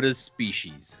Yoda's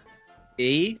species?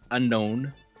 A,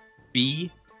 unknown. B,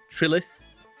 Trilith.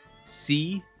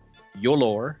 C,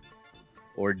 Yolor.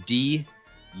 Or D,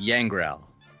 Yangral.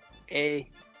 A.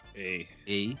 A.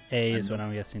 A. A is what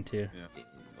I'm guessing too.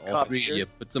 All three of you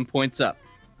put some points up.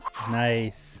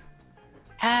 Nice.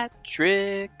 Hat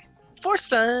trick for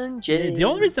Sanjay. The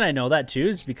only reason I know that too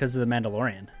is because of the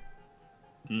Mandalorian.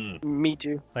 Me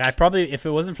too. Like I probably, if it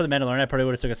wasn't for the Mandalorian, I probably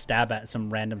would have took a stab at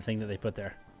some random thing that they put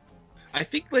there. I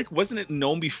think wasn't it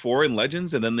known before in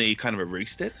Legends and then they kind of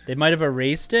erased it? They might have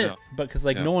erased it, Yeah. but because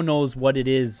no Yeah. one knows what it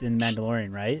is in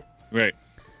Mandalorian, right? Right.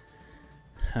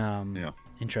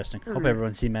 Interesting. Hope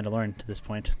everyone's seen Mandalorian to this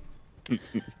point.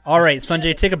 All right,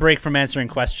 Sanjay, take a break from answering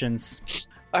questions.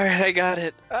 All right, I got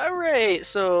it. All right,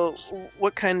 so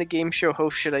what kind of game show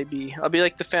host should I be? I'll be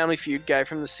like the Family Feud guy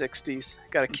from the 60s.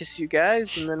 Gotta kiss you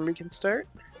guys, and then we can start.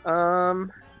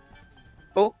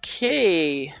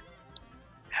 Okay.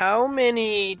 How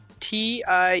many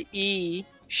TIE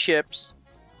ships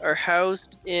are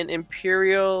housed in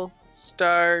Imperial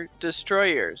Star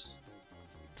Destroyers?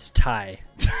 It's Ty.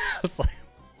 I was like,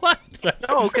 what?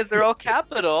 No, because they're all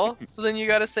capital, so then you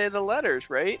gotta say the letters,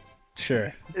 right?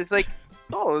 Sure. It's like,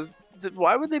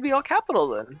 why would they be all capital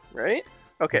then, right?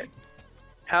 Okay.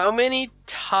 How many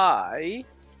TIE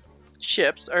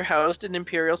ships are housed in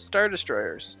Imperial Star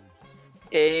Destroyers?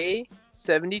 A,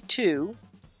 72,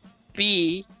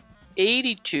 B,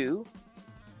 82,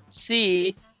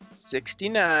 C,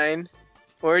 69,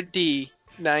 or D,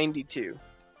 92?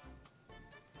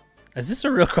 Is this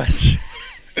a real question?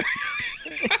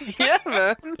 Yeah,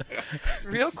 man. It's a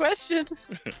real question.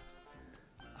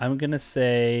 I'm going to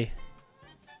say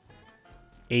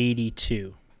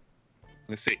 82.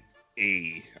 Let's say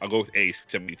A. I'll go with A,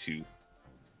 72.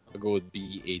 I'll go with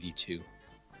B, 82.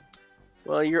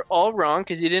 Well, you're all wrong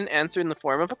because you didn't answer in the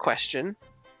form of a question.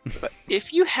 But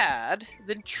if you had,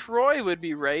 then Troy would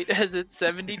be right as it's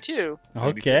 72.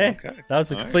 Okay. That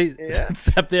was a All complete Yeah.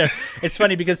 step there. It's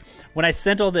funny because when I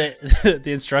sent all the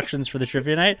the instructions for the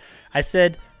trivia night, I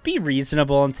said, be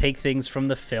reasonable and take things from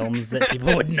the films that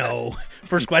people would know.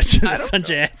 First question that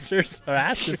Sanjay answers or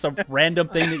asks is some random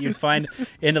thing that you'd find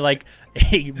in like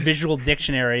a visual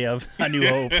dictionary of A New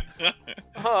Hope.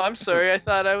 Oh, I'm sorry. I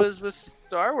thought I was with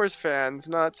Star Wars fans,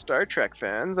 not Star Trek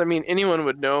fans. I mean, anyone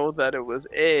would know that it was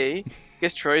A. I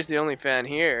guess Troy's the only fan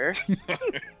here.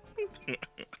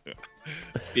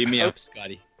 Beat me up,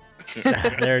 Scotty.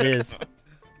 There it is.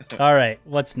 All right.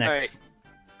 What's next? All right.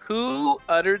 Who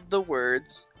uttered the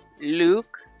words,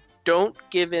 "Luke, don't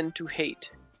give in to hate,"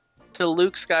 to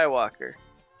Luke Skywalker?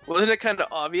 Wasn't it kind of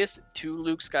obvious to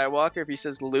Luke Skywalker if he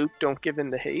says, "Luke, don't give in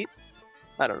to hate"?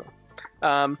 I don't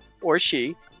know. Or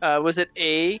she. Was it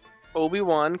A,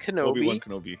 Obi-Wan Kenobi, Obi-Wan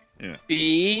Kenobi. Yeah.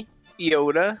 B,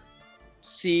 Yoda,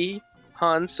 C,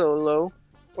 Han Solo,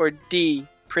 or D,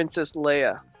 Princess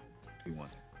Leia? Obi-Wan.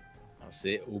 I'll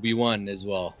say Obi-Wan as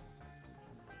well.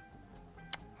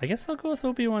 I guess I'll go with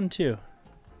Obi-Wan too.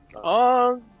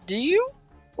 Do you?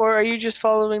 Or are you just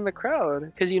following the crowd?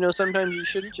 Because sometimes you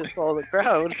shouldn't just follow the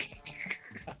crowd.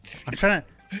 I'm trying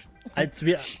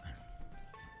to.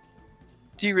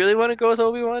 Do you really want to go with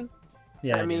Obi-Wan?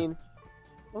 Yeah. I mean,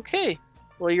 okay.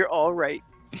 Well, you're all right.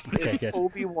 Okay, good.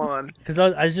 Obi-Wan. Because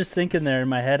I was just thinking there in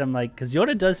my head, I'm like, because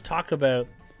Yoda does talk about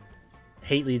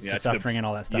hate leads Yeah, to it's the- suffering and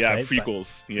all that stuff, Yeah, right? But-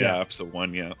 prequels. Yeah, yeah. episode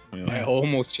 1. Yeah. I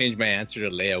almost changed my answer to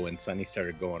Leia when Sunny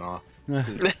started going off.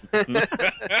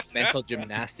 Mental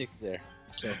gymnastics there.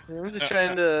 So I'm just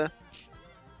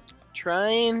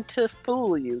trying to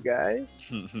fool you guys.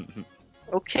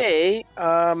 Okay.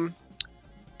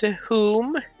 To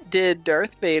whom did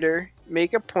Darth Vader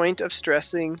make a point of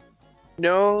stressing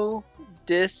no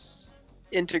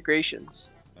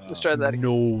disintegrations? Let's try that again.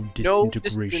 No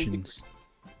disintegrations.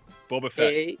 Boba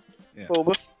Fett. A, Yeah.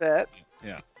 Boba Fett.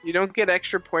 Yeah. You don't get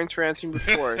extra points for answering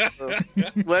before. So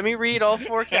let me read all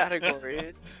 4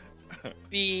 categories.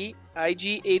 B,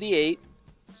 IG-88,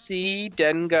 C,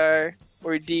 Dengar,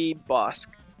 or D, Bosk.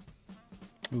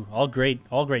 Ooh, all great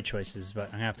choices, but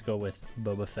I'm gonna have to go with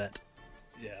Boba Fett.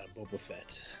 yeah, Boba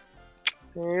Fett.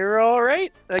 You're all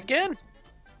right again.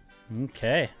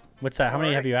 Okay. What's that? How many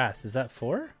Alright. have you asked? Is that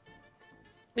 4?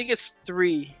 I think it's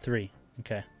 3. 3.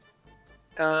 Okay.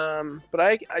 But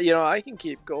I can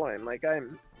keep going. Like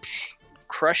I'm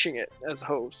crushing it as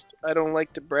host. I don't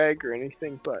like to brag or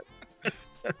anything, but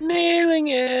nailing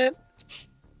it.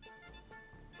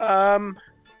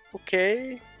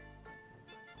 Okay.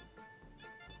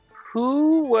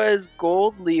 Who was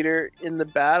gold leader in the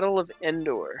Battle of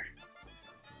Endor?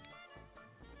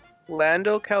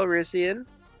 Lando Calrissian,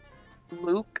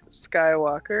 Luke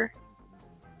Skywalker,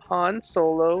 Han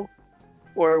Solo,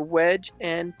 or Wedge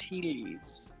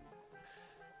Antilles?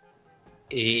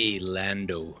 Hey,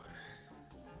 Lando.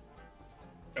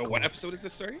 What episode is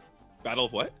this? Sorry, Battle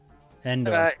of what?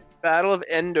 Endor. Battle of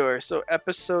Endor, so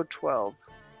episode 12.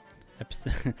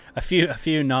 A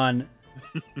few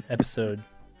non-episode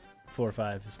 4 or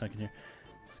 5 is stuck in here.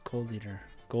 It's gold leader.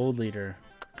 Gold leader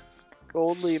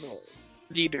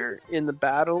in the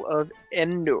Battle of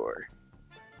Endor.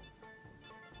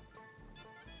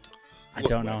 I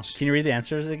don't know. Can you read the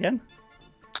answers again?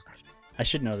 I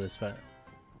should know this, but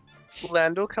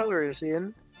Lando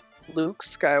Calrissian, Luke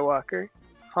Skywalker,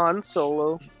 Han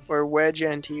Solo, or Wedge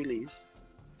Antilles?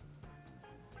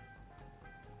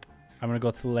 I'm gonna go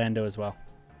with Lando as well.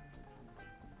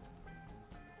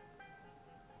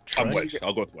 I'm Troy? Wedge.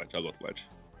 I'll go with Wedge. No,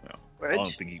 I don't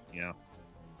Wedge? think he. Yeah.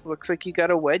 Looks like you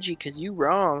got a wedgie because you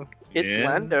wrong. It's Yeah.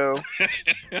 Lando.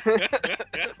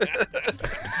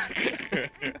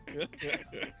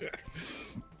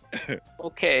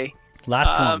 Okay.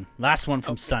 Last one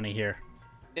from okay. Sunny here.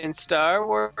 In Star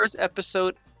Wars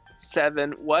Episode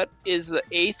 7, what is the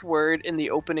 8th word in the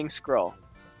opening scroll?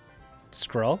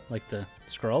 Scroll, like the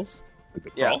scrolls.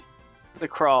 Yeah. The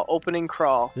crawl. Opening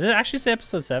crawl. Does it actually say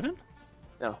episode 7?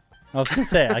 No. I was gonna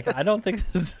say I don't think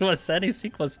this was any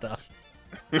sequel stuff.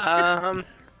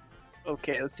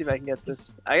 Okay, let's see if I can get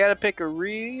this. I gotta pick a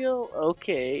real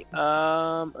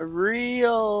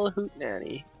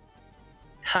hootenanny.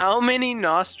 How many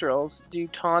nostrils do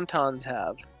tauntauns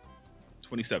have?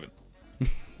 27.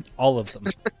 All of them.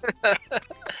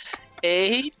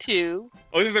 A2.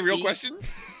 Oh, this is a real question?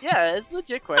 Yeah, it's a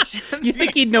legit question. You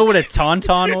think you'd know what a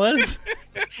tauntaun was?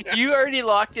 You already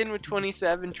locked in with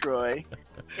 27, Troy.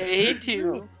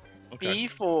 A2, Okay.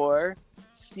 B4,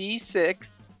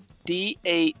 C6,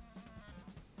 D8,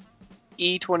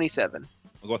 E27.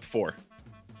 I'll go with 4.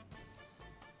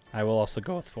 I will also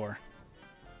go with 4.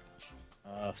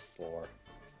 4.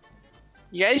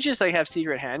 You guys just like have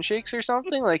secret handshakes or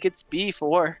something? Like it's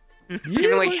B4.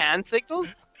 Even like hand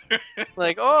signals?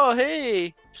 Like, oh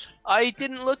hey, I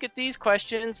didn't look at these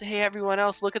questions. Hey everyone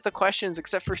else, look at the questions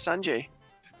except for Sanjay.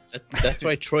 That's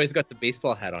why Troy's got the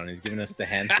baseball hat on. He's giving us the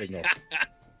hand signals.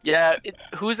 Yeah,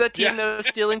 who's that team that was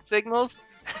stealing signals?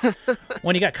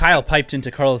 When you got Kyle piped into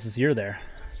Carlos's ear there,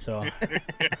 so You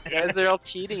guys are all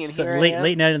cheating, and it's here a I am.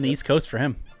 late night on the East Coast for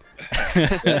him.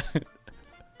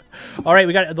 All right,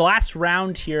 we got the last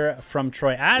round here from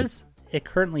Troy. As it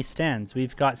currently stands,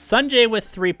 we've got Sanjay with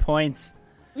 3 points,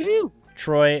 Woo!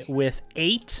 Troy with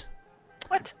 8,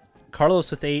 What? Carlos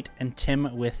with 8, and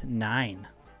Tim with 9.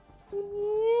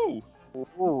 Ooh.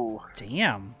 Ooh.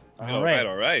 Damn. All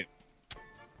right.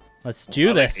 Let's do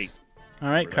I like this. 8. All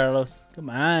right, Carlos. Come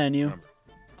on, you.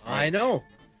 I know.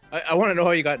 I want to know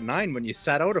how you got 9 when you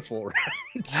sat out a full round.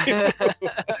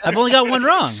 I've only got one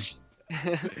wrong.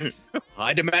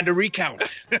 I demand a recount.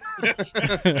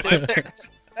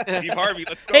 Steve Harvey,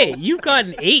 let's go. Hey, you've got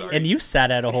an 8 Sorry. and you've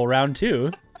sat out a whole round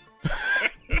too.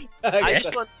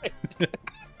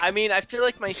 I mean, I feel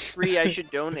like my 3 I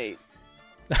should donate.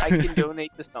 I can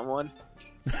donate to someone.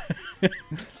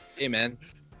 Hey, man.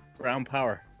 Brown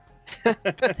power.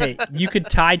 Hey, you could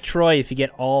tie Troy if you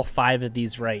get all 5 of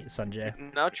these right, Sanjay.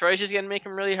 Now Troy's just gonna make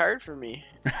them really hard for me.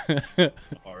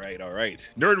 All right.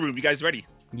 Nerd Room, you guys ready?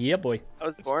 Yeah, boy. I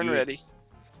was Let's born do ready. this.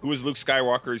 Who was Luke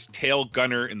Skywalker's tail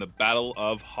gunner in the Battle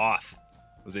of Hoth?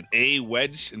 Was it A.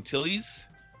 Wedge Antilles,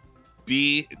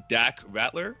 B. Dak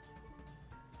Rattler,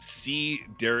 C.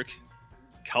 Derek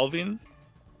Calvin,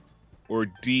 or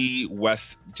D.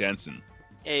 Wes Jansen?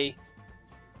 A.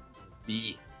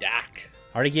 B. Dak.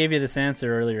 I already gave you this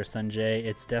answer earlier, Sanjay.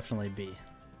 It's definitely B.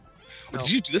 No.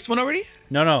 Did you do this one already?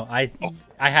 No. I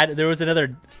had. There was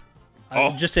another.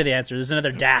 I'll Oh. just say the answer. There's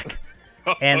another Dak.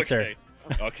 Answer.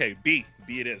 Okay, B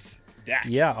it is. Dak.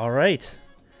 Yeah. All right.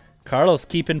 Carlos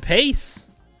keeping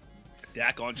pace.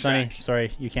 Dak on Sonny, track.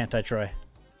 sorry, you can't tie Troy.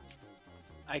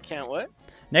 I can't what?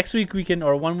 Next week we can,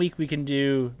 or 1 week we can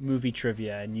do movie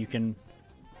trivia, and you can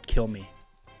kill me.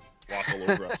 Walk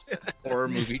all over us. Horror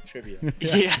movie trivia.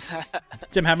 Yeah.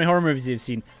 Tim, how many horror movies have you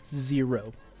seen?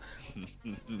 0.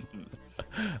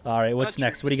 All right, what's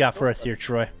next? What do you got for us here,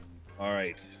 Troy? All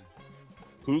right.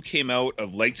 Who came out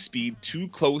of Lightspeed too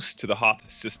close to the Hoth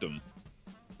system?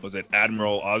 Was it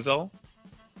Admiral Ozzel,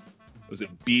 Was it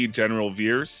B, General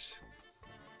Veers,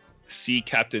 C,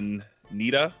 Captain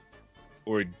Nita,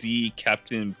 or D,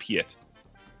 Captain Piet?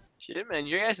 Shit, man,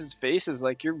 your guys' faces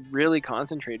like you're really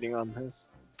concentrating on this.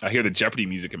 I hear the Jeopardy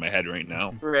music in my head right now.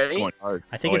 It's Ready? going hard.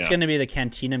 I think Oh, it's yeah. going to be the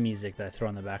Cantina music that I throw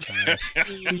in the background.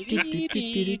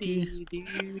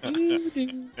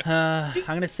 I'm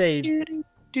going to say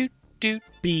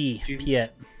B,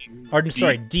 Piet. Or,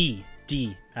 sorry, D,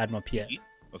 Admiral Piet. D?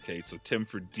 Okay, so Tim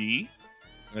for D.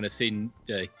 I'm gonna say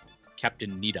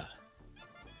Captain Nita.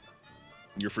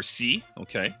 You're for C.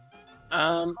 Okay.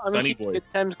 I'm gonna Sunny keep boy. good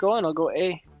times going. I'll go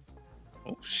A.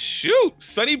 Oh shoot!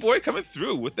 Sunny boy coming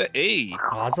through with the A.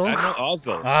 Ozzel? Admiral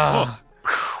Ozzel. Ah,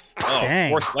 Oh,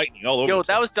 dang. Force lightning all over. Yo, the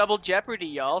that place. was double Jeopardy,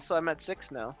 y'all. So I'm at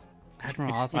 6 now.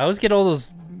 Admiral Ozzel. I always get all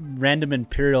those random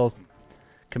Imperial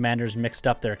commanders mixed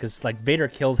up there because, like, Vader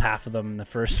kills half of them in the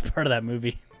first part of that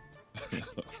movie.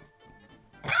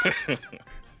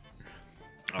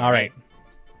 All right.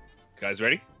 Guys,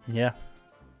 ready? Yeah.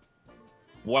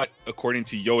 What, according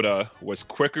to Yoda, was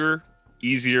quicker,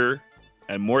 easier,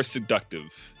 and more seductive?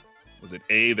 Was it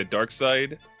A, the dark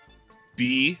side,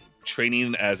 B,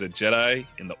 training as a Jedi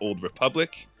in the Old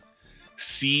Republic,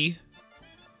 C,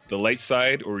 the light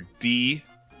side, or D,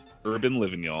 urban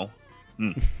living, y'all?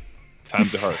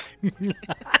 Times are hard. On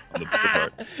the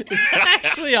boulevard. Is that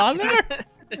actually on there?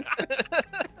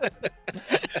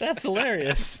 That's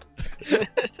hilarious.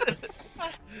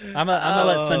 I'm gonna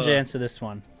let Sanjay answer this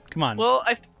one. Come on. Well,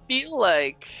 I feel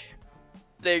like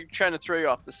they're trying to throw you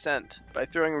off the scent by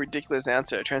throwing a ridiculous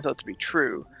answer. It turns out to be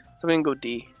true. So I'm gonna go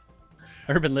D.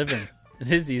 Urban living. It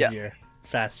is easier,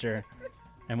 faster.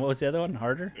 And what was the other one?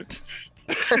 Harder?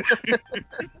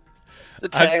 The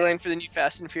tagline for the new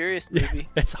Fast and Furious movie.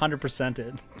 It's 100%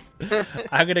 it.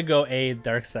 I'm gonna go A,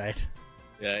 dark side.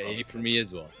 Yeah, A for me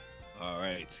as well. All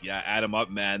right. Yeah, add them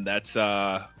up, man. That's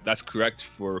correct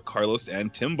for Carlos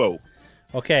and Timbo.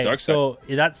 Okay, Dark so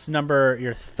that's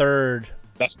your third.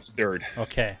 That's third.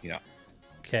 Okay. Yeah.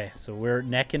 Okay, so we're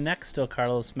neck and neck still,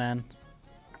 Carlos, man.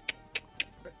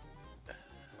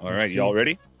 All Let's right, see. y'all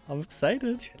ready? I'm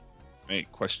excited. All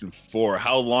right, question 4.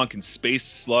 How long can space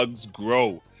slugs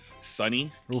grow?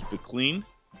 Sunny, keep it clean.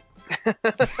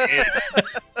 A,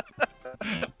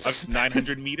 up to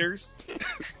 900 meters.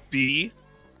 B,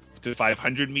 up to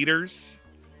 500 meters.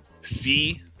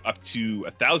 C, up to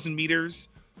 1,000 meters.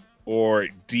 Or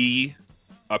D,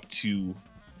 up to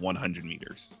 100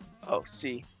 meters. Oh, C.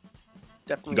 You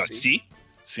Definitely got C?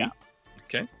 C? Yeah.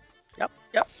 Okay. Yep.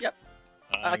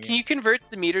 Can you convert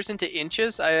the meters into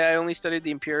inches? I only studied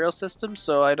the Imperial system,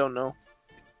 so I don't know.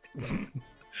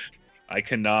 I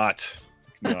cannot.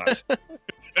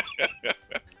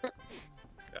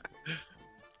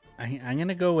 I'm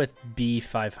gonna go with B,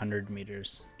 500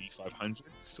 meters. B 500.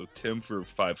 So Tim for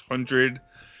 500.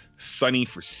 Sunny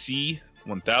for C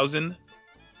 1000.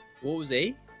 What was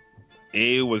A?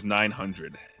 A was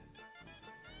 900.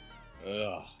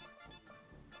 Ugh.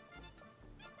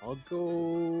 I'll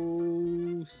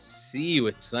go C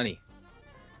with Sunny.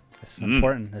 This is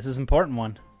important. This is an important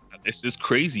one. This is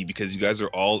crazy because you guys are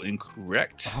all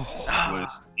incorrect. Oh, It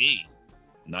was A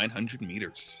 900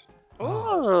 meters.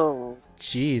 Oh.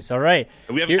 jeez. All right.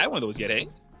 And we haven't Here- had one of those yet, eh?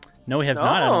 No, we have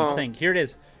not. I don't No. think. Here it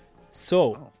is.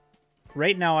 So,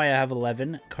 right now I have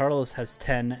 11. Carlos has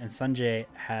 10, and Sanjay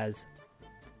has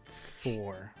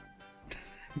 4.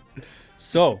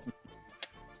 So,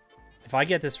 if I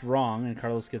get this wrong and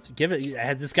Carlos gets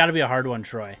this got to be a hard one,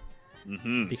 Troy,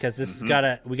 Mm-hmm. because this has Mhm.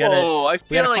 gotta I gotta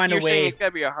feel like find a you're saying way- it's gotta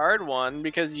be a hard one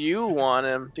because you want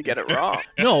him to get it wrong.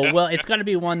 No, well, it's got to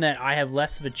be one that I have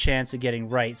less of a chance of getting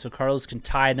right, so Carlos can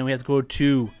tie, and then we have to go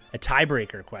to a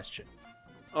tiebreaker question.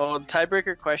 Oh, the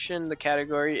tiebreaker question. The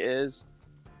category is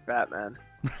Batman.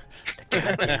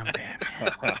 Goddamn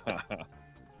Batman.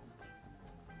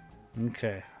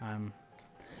 Okay, I'm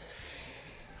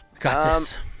got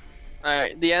this. All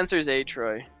right, the answer is A,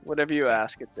 Troy. Whatever you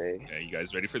ask, it's A. Are you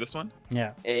guys ready for this one?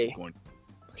 Yeah. A.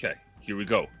 Okay, here we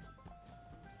go.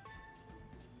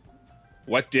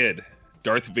 What did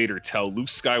Darth Vader tell Luke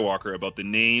Skywalker about the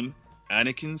name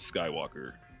Anakin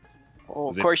Skywalker? Oh,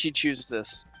 Is of it- course you choose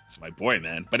this. It's my boy,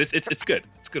 man. But it's good.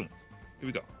 It's a good one. Here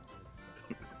we go.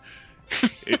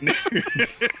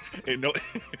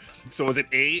 So was it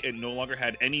A, it no longer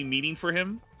had any meaning for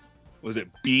him? Was it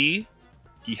B,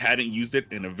 he hadn't used it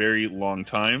in a very long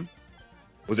time?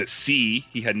 Was it C,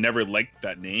 he had never liked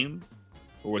that name?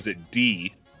 Or was it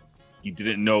D, he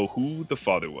didn't know who the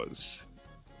father was?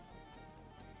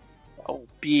 Oh,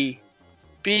 B.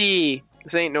 B.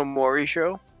 This ain't no Maury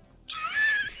show.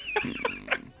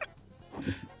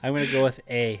 I'm gonna go with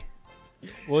A.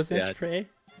 What was the Yeah. answer for A?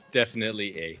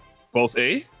 Definitely A. Both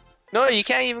A? No, you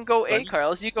can't even go A, Sunny-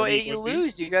 Carlos. You go Sunny A, you would be?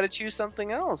 lose. You got to choose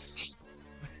something else.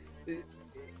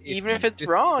 Even if it's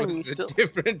wrong, was you a still-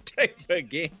 different type of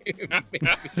game.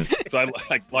 So I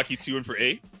like Lucky 2 in for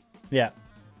A. Yeah.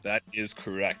 That is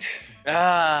correct.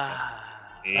 Ah.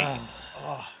 A.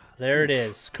 There it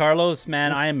is. Carlos,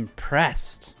 man, I am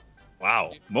impressed.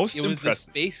 Wow, most It was the impressive.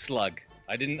 space slug.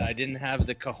 I didn't have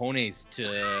the cojones to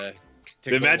The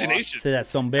go imagination. Say that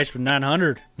some bitch with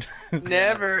 900.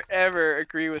 Never ever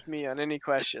agree with me on any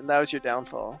question. That was your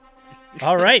downfall.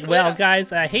 All right, well,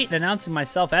 guys, I hate announcing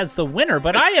myself as the winner,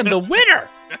 but I am the winner.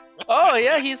 Oh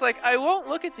yeah, he's like, I won't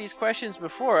look at these questions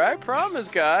before. I promise,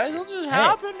 guys. It'll just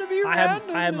happen to be I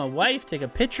random. have a wife. Take a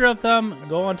picture of them.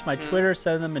 Go onto my Twitter.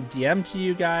 Send them a DM to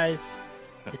you guys.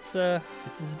 It's as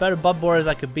about above board as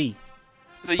I could be.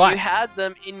 So But- you had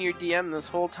them in your DM this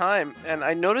whole time, and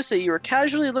I noticed that you were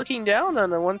casually looking down on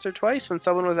them once or twice when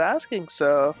someone was asking.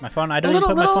 So, My phone. I don't even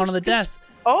put my phone on the desk.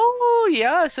 oh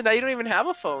yeah, so now you don't even have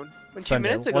a phone. When 2 Sunday,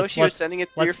 minutes ago, she was sending it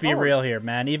to your Let's be phone. real here,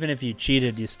 man. Even if you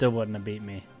cheated, you still wouldn't have beat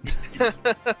me.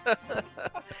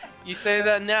 You say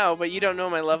that now, but you don't know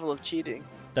my level of cheating.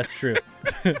 That's true.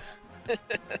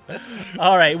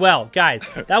 All right, well, guys,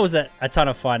 that was a ton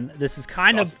of fun. This is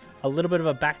kind of a little bit of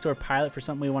a backdoor pilot for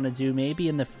something we want to do maybe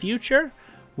in the future.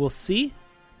 We'll see.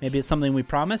 Maybe it's something we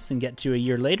promise and get to a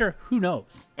year later. Who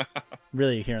knows?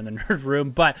 Really here in the Nerd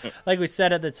Room. But like we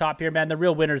said at the top here, man, the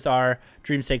real winners are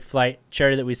Dreamsake Flight,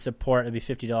 charity that we support. It'll be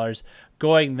 $50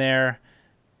 going there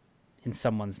in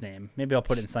someone's name. Maybe I'll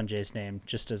put it in Sanjay's name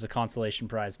just as a consolation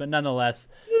prize. But nonetheless,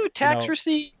 Ooh, tax No.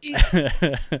 receipt.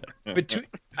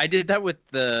 I did that with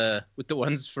the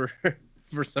ones for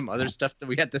some other stuff that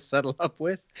we had to settle up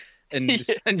with. And Yeah.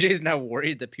 Sanjay's now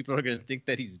worried that people are going to think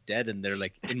that he's dead and they're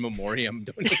like in memoriam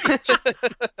donating.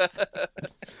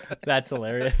 that's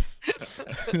hilarious.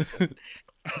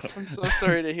 I'm so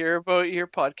sorry to hear about your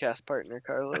podcast partner,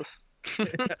 Carlos.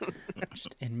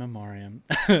 Just in memoriam.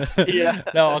 Yeah.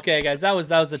 No, okay, guys, that was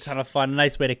a ton of fun. A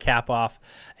nice way to cap off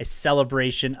a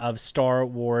celebration of Star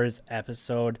Wars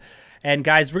episode. And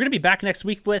guys, we're gonna be back next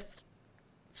week with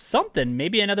something,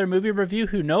 maybe another movie review.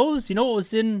 Who knows? You know what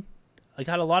was in? I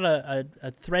got a lot of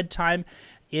a thread time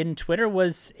in Twitter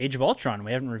was Age of Ultron.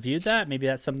 We haven't reviewed that. Maybe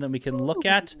that's something we can look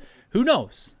at. Who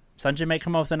knows? Sanjay might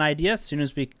come up with an idea as soon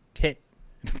as we hit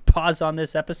pause on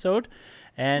this episode,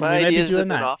 and My we might be ideas have doing been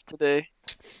that. off today.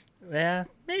 Yeah,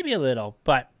 maybe a little,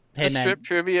 but hey, The man, strip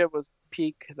trivia was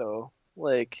peak though.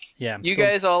 Like yeah, I'm you still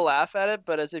guys all laugh at it,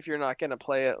 but as if you're not gonna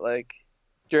play it like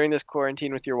during this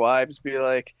quarantine with your wives, be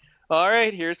like, all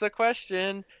right, here's the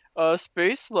question. A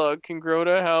space slug can grow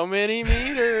to how many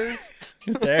meters?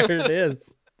 There it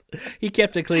is. He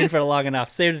kept it clean for long enough.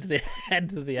 Saved it to the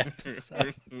end of the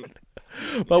episode.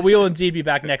 But we will indeed be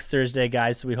back next Thursday,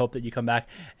 guys. So we hope that you come back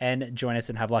and join us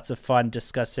and have lots of fun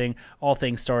discussing all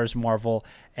things Star Wars, Marvel,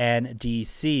 and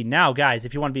DC. Now, guys,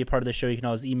 if you want to be a part of the show, you can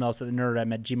always email us at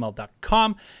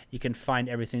thenerdroom@gmail.com. You can find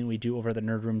everything we do over at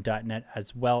thenerdroom.net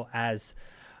as well as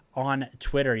on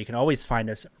Twitter. You can always find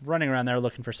us running around there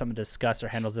looking for something to discuss. Our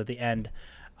handles at the end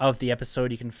of the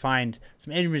episode. You can find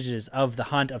some images of the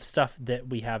hunt of stuff that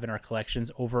we have in our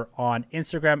collections over on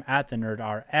Instagram at the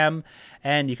NerdRM.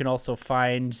 And you can also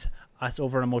find us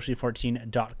over on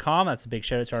emotionally14.com. That's a big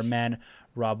shout out to our man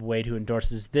Rob Wade, who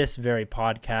endorses this very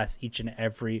podcast each and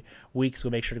every week. So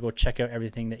make sure to go check out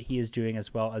everything that he is doing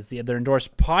as well as the other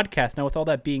endorsed podcasts. Now, with all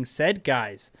that being said,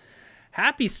 guys,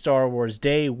 happy Star Wars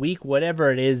Day, week,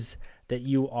 whatever it is that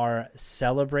you are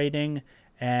celebrating.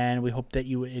 And we hope that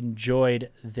you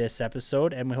enjoyed this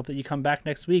episode. And we hope that you come back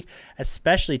next week,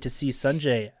 especially to see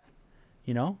Sanjay,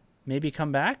 maybe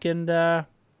come back and,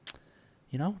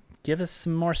 give us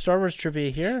some more Star Wars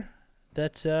trivia here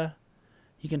that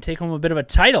he can take home a bit of a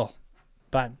title.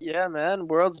 But Yeah, man,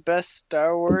 world's best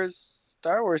Star Wars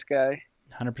guy.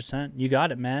 100%, you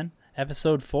got it, man.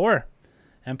 Episode 4,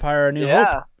 Empire: A New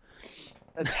Yeah. Hope.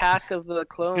 Attack of the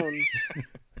Clones.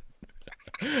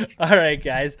 All right,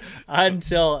 guys.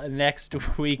 Until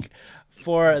next week,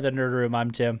 for the Nerd Room, I'm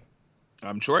Tim.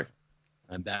 I'm Troy.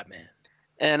 I'm Batman.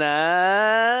 And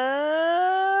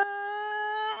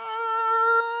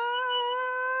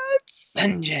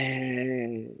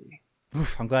Sanjay.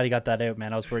 Oof, I'm glad he got that out,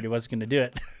 man. I was worried he wasn't going to do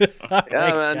it.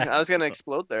 Yeah, man. I was gonna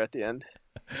explode there at the end.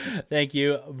 Thank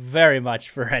you very much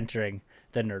for entering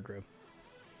the Nerd Room.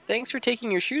 Thanks for taking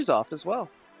your shoes off as well.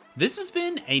 This has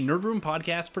been a Nerd Room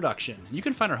podcast production. You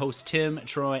can find our hosts Tim,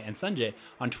 Troy, and Sanjay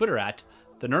on Twitter at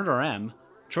the NerdRM,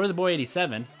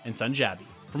 TroyTheBoy87, and Sanjabi.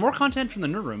 For more content from the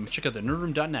Nerd Room, check out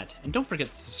thenerdroom.net, and don't forget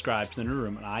to subscribe to the Nerd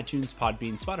Room on iTunes,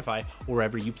 Podbean, Spotify, or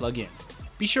wherever you plug in.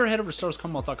 Be sure to head over to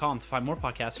StarWarsCommonwealth.com to find more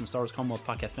podcasts from Star Wars Commonwealth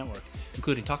Podcast Network,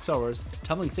 including Talk Star Wars,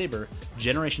 Tumbling Saber,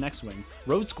 Generation X-Wing,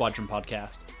 Road Squadron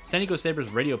Podcast, San Diego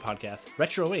Saber's radio podcast,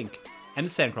 Retro Inc., and the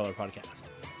Sandcrawler Podcast.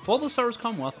 Follow the Star Wars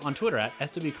Commonwealth on Twitter at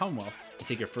SW Commonwealth and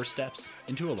take your first steps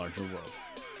into a larger world.